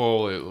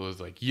beautiful. It was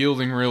like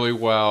yielding really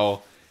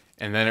well.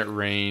 And then it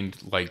rained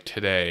like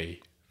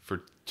today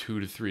for 2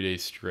 to 3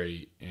 days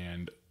straight.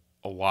 And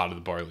a lot of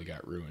the barley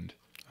got ruined.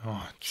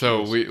 Oh, geez.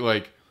 So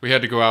we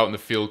had to go out in the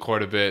field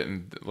quite a bit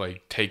and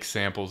like take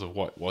samples of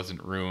what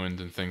wasn't ruined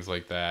and things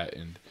like that.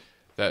 And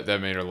that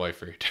made our life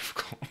very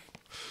difficult.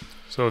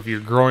 So if you're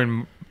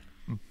growing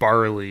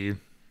barley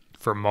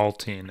for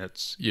malting, Yeah.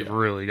 you've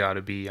really got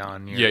to be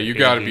on your you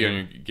got to be on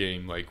your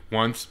game. Like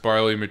once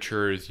barley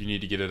matures, you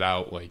need to get it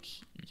out like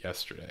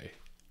yesterday.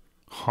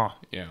 Huh.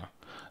 Yeah.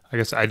 I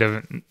guess I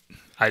don't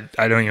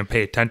even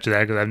pay attention to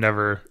that because I've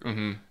never.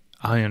 Mm-hmm.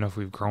 I don't even know if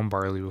we've grown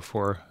barley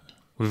before.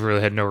 We've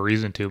really had no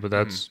reason to, but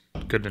that's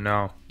good to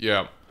know.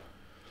 Yeah.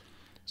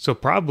 So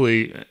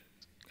probably,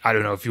 I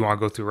don't know if you want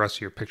to go through the rest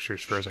of your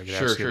pictures first. I can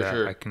ask you that.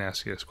 Sure. I can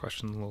ask you this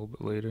question a little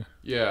bit later.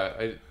 Yeah,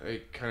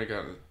 I kind of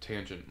got on a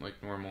tangent like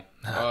normal.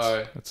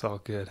 That's all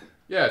good.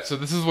 Yeah, so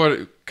this is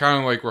what kind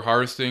of like we're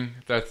harvesting.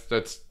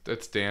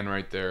 That's Dan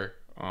right there.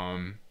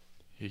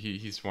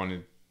 He's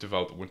wanted to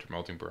develop the winter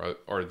malting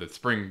or the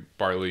spring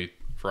barley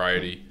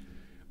variety.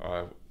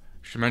 I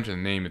should mention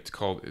the name. I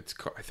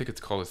think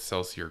it's called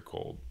Excelsior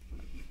Gold.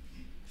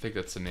 I think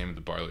that's the name of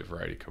the barley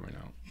variety coming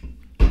out.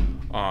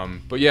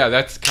 But yeah,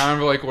 that's kind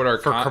of like what our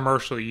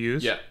commercial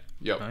use. Yeah.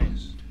 Yep.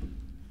 Nice.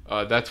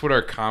 That's what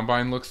our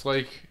combine looks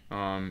like.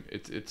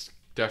 It's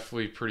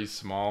definitely pretty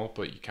small,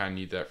 but you kind of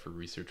need that for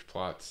research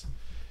plots.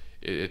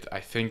 I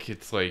think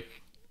it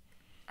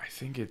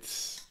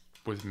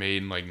was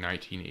made in like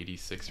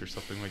 1986 or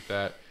something like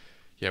that.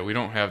 Yeah, we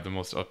don't have the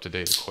most up to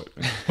date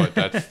equipment, but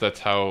that's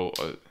how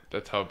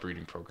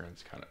breeding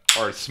programs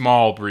or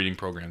small breeding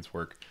programs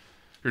work.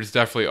 There's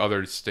definitely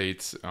other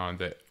states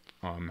that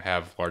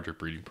have larger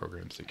breeding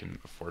programs that can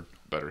afford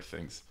better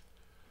things.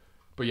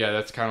 But yeah,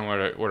 that's kind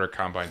of what our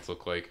combines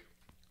look like.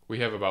 We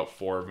have about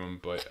 4 of them,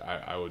 but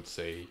I would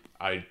say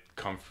I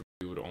comfortably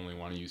would only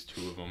want to use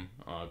 2 of them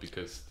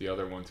because the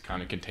other ones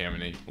kind of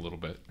contaminate a little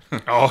bit.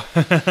 Oh.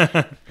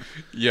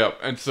 Yep.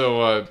 And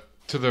so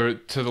to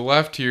the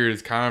left here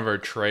is kind of our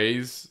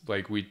trays.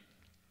 Like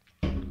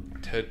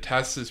to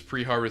test this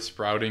pre-harvest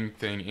sprouting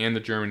thing and the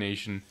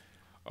germination.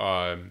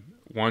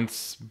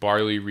 Once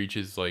barley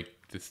reaches like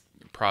this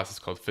process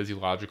called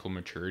physiological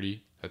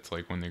maturity, that's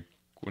like when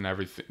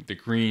everything, the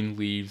green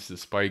leaves the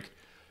spike,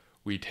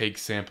 we take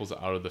samples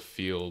out of the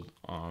field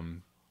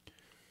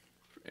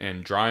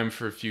and dry them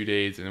for a few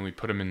days, and then we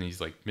put them in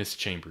these like mist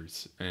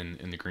chambers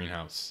in the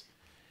greenhouse,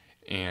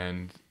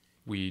 and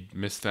we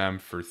mist them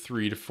for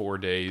 3 to 4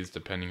 days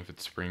depending if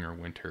it's spring or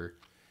winter,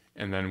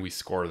 and then we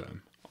score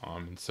them.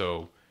 And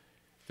so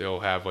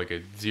they'll have like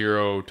a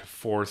 0 to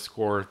 4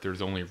 score if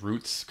there's only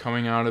roots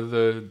coming out of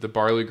the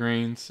barley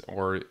grains,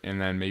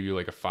 and then maybe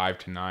like a 5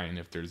 to 9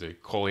 if there's a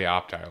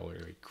coleoptile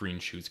or like green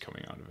shoots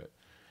coming out of it.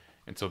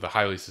 And so the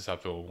highly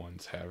susceptible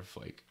ones are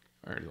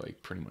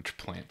pretty much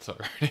plants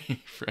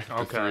already for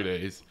after 3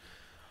 days.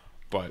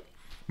 But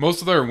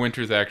most of our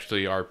winters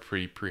actually are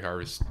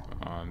pre-harvest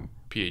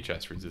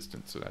PHS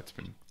resistant, so that's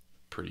been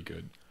pretty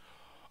good.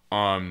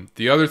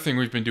 The other thing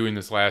we've been doing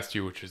this last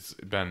year, which has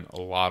been a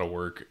lot of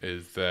work,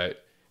 is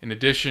that in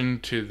addition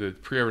to the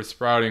pre-harvest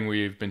sprouting,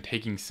 we've been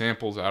taking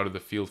samples out of the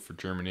field for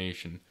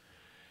germination.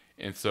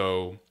 And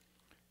so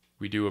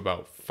we do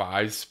about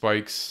 5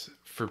 spikes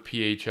for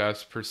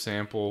PHS per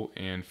sample,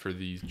 and for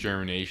these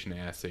germination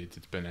assays,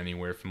 it's been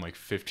anywhere from like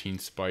 15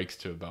 spikes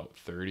to about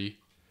 30.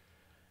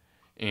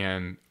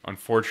 And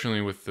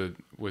unfortunately,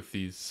 with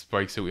these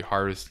spikes that we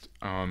harvest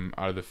out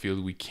of the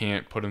field, we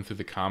can't put them through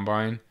the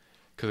combine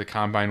because the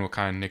combine will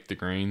kind of nick the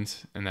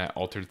grains, and that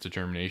alters the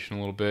germination a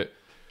little bit.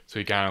 So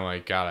we kind of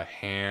like got a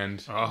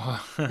hand.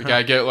 Oh. We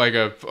gotta get like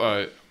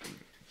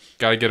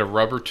gotta get a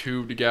rubber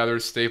tube together,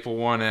 staple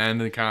one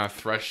end, and kind of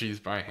thresh these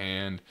by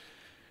hand.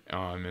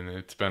 And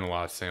it's been a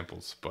lot of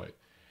samples, but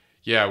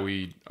yeah,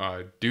 we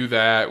do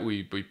that.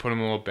 We put them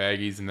in little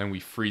baggies, and then we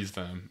freeze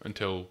them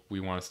until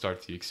we want to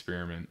start the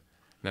experiment.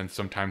 Then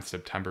sometime in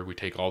September, we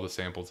take all the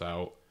samples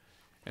out,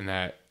 and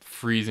that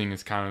freezing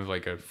is kind of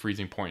like a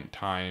freezing point in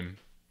time.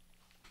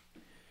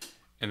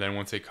 And then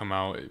once they come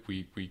out,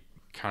 we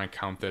kind of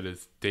count that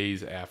as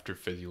days after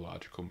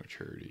physiological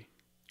maturity.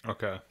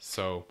 Okay.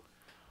 So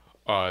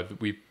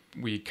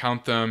we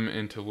count them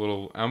into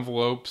little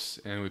envelopes,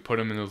 and we put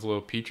them in those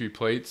little Petri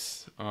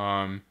plates.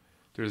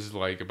 There's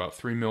like about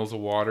 3 mils of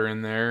water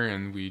in there,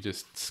 and we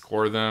just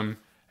score them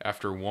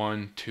after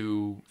 1,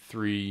 2,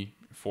 3,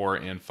 4,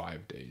 and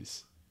 5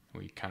 days.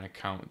 We kind of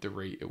count the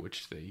rate at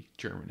which they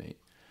germinate.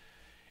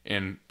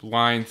 And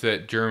lines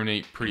that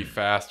germinate pretty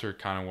fast are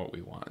kind of what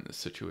we want in this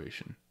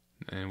situation.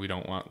 And we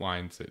don't want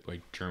lines that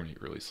like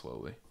germinate really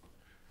slowly.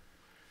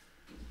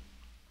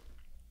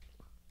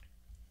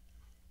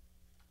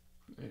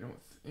 I don't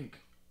think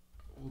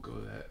we'll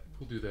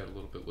do that a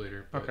little bit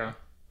later. But okay.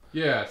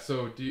 Yeah,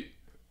 so did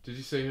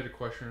you say you had a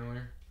question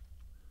earlier?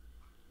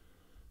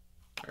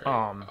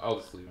 All right, I'll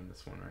just leave on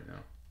this one right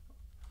now.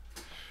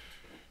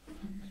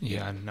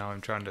 Yeah, now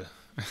I'm trying to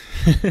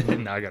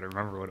now I gotta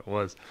remember what it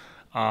was.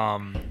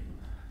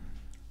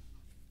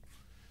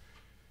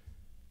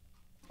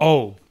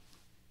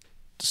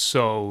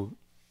 So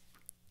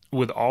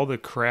with all the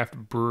craft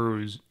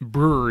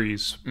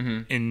breweries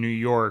in New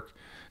York,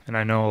 and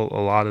I know a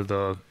lot of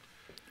the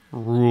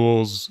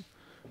rules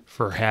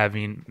for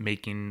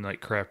making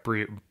like craft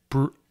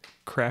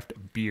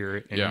beer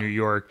in New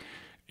York,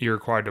 you're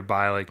required to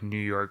buy like New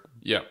York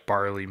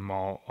barley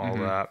malt, all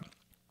that.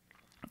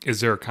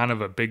 Is there kind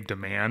of a big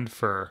demand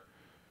for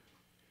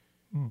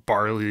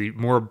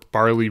more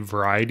barley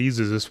varieties?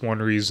 Is this one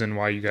reason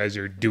why you guys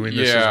are doing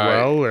this as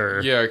well?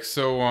 Or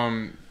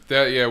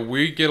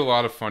we get a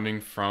lot of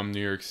funding from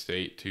New York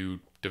State to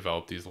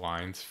develop these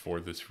lines for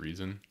this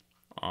reason.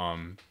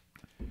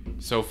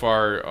 So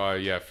far,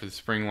 for the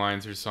spring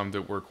lines, there's some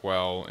that work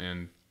well,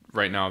 and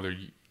right now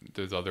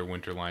there's other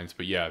winter lines.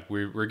 But yeah,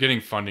 we're getting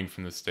funding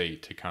from the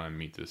state to kind of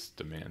meet this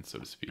demand, so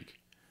to speak.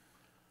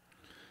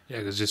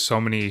 Yeah, there's just so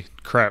many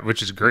crap,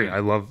 which is great. I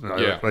love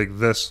like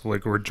this,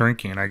 like we're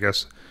drinking. I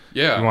guess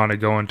you want to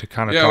go into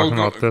kind of talking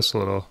about this a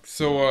little.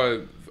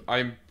 So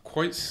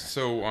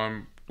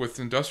with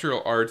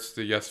industrial arts,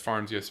 the Yes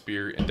Farms, Yes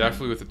Beer, and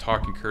definitely with the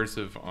Talking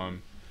Cursive,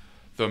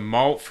 the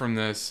malt from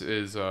this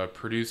is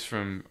produced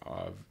from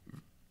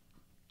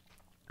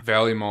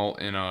Valley Malt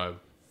in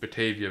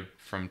Batavia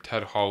from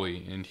Ted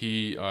Hawley, and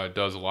he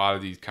does a lot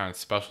of these kind of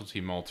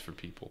specialty malts for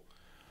people.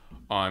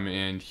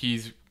 And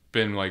he's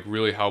been like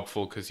really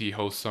helpful because he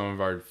hosts some of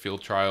our field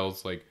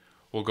trials. Like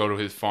we'll go to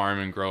his farm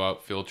and grow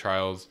out field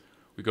trials.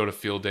 We go to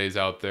field days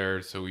out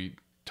there, so we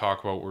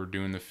talk about what we're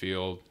doing in the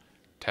field.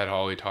 Ted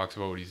Hawley talks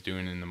about what he's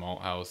doing in the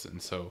malt house, and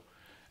so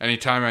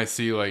anytime I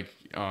see like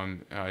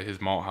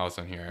his malt house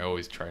on here, I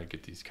always try to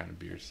get these kind of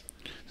beers.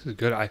 This is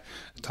good.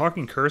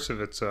 Talking Cursive,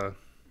 it's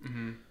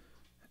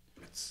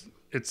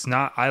it's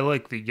not. I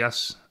like the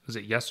Yes. Is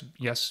it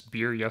Yes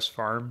Beer, Yes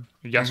Farm,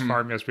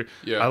 Farm, Yes Beer?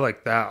 Yeah, I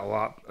like that a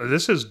lot.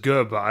 This is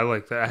good, but I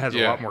like that. It has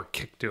a lot more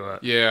kick to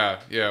it. Yeah.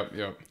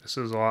 This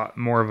is a lot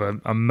more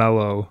of a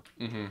mellow.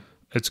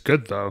 It's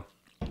good though.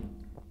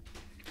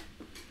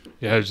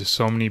 Yeah, there's just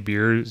so many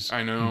beers.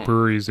 I know.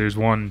 Breweries. There's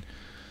one,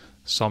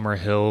 Summer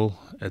Hill.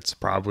 It's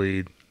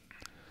probably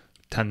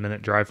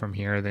 10-minute drive from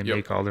here. They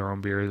make all their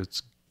own beers.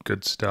 It's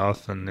good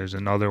stuff. And there's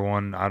another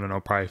one, I don't know,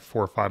 probably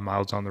 4 or 5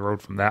 miles on the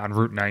road from that on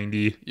Route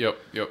 90. Yep.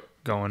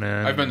 Going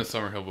in. I've been to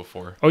Summer Hill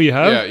before. Oh, you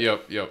have? Yeah,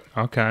 yep.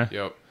 Okay.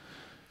 Yep.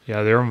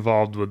 Yeah, they're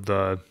involved with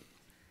the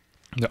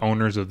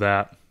owners of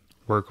that.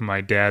 Work with my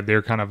dad.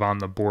 They're kind of on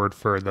the board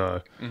for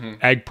the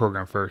ag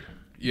program for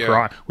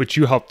Groton, which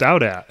you helped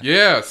out at.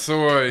 Yeah,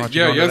 so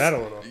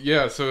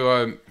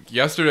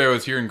yesterday I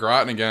was here in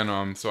Groton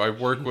again. So I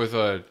work with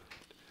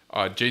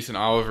Jason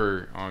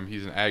Oliver.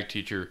 He's an ag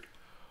teacher.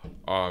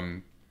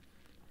 And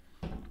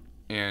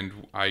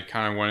I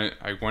kind of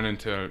went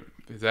into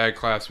his ag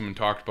classroom and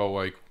talked about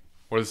like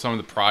what are some of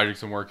the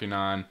projects I'm working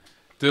on.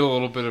 Did a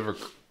little bit of a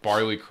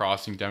barley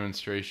crossing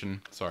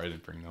demonstration. Sorry I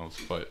didn't bring those,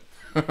 but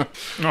no,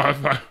 that's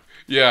fine.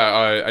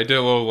 Yeah, I did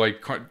a little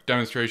like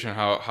demonstration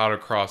how to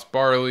cross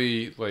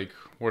barley, like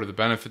what are the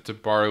benefits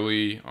of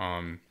barley.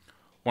 One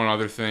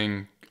other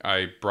thing,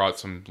 I brought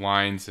some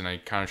lines and I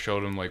kind of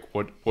showed him like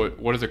what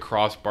does a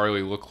cross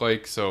barley look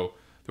like. So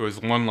there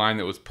was one line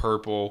that was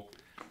purple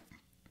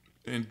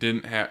and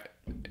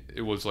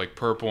it was like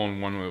purple,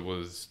 and one that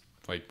was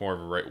like more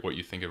of what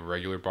you think of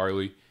regular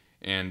barley.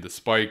 And the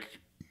spike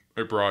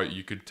I brought,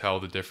 you could tell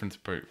the difference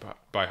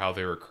by how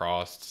they were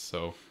crossed.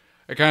 So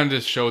I kind of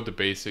just showed the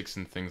basics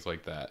and things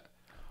like that.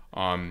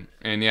 And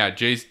yeah,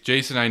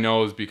 Jason I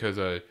know is because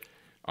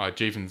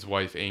Jason's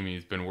wife Amy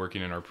has been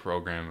working in our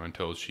program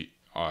until she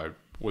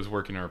was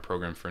working in our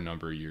program for a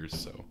number of years.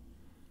 So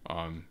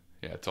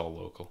yeah, it's all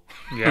local.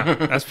 Yeah,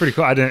 that's pretty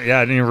cool. I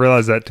didn't even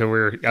realize that till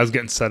I was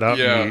getting set up.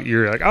 Yeah, and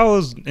you're like, I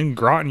was in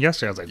Groton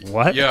yesterday. I was like,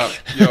 what?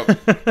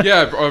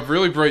 Yeah.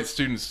 Really bright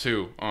students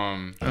too.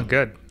 Oh,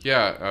 good.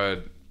 Yeah.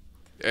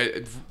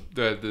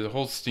 The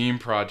whole STEAM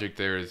project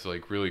there is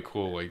like really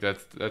cool. Like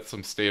that's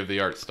some state of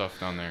the art stuff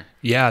down there.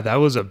 Yeah, that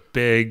was a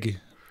big.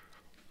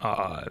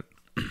 I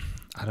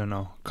don't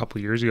know. A couple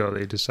of years ago,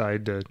 they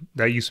decided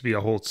that used to be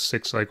a whole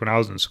six. Like when I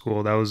was in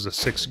school, that was the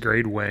 6th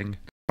grade wing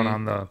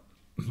on the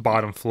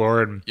bottom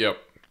floor, and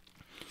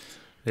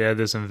they had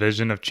this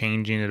envision of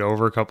changing it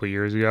over a couple of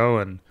years ago,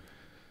 and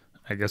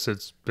I guess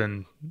it's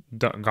been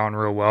gone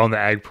real well in the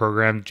ag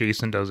program.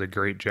 Jason does a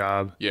great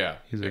job. Yeah,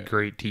 he's a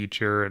great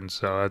teacher, and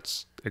so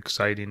that's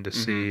exciting to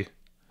see.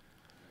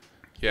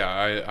 Yeah,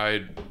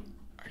 I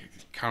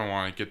kind of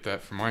want to get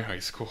that for my high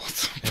school at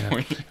some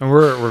point. And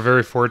we're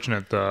very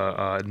fortunate. The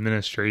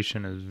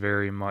administration is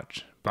very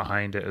much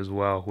behind it as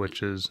well,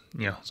 which is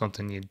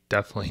something you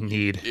definitely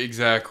need.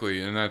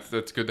 Exactly, and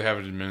that's good to have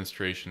an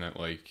administration that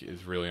like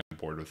is really on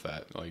board with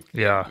that. Like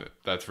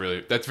that's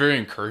very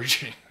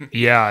encouraging.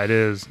 Yeah, it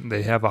is.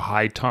 They have a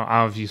high tunnel. I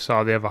don't know if you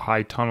saw, they have a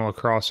high tunnel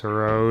across the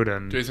road,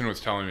 and Jason was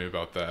telling me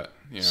about that.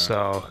 Yeah.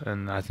 So,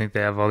 and I think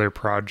they have other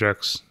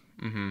projects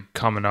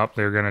coming up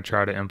they're going to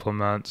try to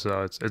implement.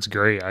 So it's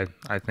great.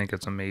 I think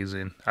it's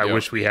amazing. I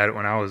wish we had it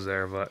when I was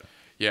there, but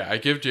yeah, I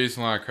give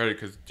Jason a lot of credit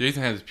because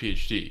Jason has his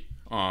PhD.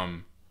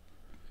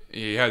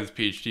 He has his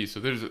PhD,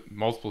 so there's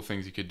multiple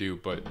things he could do,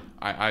 but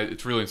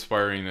it's really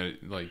inspiring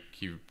that like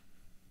he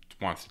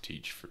wants to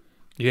teach for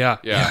yeah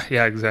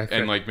exactly,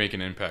 and like make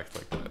an impact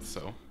like that.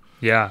 So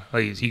yeah,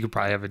 like he could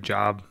probably have a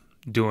job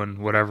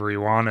doing whatever he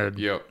wanted.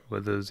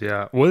 With his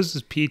what is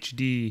his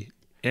PhD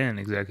in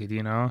exactly? Do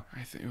you know?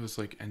 I think it was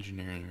like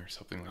engineering or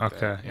something like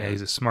that. Okay, yeah,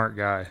 he's a smart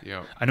guy.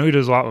 Yeah, I know he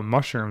does a lot with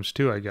mushrooms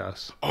too, I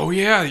guess. Oh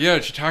yeah,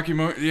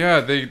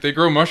 shiitake. They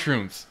grow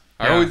mushrooms.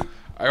 I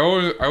I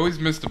always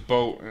missed a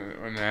boat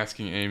when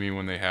asking Amy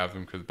when they have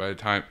them, because by the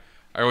time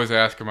I always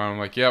ask them, I'm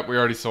like, yep, we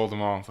already sold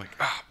them all. It's like,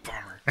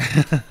 bummer.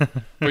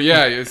 But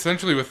yeah,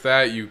 essentially with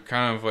that, you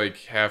kind of like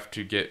have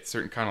to get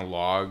certain kind of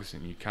logs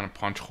and you kind of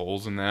punch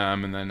holes in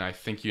them, and then I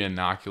think you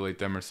inoculate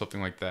them or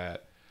something like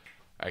that.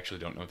 I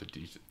actually don't know the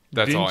details.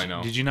 That's all I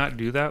know. Did you not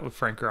do that with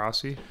Frank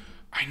Rossi?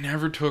 I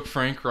never took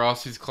Frank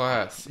Rossi's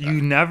class.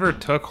 You never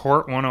took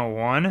Hort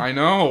 101? I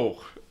know.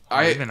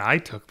 Even I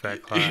took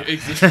that class.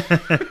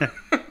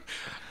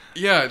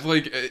 Yeah,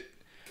 like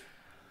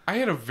I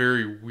had a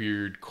very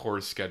weird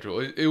course schedule.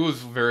 It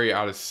was very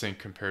out of sync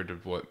compared to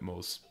what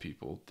most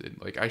people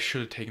did. Like I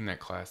should have taken that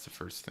class the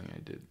first thing I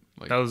did.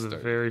 Like that was the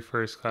very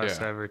first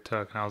class I ever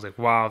took, and I was like,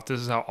 "Wow, if this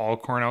is how all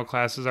Cornell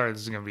classes are,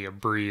 this is gonna be a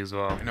breeze."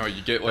 Well, I know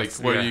you get like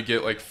do you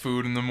get like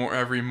food in the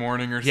every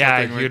morning or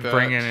something like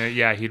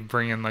that? He'd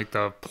bring in like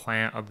the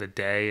plant of the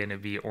day, and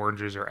it'd be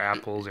oranges or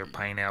apples or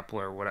pineapple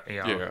or whatever.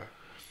 Yeah.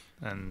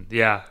 And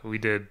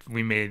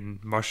we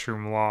made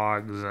mushroom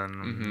logs,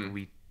 and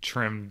we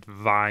trimmed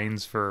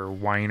vines for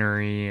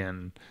winery,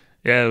 and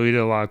we did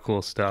a lot of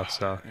cool stuff.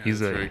 So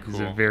he's a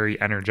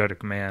very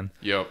energetic man.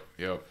 Yep.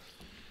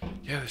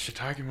 Yeah, the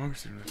shiitake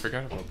mushroom. I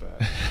forgot about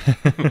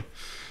that.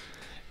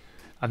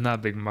 I'm not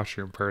a big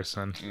mushroom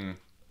person.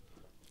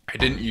 I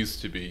didn't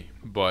used to be,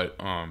 but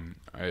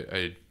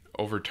I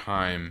over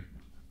time,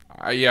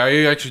 I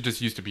actually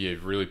just used to be a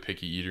really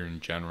picky eater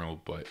in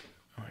general. But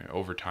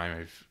over time,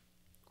 I've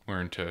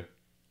learned to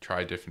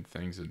try different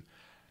things, and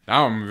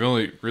now I'm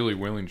really, really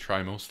willing to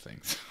try most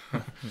things.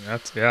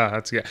 That's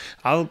good.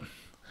 I'll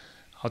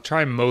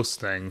try most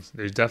things.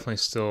 There's definitely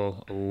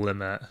still a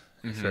limit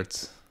if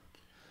it's.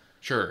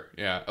 Sure,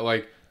 yeah.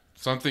 Like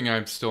something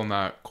I'm still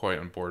not quite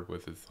on board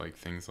with is like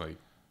things like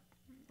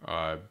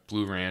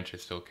Blue Ranch. I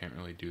still can't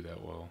really do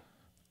that well.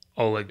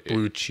 Oh, like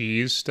blue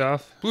cheese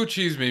stuff? Blue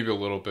cheese maybe a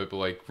little bit, but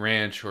like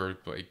ranch or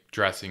like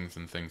dressings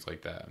and things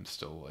like that, I'm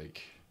still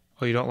like.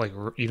 Oh, you don't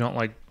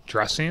like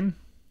dressing?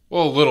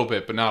 Well, a little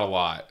bit, but not a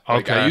lot.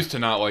 Like Okay. I used to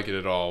not like it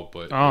at all,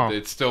 but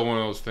it's still one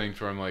of those things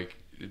where I'm like,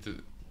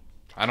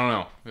 I don't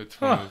know. It's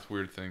one of those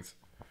weird things.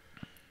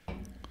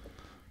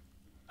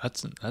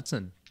 That's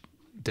a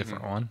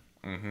different one.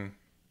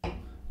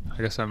 I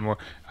guess I'm more.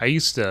 I'm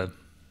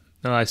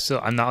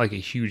not like a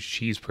huge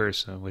cheese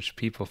person, which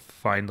people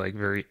find like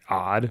very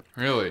odd.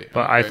 Really?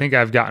 But okay. I think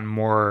I've gotten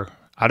more.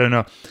 I don't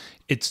know.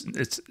 It's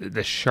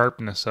the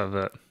sharpness of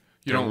it.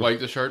 You don't like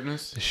the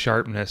sharpness? The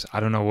sharpness. I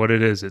don't know what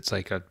it is. It's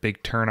like a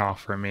big turnoff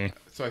for me.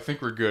 So I think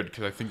we're good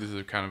because I think this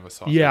is kind of a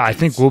soft. Yeah, I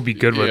think we'll be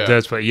good with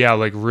this. But yeah,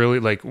 like really,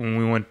 like when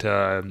we went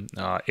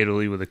to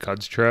Italy with a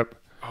Cuds trip.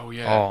 Oh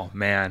yeah. Oh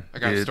man. I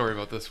got a story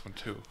about this one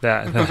too.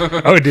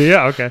 Oh, do you?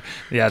 Okay.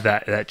 Yeah,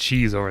 that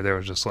cheese over there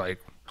was just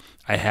like,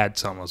 I had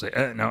some. I was like,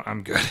 no,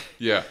 I'm good.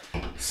 Yeah.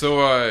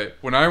 So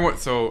when I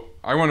went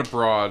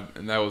abroad,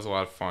 and that was a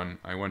lot of fun.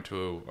 I went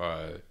to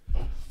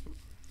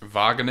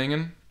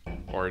Wageningen,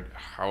 or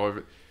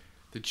however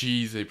the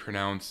G's they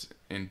pronounce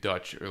in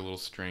Dutch are a little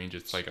strange.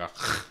 It's like a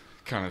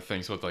kind of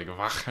thing. So it's like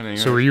Wageningen.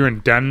 So were you in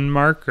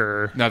Denmark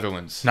or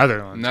Netherlands?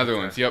 Netherlands.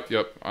 Okay.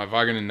 Yep.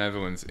 Wageningen,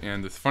 Netherlands.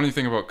 And the funny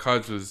thing about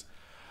Cuds was,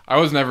 I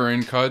was never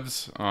in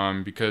Cuds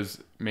because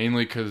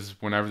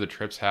whenever the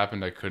trips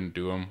happened, I couldn't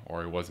do them,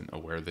 or I wasn't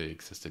aware they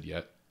existed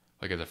yet.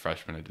 Like as a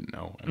freshman, I didn't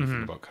know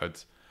anything about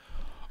Cuds.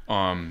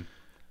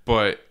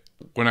 But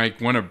when I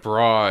went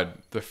abroad,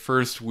 the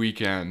first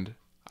weekend,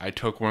 I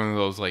took one of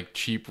those like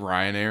cheap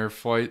Ryanair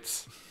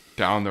flights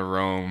down to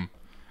Rome,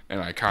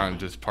 and I kind of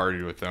just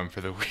partied with them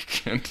for the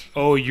weekend.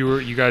 Oh,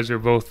 you guys were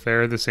both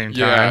there at the same time?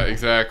 Yeah,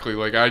 exactly.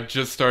 Like I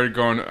just started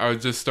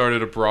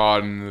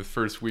abroad, and the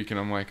first weekend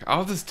I'm like,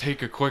 I'll just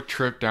take a quick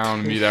trip down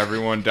and meet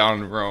everyone down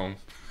in Rome.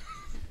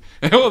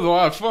 It was a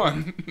lot of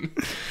fun.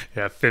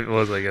 Yeah, it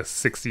was like a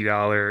 $60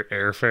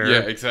 airfare.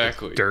 Yeah,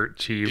 exactly. Dirt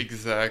cheap.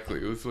 Exactly.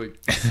 It was like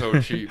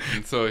so cheap.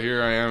 And so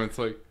here I am. It's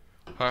like,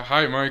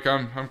 hi, Mike.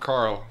 I'm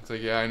Carl. It's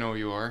like, yeah, I know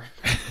you are.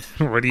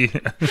 What do you?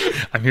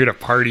 I'm here to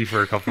party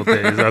for a couple of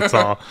days. That's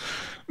all.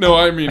 No,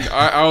 I mean,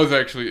 I was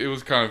actually. It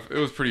was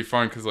pretty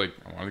fun because like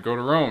I wanted to go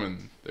to Rome,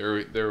 and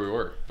there we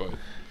were. But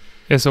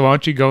yeah, so why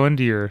don't you go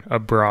into your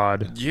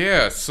abroad?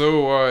 Yeah,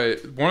 so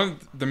one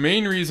of the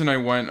main reason I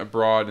went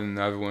abroad in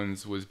the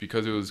Netherlands was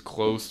because it was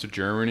close to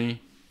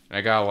Germany, and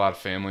I got a lot of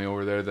family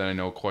over there that I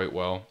know quite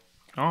well.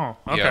 Oh,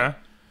 okay. Yeah.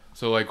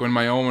 So like when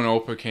my Oma and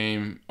Opa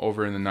came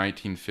over in the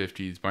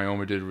 1950s, my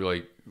Oma did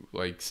really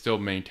like still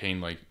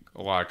maintain like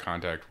a lot of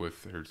contact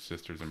with her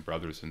sisters and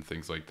brothers and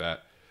things like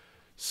that.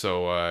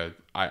 So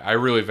I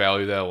really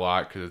value that a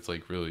lot because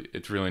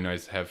it's really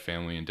nice to have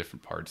family in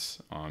different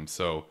parts.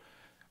 So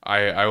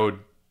I would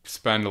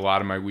spend a lot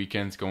of my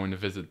weekends going to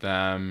visit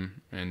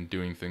them and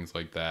doing things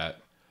like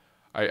that.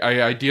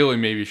 I ideally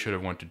maybe should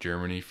have went to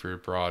Germany for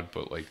abroad,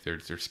 but like their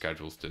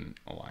schedules didn't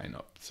align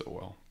up so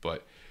well.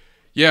 But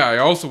yeah, I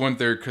also went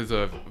there because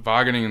of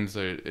Wageningen's.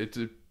 It's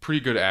a pretty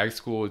good ag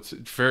school. It's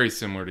very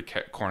similar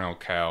to Cornell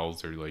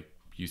Cal's or like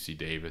UC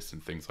Davis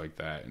and things like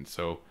that. And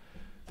so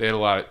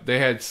they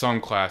had some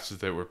classes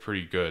that were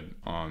pretty good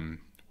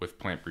with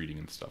plant breeding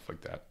and stuff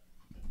like that.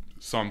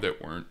 Some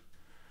that weren't.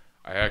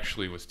 I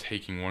actually was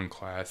taking one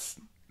class.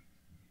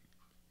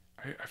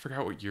 I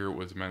forgot what year it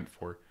was meant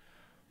for,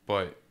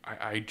 but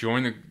I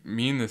joined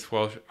me and this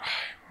Welsh.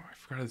 I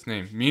forgot his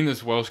name. Me and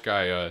this Welsh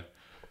guy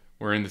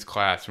were in this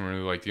class, and we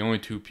were like the only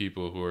two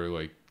people who were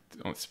like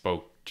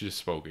spoke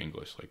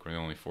English. Like we're the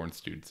only foreign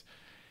students,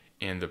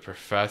 and the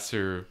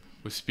professor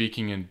was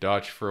speaking in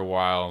Dutch for a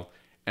while,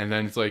 and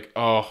then it's like,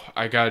 oh,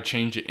 I gotta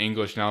change to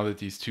English now that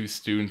these two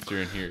students are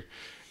in here.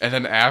 And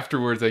then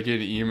afterwards, I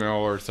get an email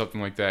or something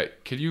like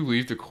that. Could you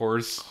leave the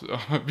course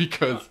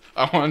because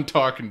I want to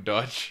talk in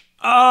Dutch?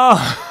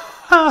 Oh.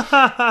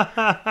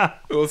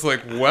 It was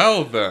like,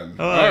 well then,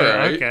 Oh, all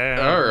right, okay.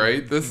 all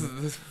right. This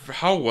is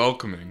how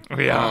welcoming.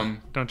 Yeah.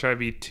 Don't try to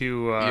be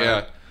too.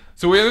 Yeah.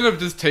 So we ended up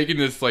just taking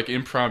this like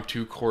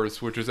impromptu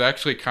course, which was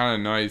actually kind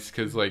of nice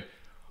because like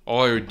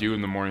all I would do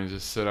in the morning is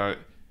just sit on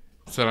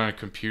a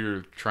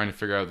computer trying to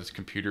figure out this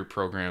computer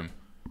program.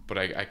 But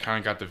I kind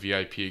of got the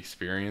VIP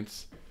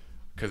experience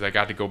because I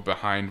got to go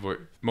behind what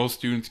most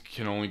students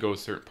can only go to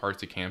certain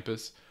parts of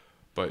campus.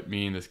 But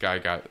me and this guy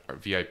got our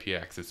VIP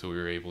access, so we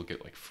were able to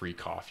get like free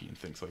coffee and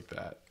things like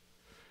that.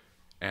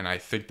 And I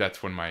think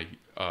that's when my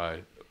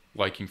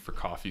liking for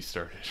coffee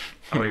started.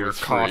 Oh, you're a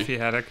coffee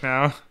addict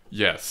now?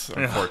 Yes,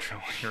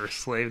 unfortunately. You're a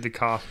slave to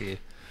coffee.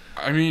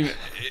 I mean,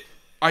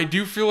 I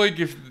do feel like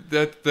if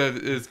that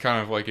is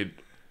kind of like I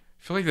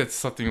feel like that's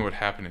something that would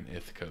happen in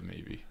Ithaca,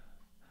 maybe.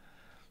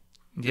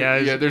 Yeah,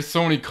 yeah. There's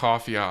so many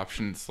coffee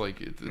options, like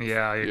your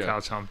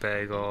couch hump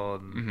bagel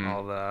and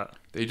all that.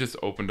 They just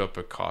opened up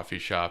a coffee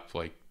shop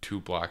like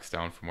 2 blocks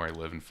down from where I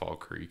live in Fall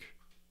Creek.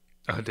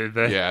 Oh, did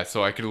they? Yeah,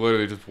 so I could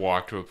literally just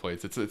walk to a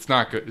place. It's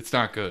not good. It's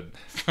not good.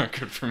 It's not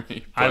good for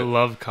me. I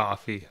love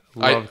coffee.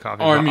 Coffee.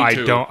 Oh, me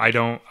too. I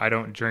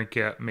don't drink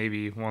it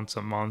maybe once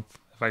a month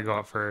if I go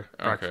out for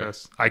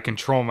breakfast. I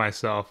control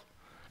myself.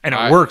 And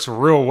it works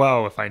real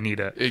well if I need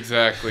it.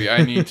 Exactly.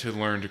 I need to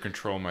learn to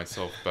control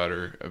myself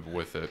better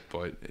with it,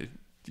 but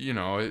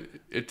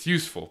it's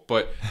useful.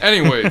 But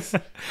anyways,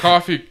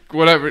 coffee,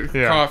 whatever,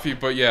 coffee.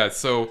 But yeah,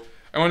 so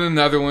I went to the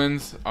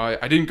Netherlands.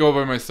 I didn't go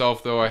by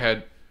myself though. I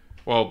had,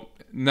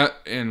 not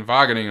in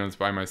Wageningen I was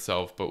by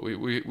myself, but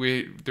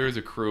we there was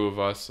a crew of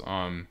us.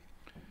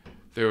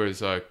 There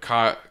was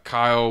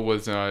Kyle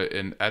was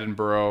in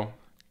Edinburgh.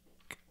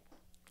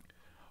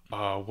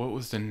 What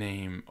was the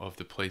name of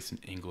the place in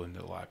England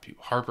that a lot of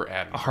people... Harper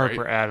Adams,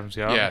 Harper right? Adams,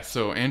 yeah. Yeah,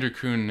 so Andrew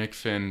Kuhn, Nick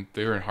Finn,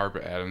 they were in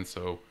Harper Adams,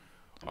 so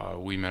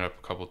we met up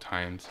a couple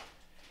times.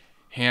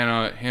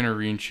 Hannah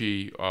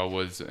Rinci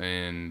was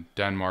in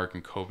Denmark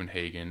and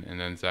Copenhagen, and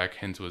then Zach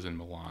Hins was in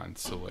Milan,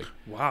 so like...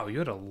 Wow, you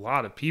had a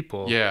lot of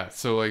people. Yeah,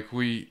 so like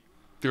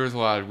there was a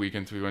lot of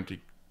weekends we went to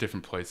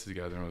different places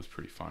together, and it was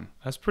pretty fun.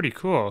 That's pretty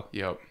cool.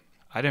 Yep.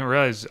 I didn't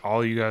realize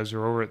all you guys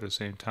were over at the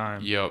same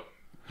time. Yep.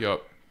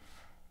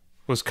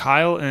 Was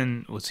Kyle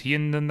was he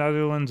in the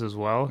Netherlands as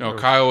well? No,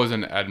 Kyle was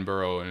in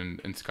Edinburgh and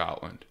in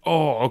Scotland.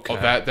 Oh, okay.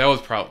 Oh, that was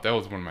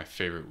one of my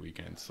favorite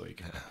weekends.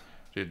 Like,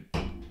 I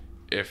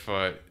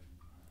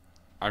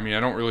mean,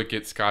 I don't really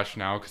get Scotch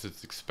now because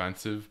it's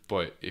expensive,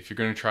 but if you're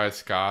gonna try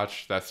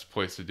Scotch, that's the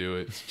place to do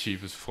it. It's the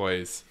cheapest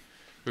place.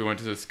 We went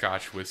to the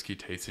Scotch whiskey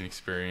tasting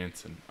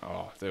experience, and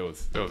that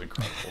was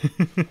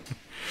incredible.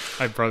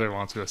 My brother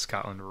wants to go to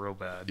Scotland real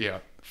bad. Yeah,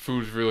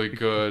 food's really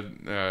good.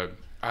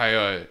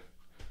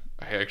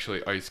 I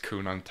actually ice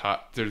coon on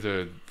top. There's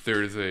a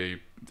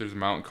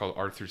mountain called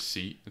Arthur's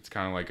Seat. It's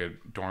kind of like a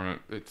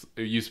dormant. It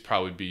used to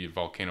probably be a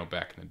volcano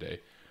back in the day.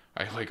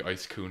 I like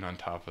ice coon on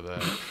top of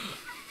that.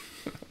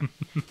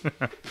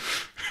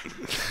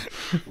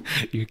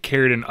 You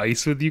carried an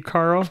ice with you,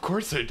 Carl? Of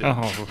course I did.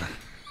 Oh.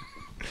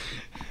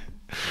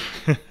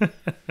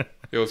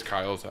 It was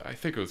Kyle's. I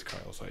think it was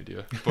Kyle's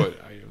idea, but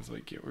I was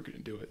like, yeah, we're gonna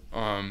do it.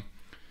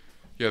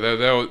 Yeah, that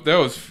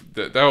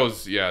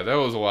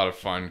was a lot of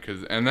fun.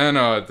 And then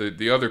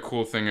the other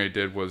cool thing I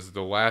did was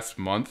the last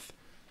month,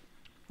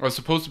 I was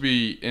supposed to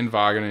be in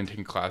Wageningen and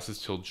taking classes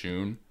till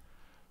June,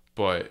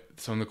 but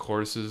some of the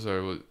courses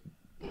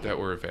that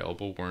were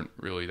available weren't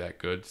really that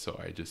good, so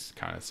I just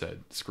kind of said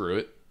screw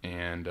it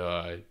and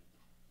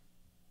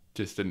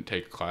just didn't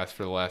take a class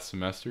for the last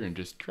semester and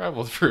just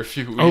traveled for a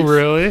few weeks. Oh,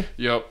 really?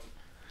 Yep.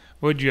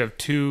 What did you have?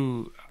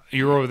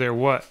 You were over there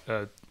what?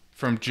 So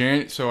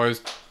I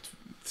was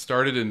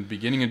started in the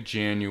beginning of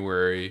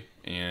January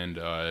and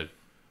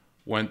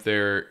went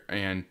there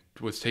and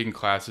was taking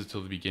classes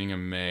till the beginning of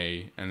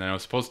May, and then I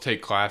was supposed to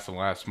take class the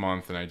last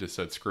month, and I just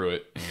said screw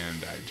it,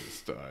 and I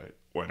just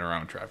went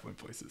around traveling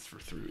places for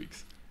 3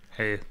 weeks.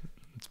 Hey,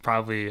 it's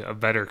probably a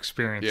better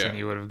experience than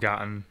you would have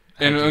gotten.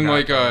 And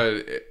like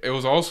it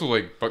was also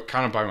like, but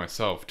kind of by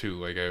myself too.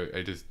 Like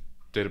I just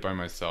did it by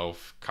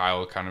myself.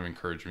 Kyle kind of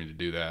encouraged me to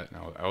do that, and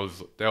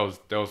that was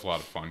a lot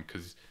of fun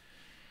because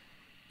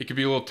it could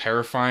be a little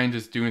terrifying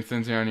just doing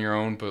things on your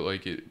own, but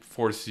like it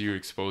forces you to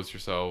expose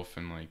yourself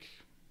and like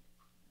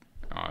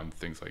on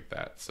things like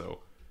that. So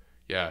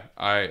yeah,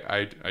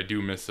 I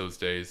do miss those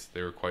days.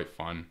 They were quite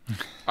fun.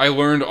 I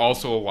learned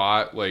also a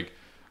lot. Like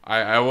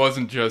I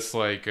wasn't just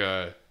like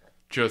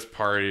just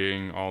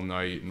partying all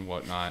night and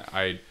whatnot.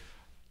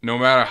 no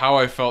matter how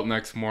I felt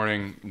next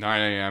morning,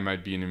 9 a.m.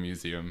 I'd be in a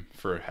museum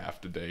for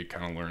half the day,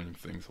 kind of learning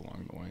things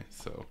along the way.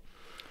 So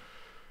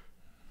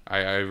I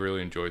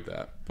really enjoyed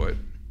that. But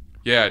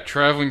yeah,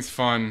 traveling's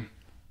fun.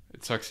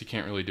 It sucks you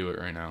can't really do it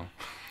right now.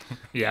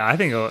 Yeah, I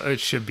think it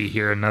should be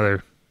here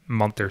another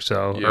month or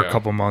so, or a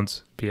couple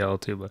months, be able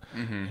to. But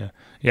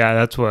yeah,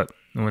 that's what,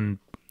 when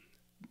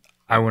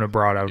I went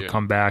abroad, I would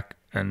come back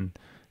and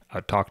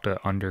I'd talk to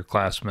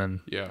underclassmen,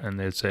 and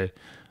they'd say,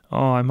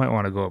 "Oh, I might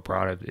want to go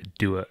abroad." I'd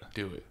do it.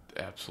 Do it.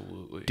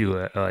 Absolutely. Do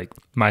it. Like,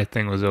 my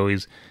thing was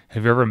always,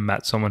 have you ever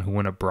met someone who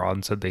went abroad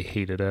and said they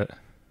hated it?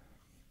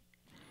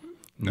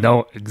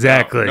 No,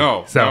 exactly.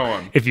 No, so no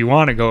one. If you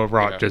want to go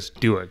abroad, just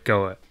do it.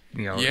 Go it.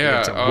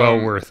 It's well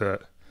worth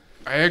it.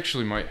 I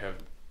actually might have,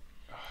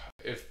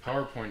 if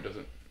PowerPoint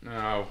doesn't,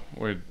 no,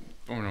 we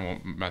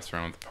won't mess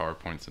around with the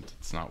PowerPoint since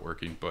it's not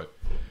working, but,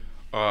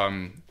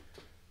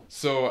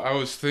 so I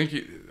was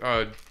thinking,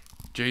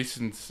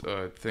 Jason's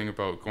thing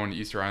about going to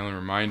Easter Island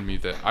reminded me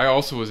that I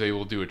also was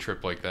able to do a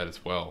trip like that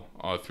as well,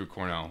 through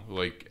Cornell.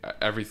 Like,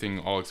 everything,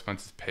 all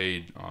expenses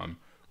paid,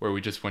 where we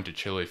just went to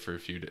Chile for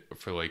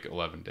for like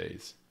 11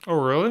 days.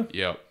 Oh, really?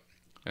 Yep.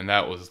 And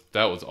that was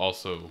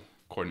also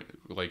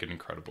like an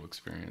incredible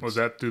experience. Was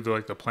that through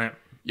the plant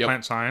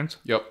science?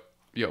 Yep.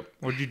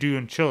 What did you do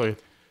in Chile?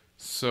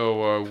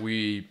 So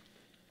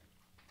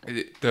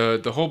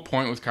the whole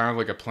point was kind of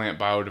like a plant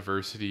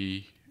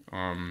biodiversity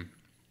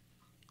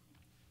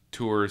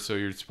tour. So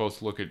you're supposed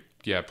to look at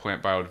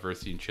plant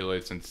biodiversity in Chile,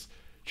 since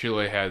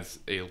Chile has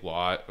a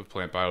lot of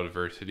plant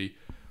biodiversity.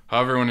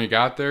 However, when we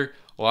got there,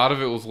 a lot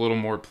of it was a little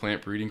more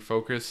plant breeding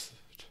focused,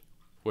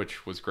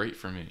 which was great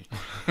for me.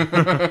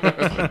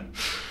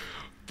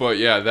 But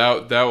yeah,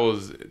 that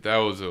was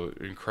an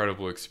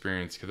incredible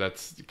experience,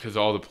 because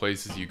all the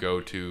places you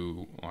go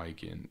to,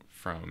 like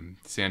from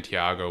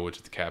Santiago, which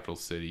is the capital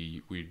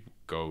city, we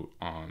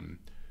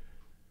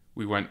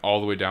went all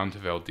the way down to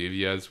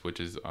Valdivia, which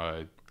is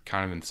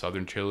kind of in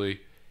southern Chile.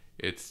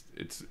 It's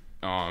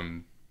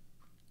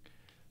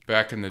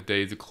back in the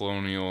days of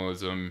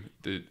colonialism,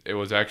 it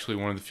was actually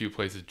one of the few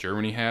places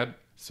Germany had.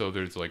 So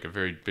there's like a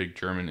very big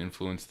German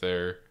influence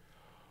there.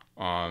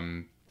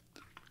 We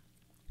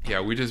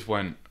just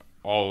went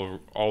all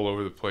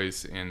over the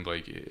place, and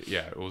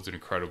it was an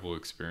incredible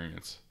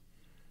experience.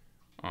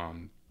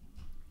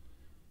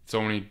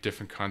 So many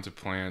different kinds of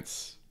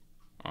plants.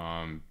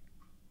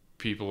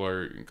 People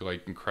are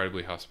like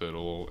incredibly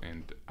hospitable,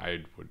 and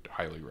I would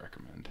highly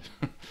recommend.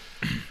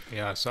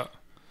 Yeah, so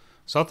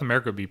South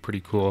America would be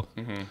pretty cool.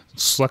 Mm-hmm.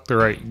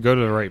 Go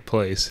to the right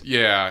place.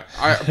 Yeah,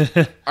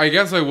 I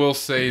guess I will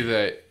say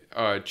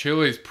that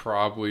Chile is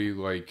probably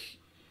the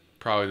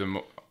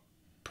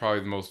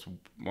most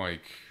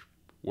like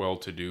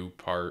well-to-do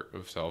part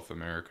of South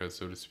America,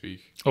 so to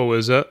speak. Oh,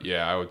 is it?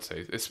 Yeah, I would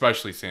say,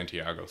 especially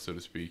Santiago, so to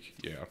speak.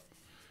 Yeah.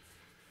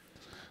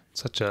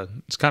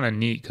 It's kind of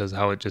neat because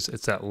how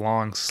it's that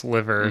long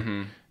sliver,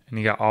 Mm-hmm. and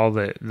you got all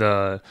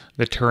the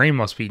terrain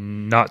must be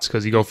nuts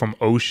because you go from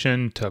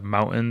ocean to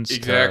mountains.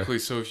 Exactly.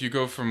 So if you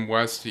go from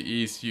west to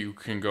east, you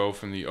can go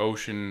from the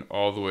ocean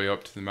all the way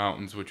up to the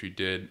mountains, which we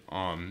did.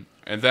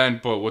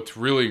 But what's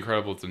really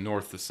incredible is the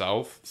north to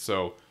south.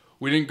 So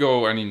we didn't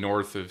go any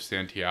north of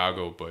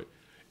Santiago, but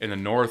in the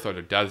north are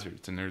the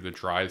deserts, and they're the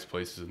driest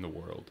places in the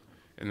world.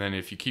 And then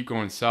if you keep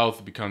going south,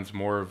 it becomes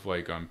more of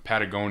like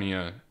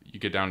Patagonia. You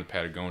get down to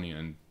Patagonia,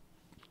 and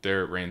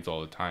there it rains all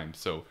the time.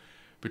 So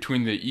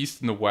between the east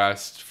and the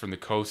west, from the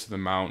coast of the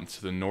mountains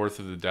to the north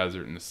of the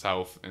desert and the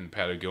south and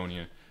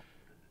Patagonia,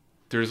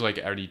 there's like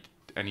any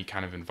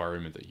kind of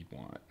environment that you'd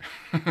want.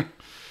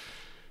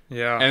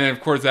 Yeah. And then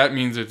of course that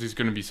means that there's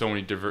going to be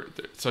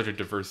such a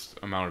diverse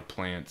amount of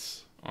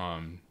plants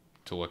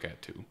to look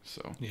at too.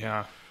 So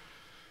yeah.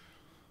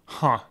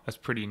 Huh. That's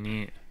pretty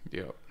neat.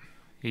 Yeah.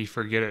 You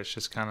forget it's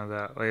just kind of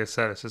that, like I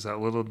said, it's just that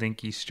little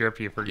dinky strip.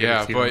 You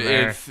forget. Yeah, but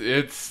it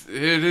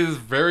is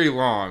very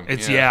long.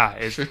 It's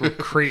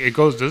crazy.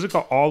 Does it go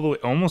all the way?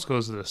 Almost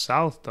goes to the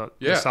south. The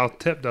south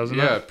tip, doesn't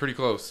it? Yeah, pretty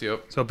close.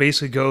 Yep. So it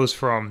basically goes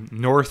from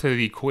north of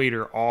the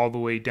equator all the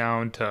way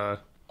down to.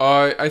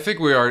 I think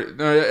we are.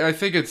 I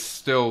think it's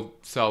still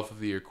south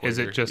of the equator. Is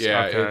it just?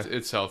 Yeah, okay.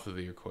 it's south of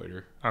the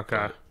equator.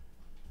 Okay.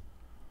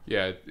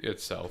 Yeah,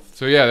 it's south.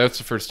 So yeah, that's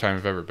the first time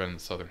I've ever been in the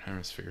southern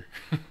hemisphere.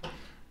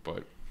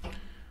 But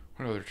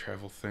what other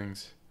travel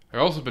things? I've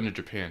also been to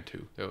Japan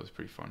too. That was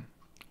pretty fun.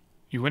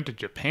 You went to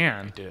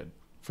Japan? I did.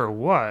 For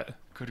what?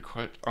 Good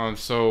question.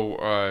 So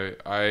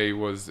I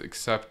was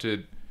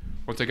accepted.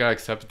 Once I got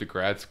accepted to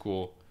grad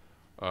school,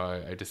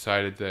 I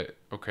decided that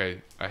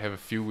I have a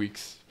few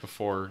weeks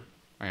before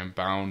I am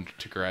bound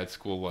to grad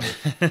school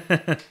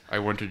life. I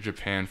went to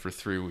Japan for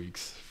 3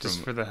 weeks.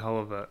 Just for the hell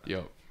of it.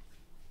 Yep.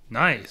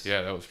 Nice.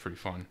 Yeah, that was pretty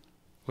fun.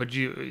 Would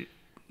you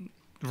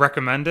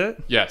recommend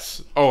it?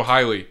 Yes. Oh,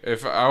 highly.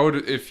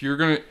 If you're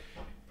gonna,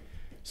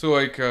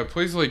 so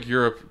places like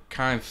Europe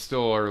kind of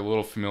still are a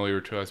little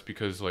familiar to us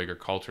because like our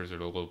cultures are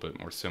a little bit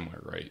more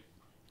similar, right?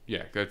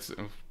 Yeah, that's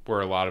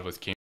where a lot of us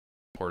came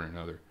from, one or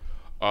another.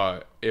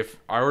 If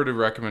I were to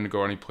recommend to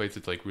go any place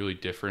that's like really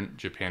different,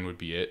 Japan would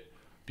be it,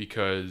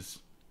 because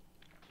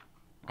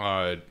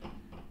uh,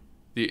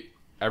 the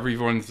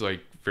everyone's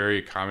like very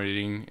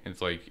accommodating.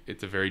 It's like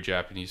it's a very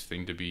Japanese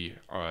thing to be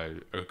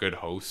a good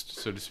host,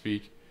 so to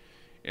speak.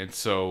 And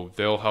so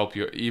they'll help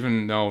you,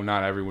 even though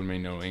not everyone may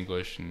know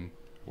English and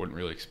wouldn't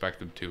really expect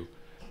them to.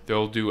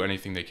 They'll do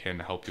anything they can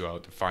to help you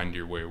out to find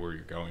your way where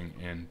you're going.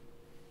 And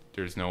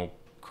there's no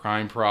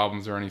crime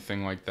problems or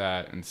anything like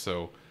that. And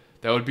so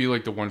that would be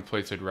like the one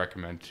place I'd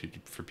recommend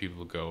for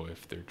people to go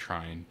if they're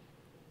trying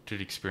to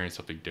experience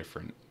something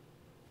different,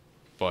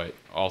 but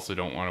also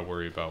don't want to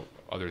worry about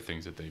other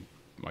things that they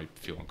might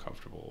feel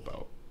uncomfortable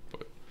about.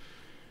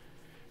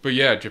 But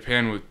yeah,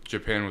 Japan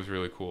was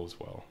really cool as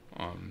well.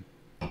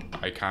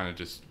 I kind of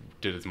just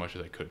did as much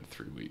as I could in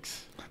 3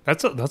 weeks.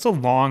 That's a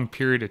long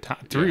period of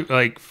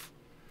time.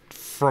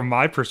 From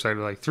my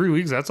perspective, like 3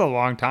 weeks, that's a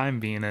long time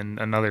being in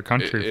another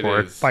country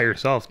by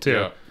yourself too.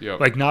 Yeah, yeah.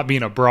 Like not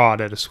being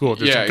abroad at a school,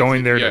 just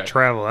going there to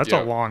travel. That's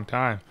a long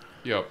time.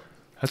 Yep.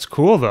 That's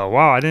cool though.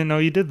 Wow, I didn't know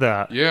you did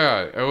that.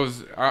 Yeah, it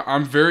was.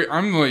 I'm very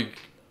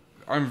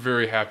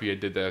happy I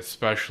did that,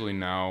 especially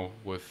now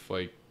with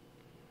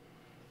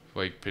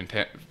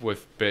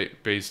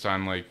based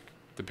on like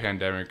the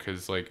pandemic,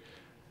 because like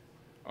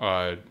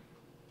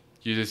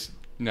you just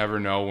never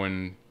know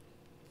when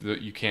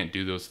you can't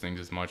do those things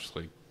as much,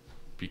 like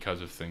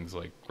because of things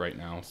like right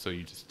now. So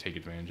you just take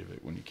advantage of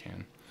it when you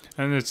can.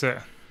 And it's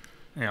I've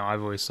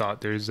always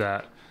thought there's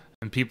that,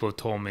 and people have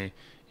told me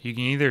you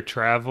can either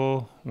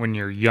travel when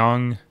you're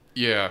young,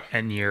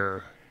 and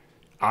you're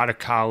out of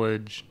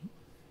college,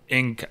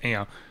 and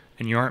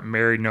you aren't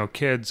married, no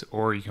kids,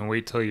 or you can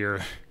wait till you're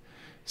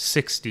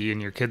 60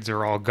 and your kids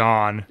are all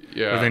gone,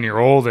 but then you're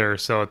older,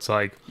 so it's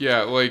like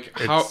I was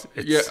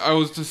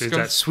discussing, there's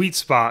that sweet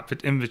spot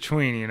in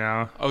between,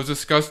 I was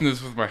discussing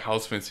this with my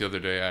housemates the other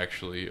day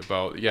actually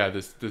about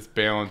this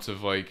balance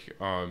of like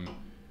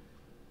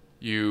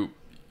you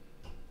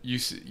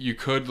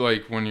could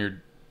like when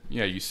you're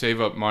you save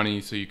up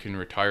money so you can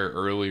retire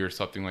early or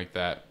something like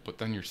that, but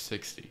then you're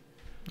 60.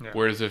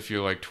 Whereas if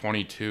you're like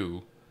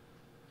 22,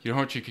 you know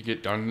how much you could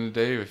get done in a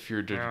day if you're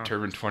a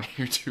determined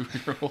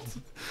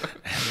 22-year-old?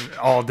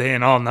 All day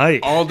and all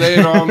night. All day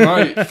and all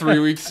night, 3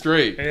 weeks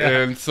straight.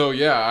 And so,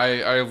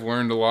 I've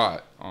learned a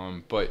lot.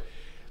 But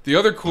the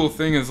other cool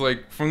thing is,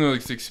 like, from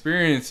those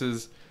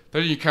experiences,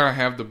 then you kind of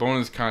have the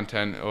bonus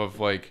content of,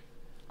 like,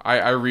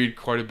 I read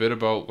quite a bit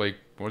about, like,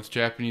 what's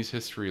Japanese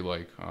history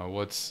like?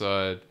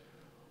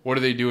 What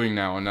are they doing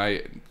now?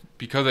 And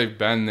because I've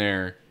been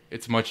there,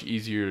 it's much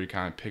easier to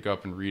kind of pick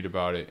up and read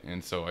about it.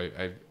 And so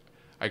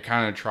I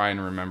kind of try and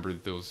remember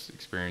those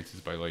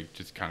experiences by like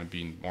just kind of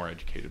being more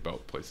educated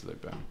about places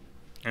I've been.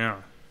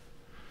 Yeah,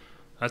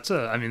 that's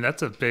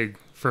a big,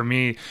 for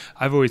me.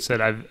 I've always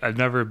said I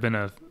never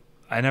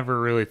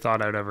really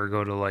thought I'd ever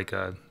go to like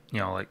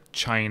like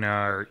China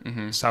or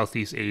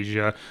Southeast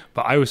Asia,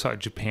 but I always thought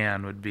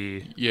Japan would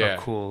be a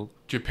cool.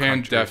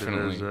 Japan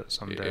definitely to visit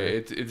someday.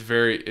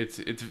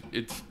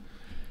 It's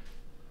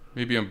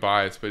maybe I'm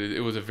biased, but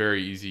it was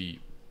very easy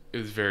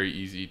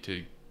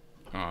to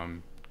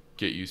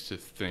get used to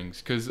things,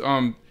 because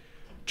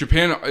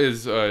Japan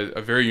is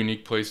a very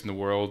unique place in the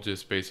world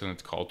just based on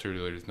its culture.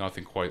 There's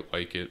nothing quite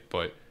like it,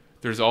 but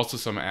there's also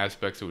some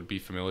aspects that would be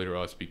familiar to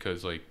us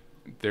because like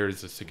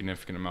there's a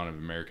significant amount of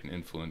American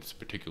influence,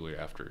 particularly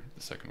after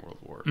the Second World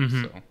War.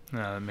 Mm-hmm. So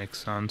that makes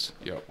sense.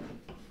 Yep.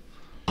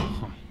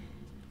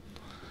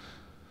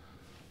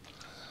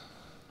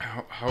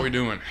 How are we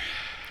doing?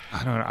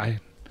 I don't know.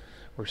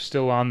 We're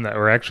still on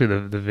or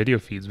actually the video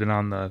feed's been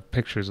on the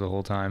pictures the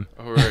whole time.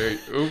 All right.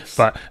 Oops.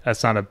 But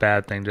that's not a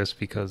bad thing just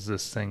because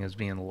this thing is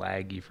being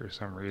laggy for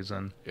some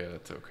reason. Yeah,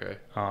 that's okay.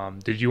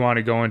 Did you want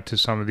to go into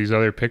some of these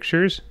other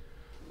pictures?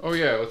 Oh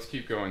yeah, let's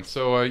keep going.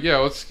 So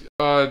let's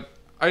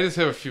I just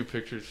have a few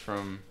pictures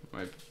from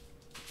my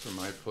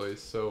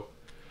place. So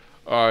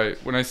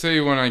when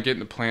I get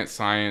into plant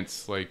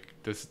science, like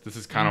this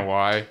is kind of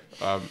why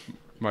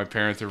my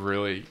parents are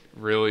really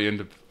really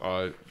into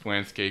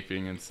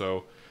landscaping, and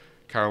so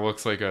kind of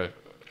looks like a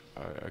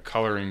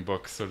coloring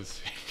book, so to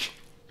speak.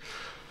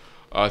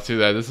 To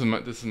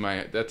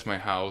that, that's my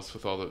house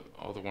with all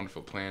the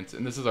wonderful plants,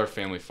 and this is our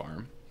family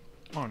farm.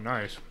 Oh,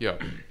 nice. Yeah.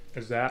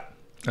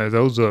 Are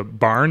those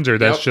barns, or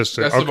that's just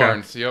that's the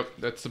barns? Yep,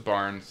 that's the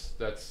barns.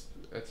 That's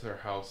our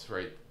house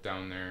right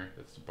down there.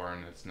 That's the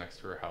barn that's next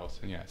to our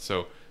house, and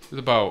so it's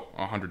about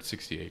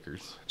 160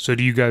 acres. So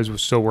do you guys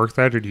still work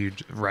that, or do you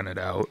rent it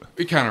out?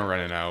 We kind of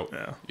rent it out.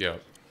 Yeah. Yeah.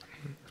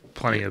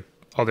 Plenty of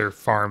other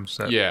farms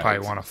that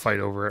probably want to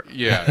fight over it.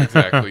 Yeah,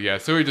 exactly. Yeah,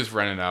 so we just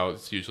rent it out.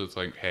 It's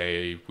like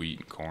hay, wheat,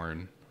 and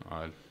corn.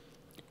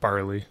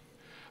 Barley.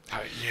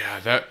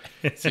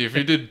 See, if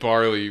we did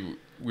barley,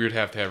 we would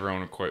have to have our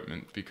own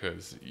equipment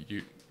because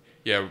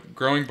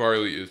growing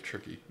barley is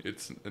tricky.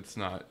 It's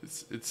not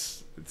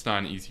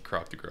an easy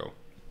crop to grow.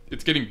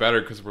 It's getting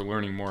better because we're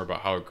learning more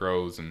about how it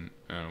grows and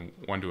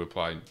when to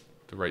apply,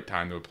 the right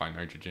time to apply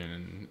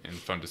nitrogen and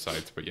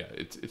fungicides. But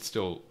it's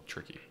still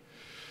tricky.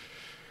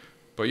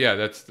 But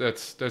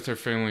that's our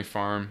family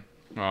farm.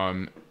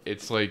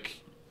 It's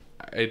like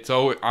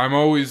I'm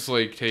always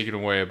like taken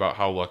away about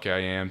how lucky I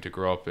am to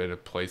grow up at a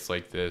place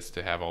like this,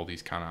 to have all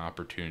these kind of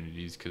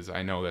opportunities, because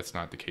I know that's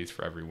not the case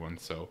for everyone.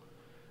 So,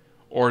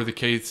 or the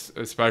case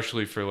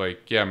especially for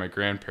like my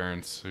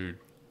grandparents who,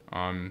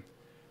 when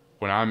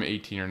I'm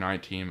 18 or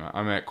 19,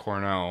 I'm at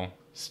Cornell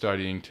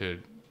studying to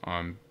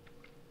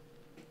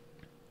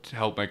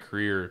help my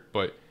career,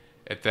 but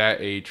at that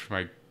age,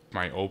 my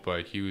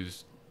Opa, he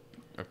was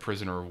a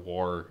prisoner of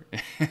war,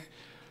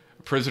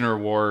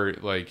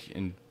 like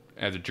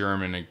as a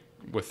German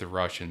with the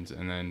Russians,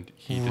 and then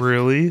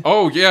really.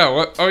 Oh yeah,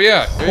 what? Oh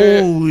yeah.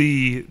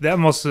 Holy, that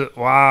must have.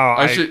 Wow,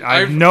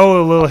 I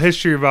know a little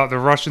history about the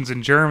Russians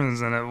and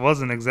Germans, and it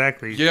wasn't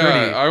exactly. Yeah,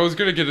 pretty. I was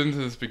gonna get into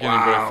this beginning,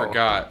 but I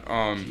forgot.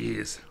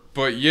 Jeez.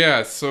 But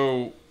yeah,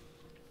 so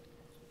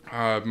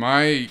both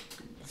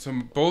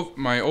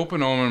my Opa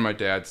and Oma on my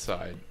dad's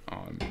side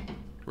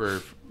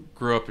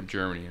grew up in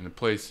Germany, and the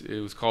place, it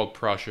was called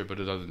Prussia, but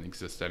it doesn't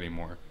exist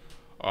anymore.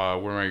 Where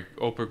my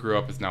Opa grew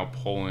up is now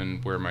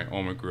Poland. Where my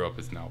Oma grew up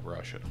is now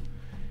Russia.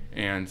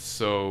 And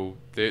so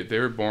they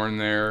were born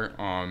there.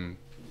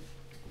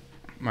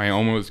 My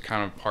Oma was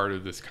kind of part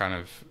of this kind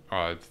of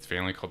this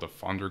family called the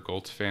von der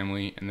Goltz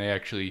family, and they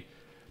actually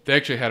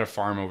had a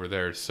farm over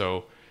there.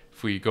 So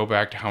if we go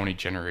back to how many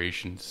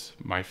generations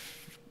my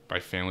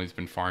family's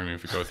been farming,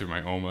 if we go through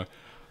my Oma,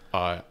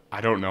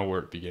 I don't know where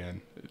it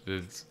began.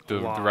 The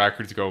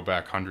records go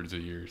back hundreds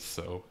of years,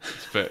 so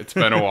it's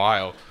been a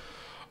while.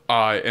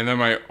 And then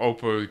my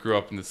Opa grew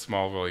up in this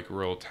small, like,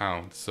 rural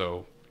town.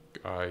 So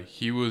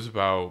he was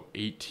about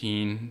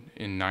 18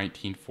 in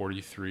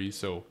 1943.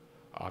 So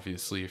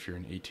obviously, if you're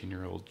an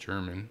 18-year-old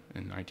German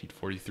in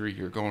 1943,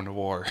 you're going to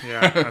war.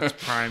 Yeah, that's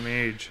prime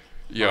age.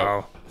 Yeah.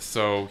 Wow.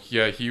 So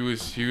yeah, he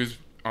was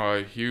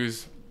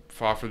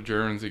fought for the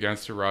Germans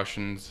against the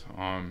Russians.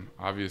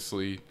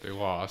 Obviously, they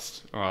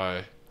lost.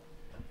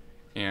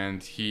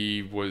 And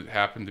he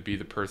happened to be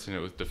the person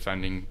that was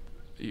defending.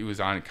 He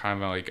was on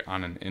kind of like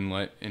on an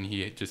inlet, and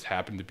he just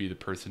happened to be the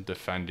person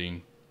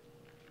defending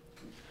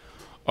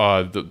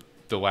the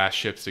last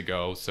ships to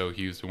go. So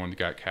he was the one that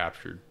got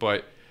captured.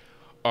 But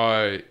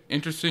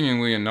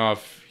interestingly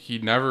enough, he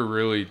never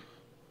really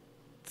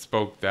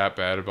spoke that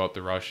bad about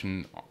the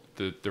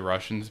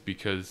Russians,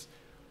 because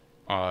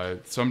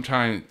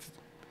sometimes,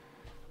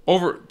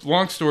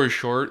 long story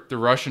short, the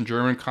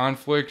Russian-German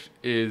conflict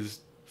is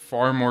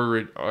far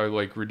more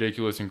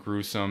ridiculous and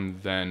gruesome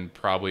than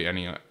probably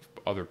any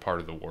other part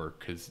of the war,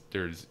 because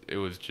it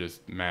was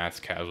just mass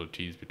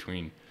casualties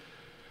between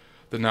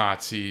the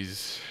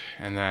Nazis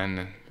and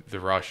then the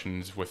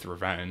Russians with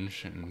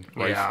revenge, and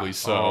rightfully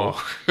so.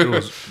 Oh, it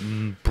was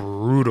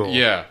brutal.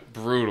 Yeah,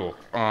 brutal.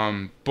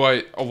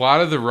 But a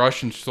lot of the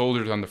Russian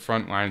soldiers on the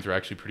front lines were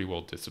actually pretty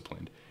well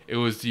disciplined. It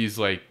was these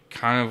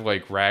kind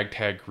of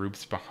ragtag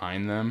groups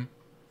behind them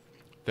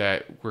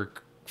that were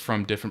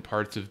from different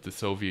parts of the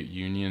Soviet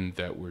Union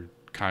that were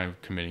kind of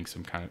committing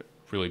some kind of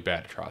really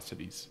bad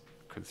atrocities,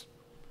 because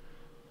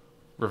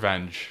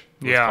revenge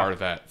was part of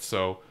that.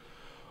 So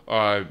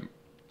my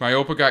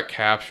Opa got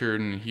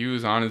captured, and he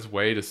was on his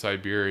way to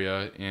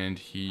Siberia, and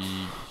he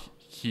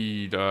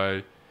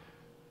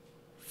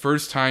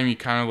first time he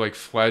kind of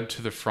fled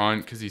to the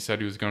front because he said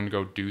he was going to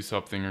go do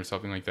something or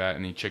something like that,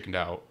 and he chickened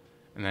out.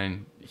 And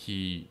then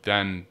he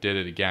did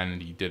it again,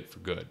 and he did it for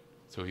good.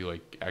 So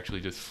he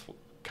actually just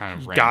kind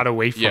of got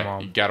away from him. Yeah,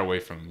 he got away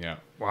from him. Yeah.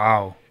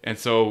 Wow. And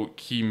so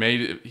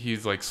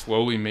he's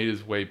slowly made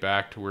his way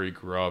back to where he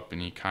grew up,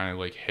 and he kind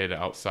of hid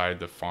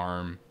outside the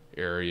farm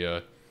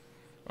area.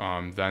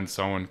 Then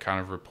someone kind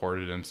of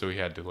reported him, so he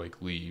had to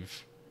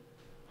leave.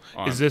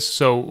 Is this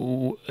the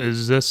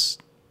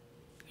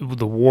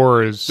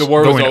war is the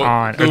war going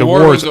on, or the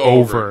war is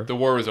over? The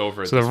war was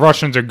over. So the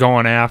Russians are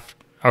going after.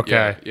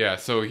 Okay. Yeah.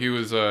 So he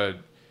was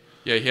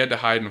he had to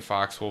hide in a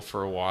foxhole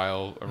for a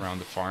while around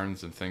the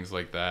farms and things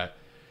like that,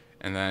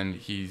 and then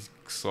he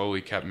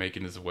slowly kept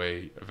making his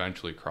way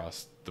eventually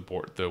across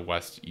the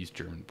West-East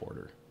German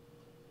border.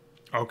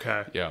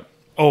 Okay. Yeah.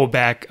 Oh,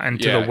 back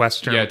into the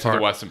western part. Yeah, to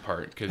the western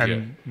part.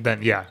 Then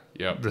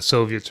the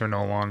Soviets are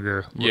no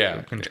longer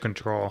in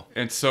control.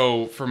 And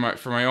so for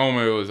my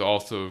Oma, it was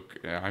also,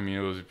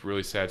 it was a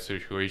really sad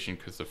situation,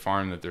 because the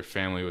farm that their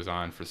family was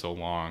on for so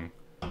long,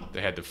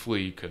 they had to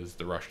flee because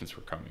the Russians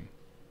were coming.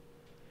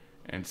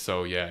 And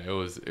so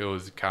it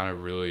was kind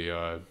of really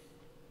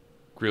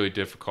really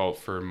difficult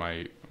for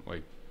my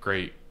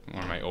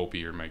my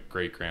Opie or my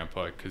great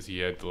grandpa, because he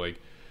had to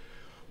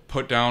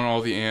put down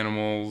all the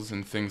animals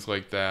and things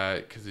like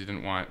that, because he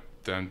didn't want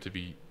them to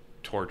be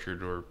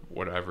tortured or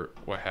what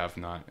have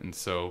not. And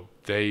so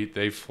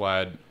they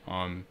fled.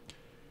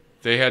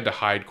 They had to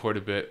hide quite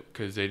a bit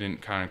because they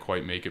didn't kind of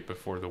quite make it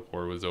before the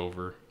war was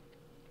over,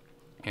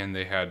 and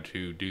they had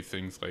to do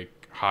things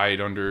like hide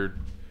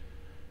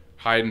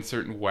in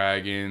certain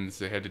wagons.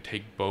 They had to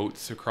take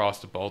boats across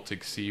the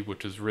Baltic Sea,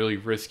 which was really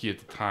risky at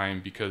the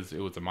time because it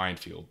was a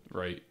minefield,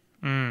 right?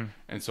 Mm.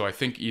 And so I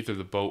think either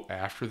the boat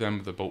after them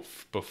or the boat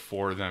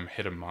before them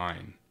hit a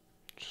mine.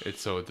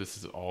 It's all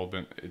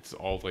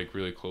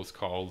really close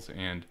calls.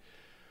 And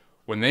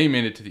when they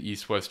made it to the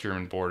East-West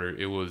German border,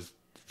 it was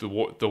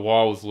the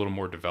wall was a little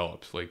more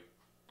developed. Like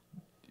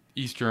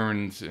East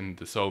Germans and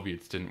the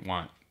Soviets didn't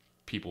want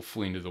people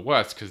fleeing to the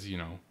West because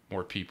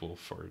more people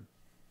for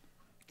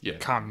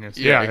communist.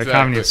 Yeah, Yeah, exactly. a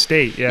communist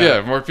state. Yeah.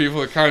 Yeah, more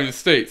people at communist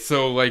states.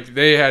 So like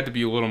they had to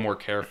be a little more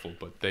careful,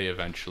 but they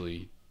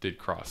eventually did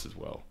cross as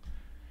well.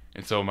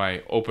 And so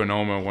my Opa and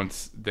Oma,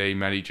 once they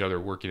met each other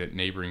working at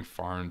neighboring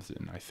farms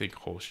in, I think,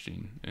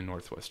 Holstein in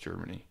northwest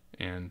Germany.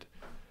 And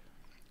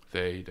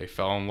they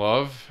fell in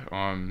love,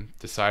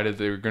 decided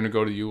they were going to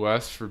go to the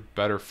U.S. for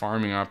better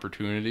farming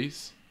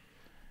opportunities.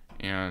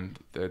 And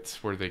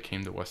that's where they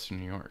came to Western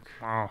New York.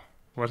 Wow,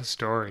 what a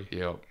story.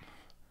 Yep.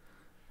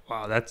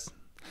 Wow,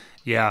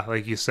 yeah,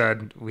 like you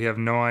said, we have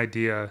no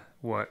idea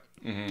what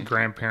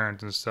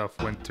grandparents and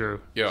stuff went through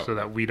so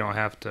that we don't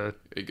have to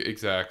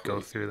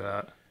go through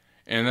that.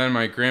 And then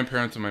my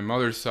grandparents on my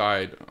mother's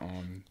side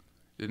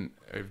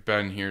have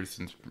been here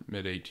since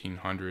mid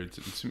 1800s.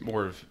 It's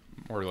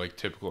more like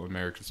typical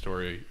American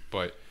story,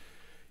 but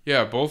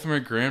yeah, both of my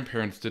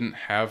grandparents didn't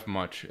have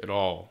much at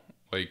all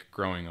like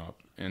growing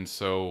up, and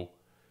so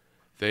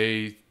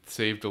they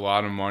saved a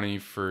lot of money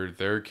for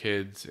their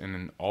kids and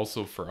then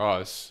also for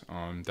us.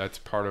 That's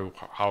part of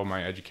how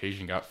my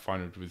education got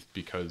funded, was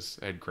because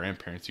I had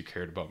grandparents who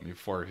cared about me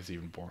before I was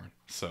even born.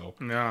 So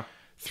yeah.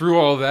 Through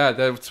all that,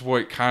 that's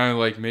what kind of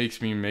like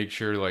makes me make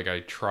sure like I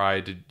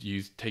try to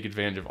take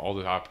advantage of all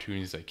the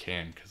opportunities I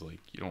can, because like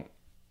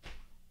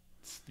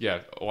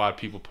a lot of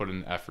people put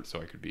in the effort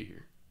so I could be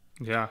here.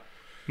 Yeah,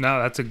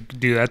 no, that's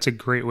a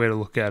great way to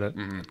look at it.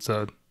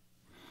 So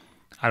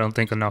I don't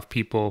think enough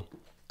people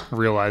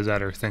realize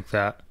that or think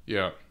that.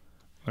 Yeah,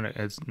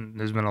 there's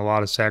been a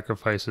lot of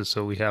sacrifices,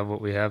 so we have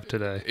what we have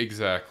today.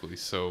 Exactly.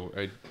 So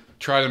I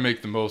try to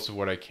make the most of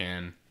what I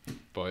can,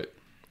 but.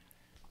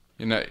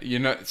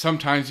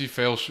 Sometimes you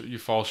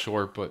fall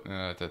short, but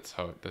that's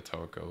how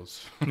it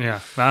goes. Yeah.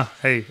 Well,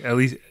 hey, at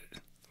least,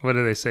 what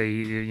do they say?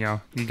 You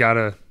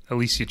gotta, at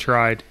least you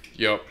tried.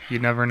 Yep. You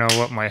never know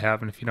what might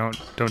happen if you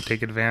don't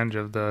take advantage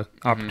of the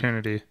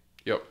opportunity.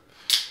 Yep.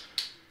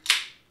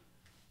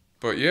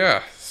 But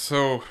yeah,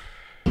 so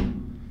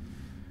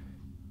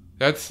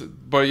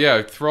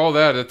through all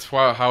that, that's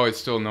how I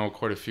still know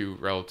quite a few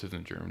relatives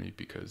in Germany,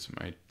 because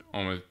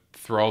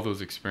through all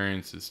those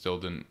experiences, still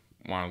didn't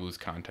want to lose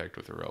contact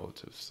with their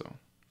relatives. So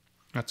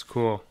that's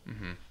cool.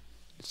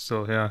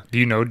 So yeah, do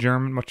you know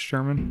much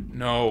German?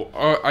 No,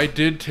 I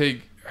did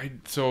take.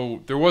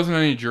 So there wasn't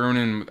any German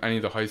in any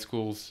of the high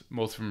schools.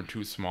 Most of them are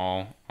too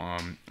small.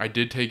 I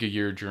did take a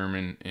year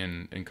German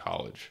in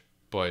college,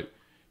 but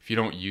if you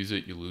don't use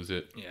it, you lose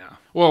it. Yeah.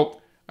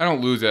 Well, I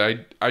don't lose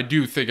it. I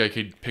do think I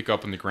could pick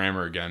up on the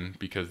grammar again,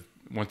 because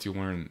once you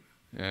learn,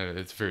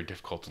 it's very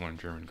difficult to learn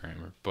German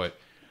grammar. But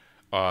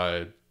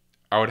I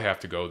would have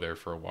to go there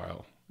for a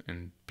while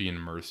and be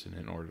immersed in it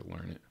in order to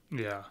learn it.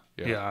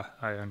 Yeah,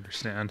 I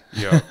understand.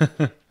 Yeah.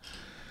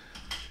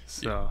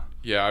 So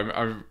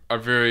yeah,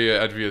 I'm very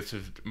envious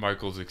of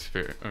Michael's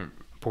experience.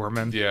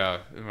 Borman. Yeah.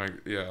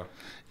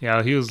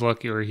 Yeah, he was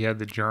lucky where he had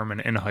the German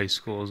in high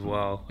school as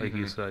well. Like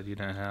you said, you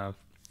didn't have.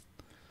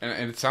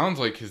 And it sounds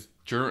like his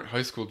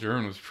high school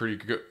German was pretty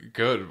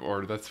good,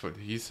 or that's what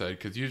he said.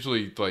 Because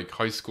usually, like,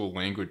 high school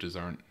languages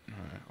aren't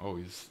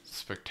always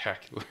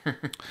spectacular.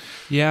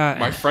 Yeah,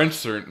 my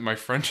French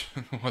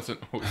wasn't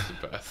always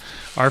the best.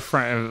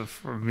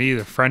 For me,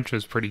 the French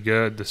was pretty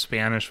good. The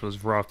Spanish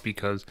was rough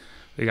because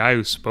the guy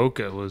who spoke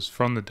it was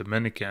from the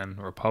Dominican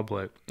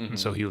Republic, and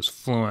so he was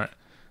fluent.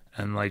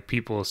 And like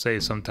people say,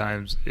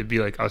 sometimes it'd be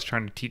like I was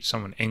trying to teach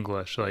someone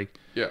English. Like,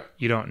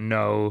 you don't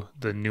know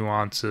the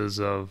nuances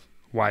of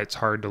why it's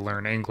hard to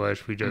learn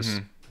English. We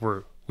just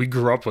we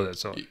grew up with it.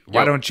 So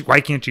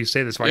why can't you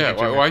say this? Why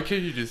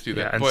can't you just do that?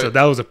 Yeah, and so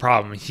that was a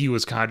problem. He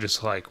was kind of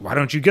just like, why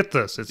don't you get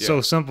this? It's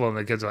so simple. And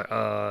the kids are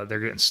like, they're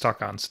getting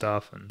stuck on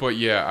stuff. But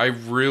yeah, I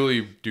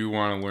really do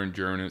want to learn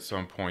German at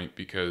some point,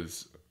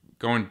 because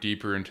going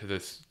deeper into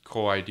this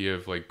whole idea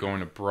of like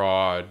going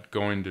abroad,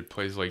 going to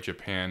places like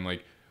Japan,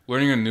 like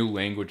learning a new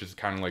language is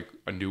kind of like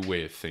a new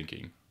way of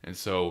thinking. And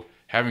so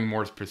having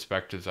more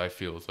perspectives, I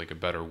feel, is like a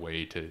better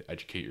way to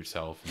educate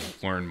yourself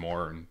and learn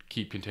more and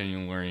keep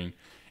continuing learning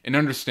and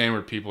understand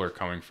where people are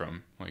coming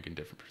from, like in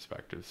different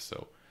perspectives.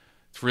 So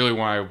it's really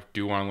why I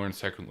do want to learn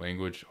second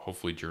language,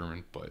 hopefully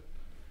German. But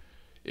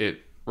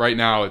right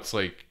now it's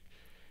like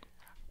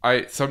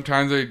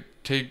sometimes I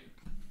take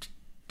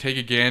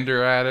a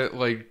gander at it,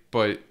 like,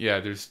 but yeah,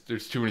 there's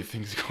too many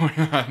things going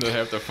on that I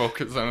have to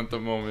focus on at the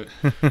moment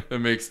that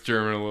makes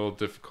German a little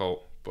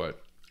difficult. But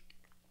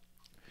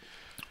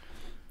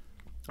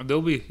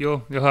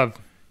you'll have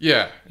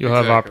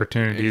have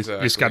opportunities. Exactly.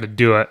 You just got to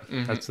do it.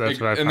 That's what I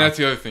found. And that's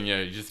the other thing.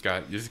 Yeah, you just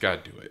got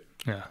to do it.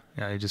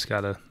 Yeah, you just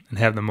got to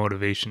have the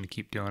motivation to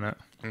keep doing it.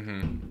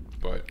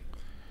 But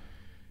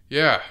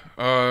yeah,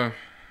 you have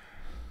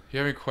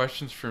any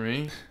questions for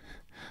me?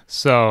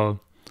 So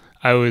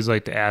I always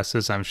like to ask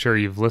this. I'm sure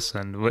you've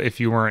listened. If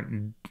you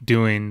weren't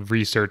doing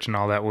research and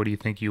all that, what do you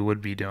think you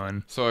would be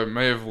doing? So I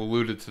may have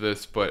alluded to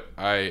this, but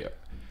I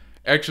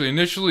actually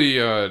initially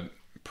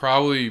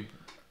probably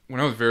when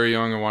I was very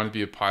young, I wanted to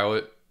be a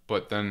pilot.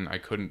 but then I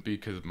couldn't be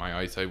because my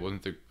eyesight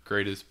wasn't the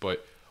greatest.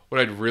 But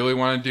what I'd really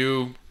want to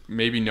do,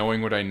 maybe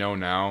knowing what I know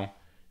now,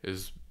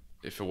 is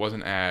if it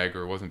wasn't ag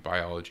or it wasn't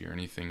biology or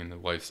anything in the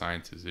life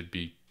sciences, it'd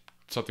be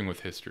something with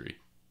history.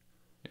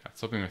 Yeah,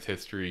 something with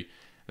history.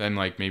 Then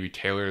like maybe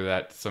tailor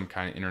that to some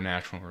kind of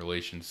international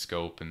relations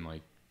scope and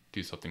like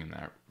do something in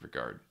that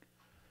regard.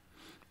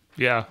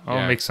 Yeah,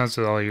 it makes sense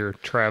with all your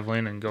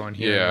traveling and going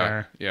here and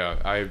there.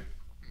 Yeah,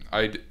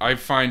 I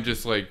find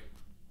just like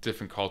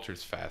different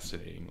cultures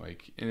fascinating.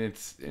 Like, and it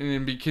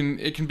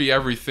can be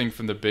everything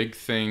from the big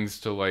things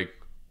to like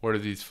what are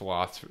these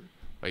philosophers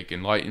like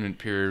Enlightenment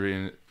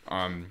period,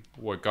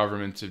 what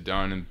governments have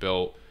done and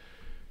built,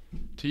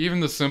 to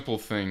even the simple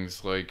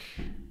things like,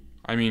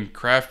 I mean,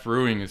 craft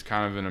brewing is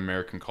kind of an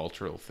American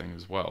cultural thing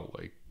as well.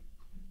 Like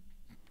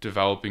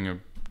developing a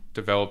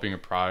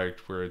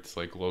product where it's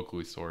like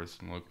locally sourced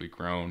and locally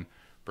grown,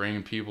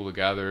 bringing people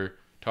together,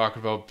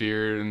 talking about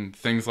beer and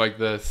things like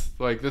this.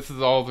 Like this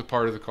is all the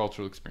part of the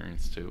cultural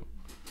experience too.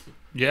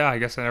 Yeah, I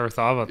guess I never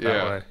thought about it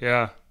that way.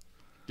 Yeah.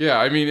 Yeah,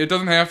 I mean, it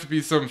doesn't have to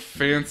be some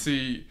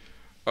fancy,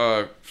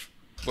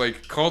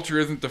 like culture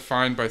isn't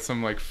defined by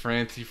some like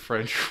fancy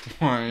French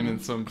wine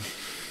and some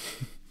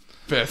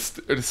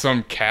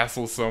some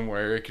castle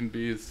somewhere. It can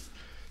be as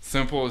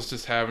simple as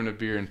just having a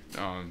beer and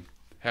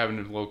having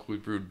a locally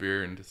brewed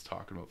beer and just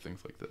talking about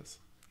things like this.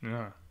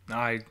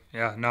 I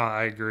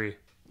agree.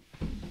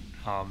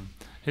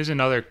 Here's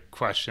another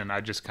question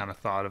I just kind of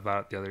thought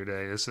about the other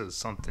day. This is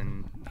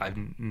something I've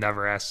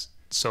never asked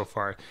so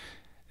far.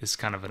 It's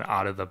kind of an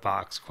out of the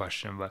box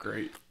question, but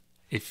great.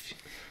 If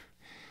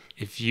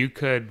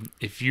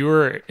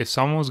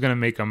someone was going to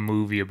make a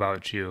movie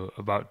about you,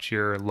 about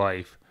your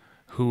life,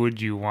 who would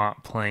you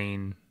want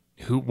playing?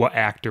 What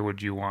actor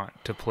would you want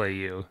to play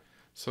you?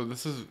 So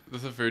this is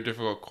a very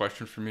difficult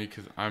question for me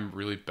because I'm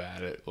really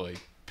bad at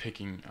like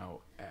picking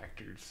out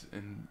actors,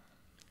 and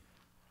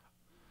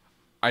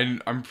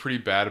I'm pretty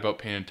bad about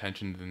paying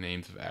attention to the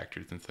names of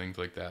actors and things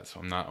like that. So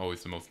I'm not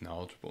always the most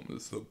knowledgeable in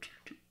this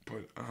subject.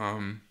 But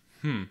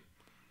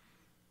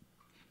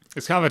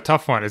it's kind of a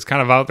tough one. It's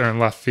kind of out there in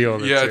left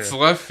field. Yeah, it's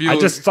left field. I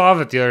just thought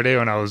of it the other day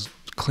when I was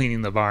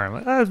cleaning the bar. I'm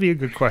like, that would be a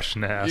good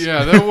question to ask.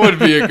 Yeah, that would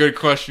be a good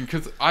question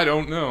because I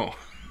don't know.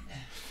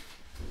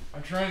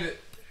 I'm trying to.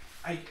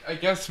 I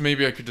guess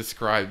maybe I could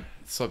describe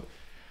some.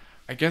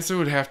 I guess it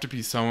would have to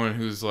be someone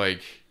who's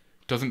like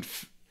doesn't.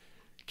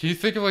 Can you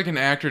think of like an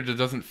actor that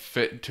doesn't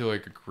fit into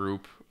like a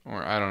group,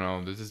 or I don't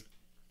know, that just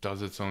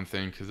does its own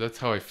thing? Because that's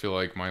how I feel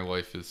like my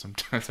life is.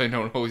 Sometimes I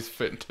don't always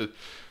fit into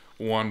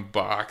one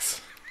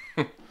box.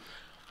 Like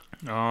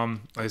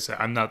I said,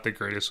 I'm not the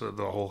greatest with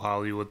the whole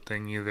Hollywood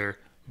thing either,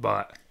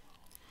 but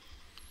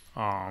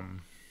I'll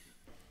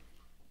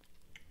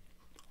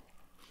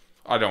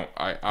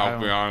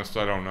be honest,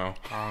 I don't know.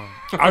 I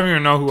don't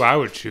even know who I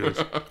would choose.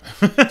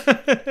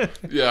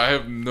 Yeah, I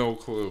have no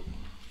clue.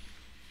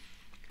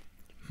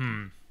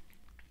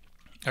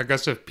 I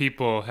guess if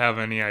people have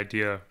any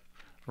idea,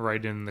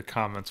 write in the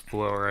comments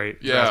below, right?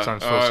 Yeah. That's what I'm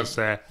supposed to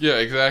say. Yeah,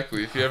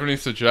 exactly. If you have any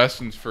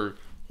suggestions for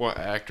what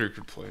actor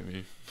could play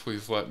me,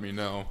 please let me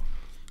know.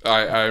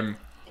 I'm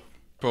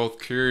both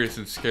curious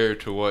and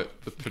scared to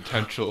what the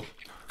potential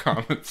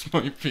comments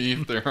might be,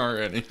 if there are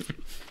any.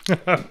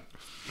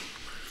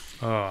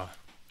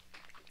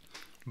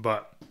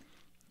 But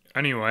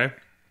anyway,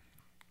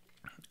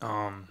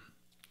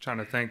 trying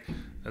to think.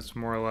 That's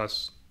more or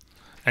less.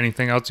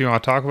 Anything else you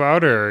want to talk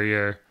about, or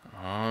you're?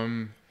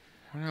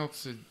 What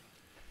else did?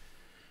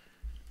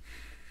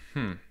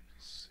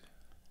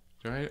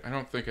 I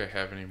don't think I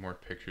have any more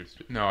pictures.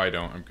 No, I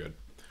don't. I'm good.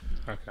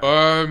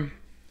 Okay.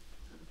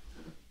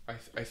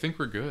 I think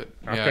we're good.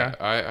 Okay.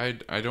 Yeah,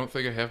 I don't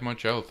think I have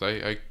much else.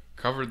 I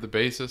covered the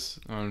basis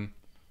on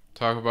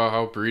talk about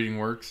how breeding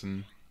works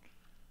and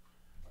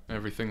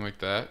everything like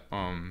that.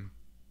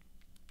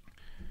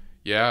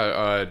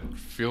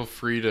 Feel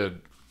free to.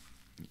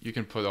 You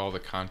can put all the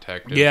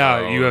contact info.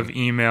 Yeah, you have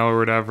email or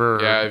whatever.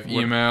 Yeah, I have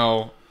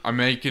email. I'm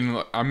making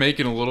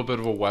a little bit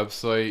of a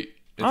website.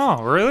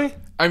 Oh, really?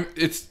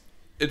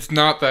 It's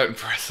not that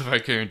impressive, I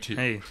guarantee.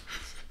 Hey.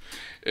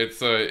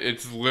 It's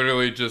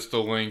literally just a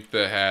link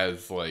that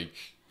has like,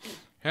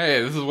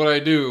 hey, this is what I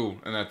do,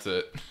 and that's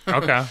it.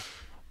 Okay.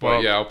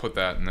 But yeah, I'll put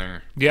that in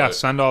there. Yeah, but,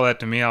 send all that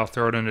to me. I'll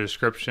throw it in the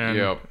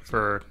description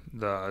for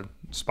the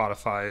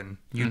Spotify and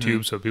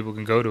YouTube so people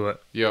can go to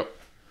it. Yep.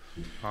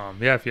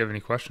 If you have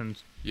any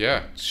questions,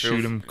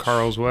 shoot them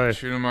Carl's way.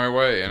 Shoot them my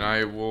way, and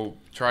I will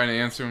try and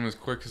answer them as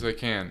quick as I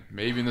can.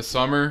 Maybe in the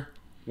summer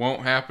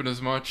won't happen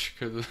as much,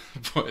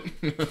 but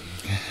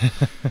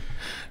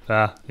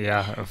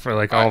for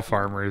like all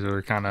farmers,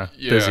 we're kind of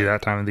busy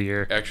that time of the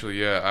year.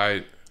 Actually,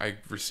 I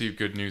received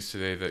good news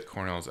today that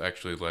Cornell is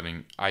actually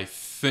going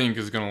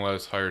to let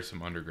us hire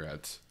some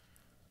undergrads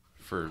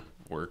for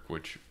work,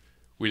 which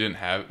we didn't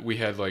have. We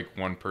had like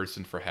one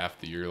person for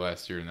half the year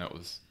last year, and that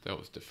was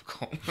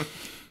difficult.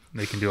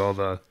 They can do all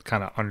the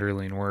kind of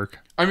underling work.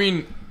 I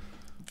mean,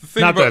 the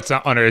thing not that it's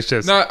not under, it's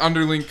just not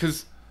underling,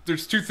 because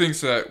there's two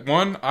things to that.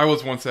 One, I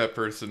was once that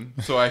person,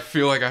 so I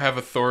feel like I have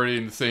authority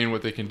in saying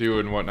what they can do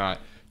and whatnot.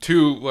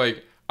 Two,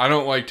 like, I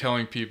don't like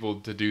telling people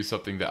to do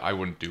something that I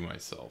wouldn't do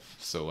myself.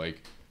 So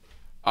like,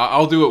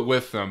 I'll do it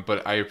with them,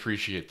 but I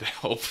appreciate the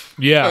help.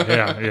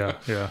 Yeah.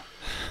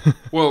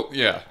 Well,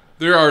 yeah,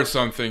 there are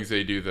some things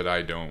they do that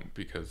I don't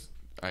because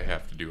I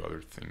have to do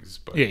other things.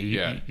 But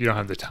You don't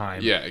have the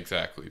time. Yeah,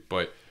 exactly.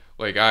 But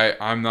like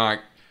I'm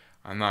not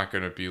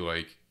gonna be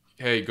like,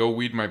 hey, go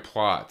weed my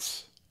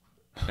plots,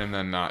 and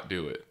then not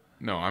do it.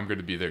 No, I'm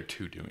gonna be there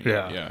too doing it.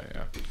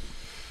 Yeah.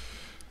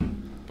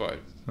 But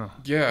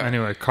yeah.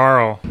 Anyway,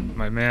 Carl,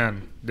 my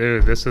man,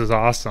 dude, this is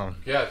awesome.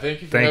 Yeah,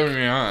 thank you for having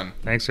me on.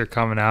 Thanks for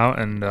coming out,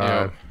 and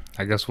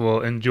I guess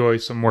we'll enjoy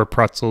some more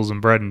pretzels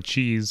and bread and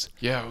cheese.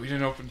 Yeah, we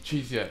didn't open the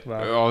cheese yet.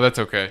 Wow. Oh, that's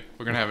okay.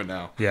 We're gonna have it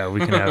now. Yeah, we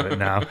can have it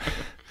now.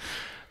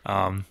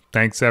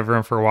 Thanks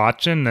everyone for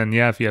watching, and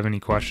if you have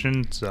any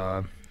questions,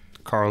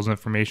 Carl's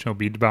information will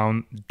be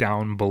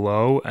down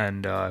below,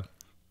 and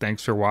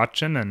thanks for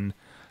watching, and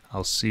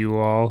I'll see you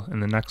all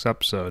in the next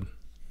episode.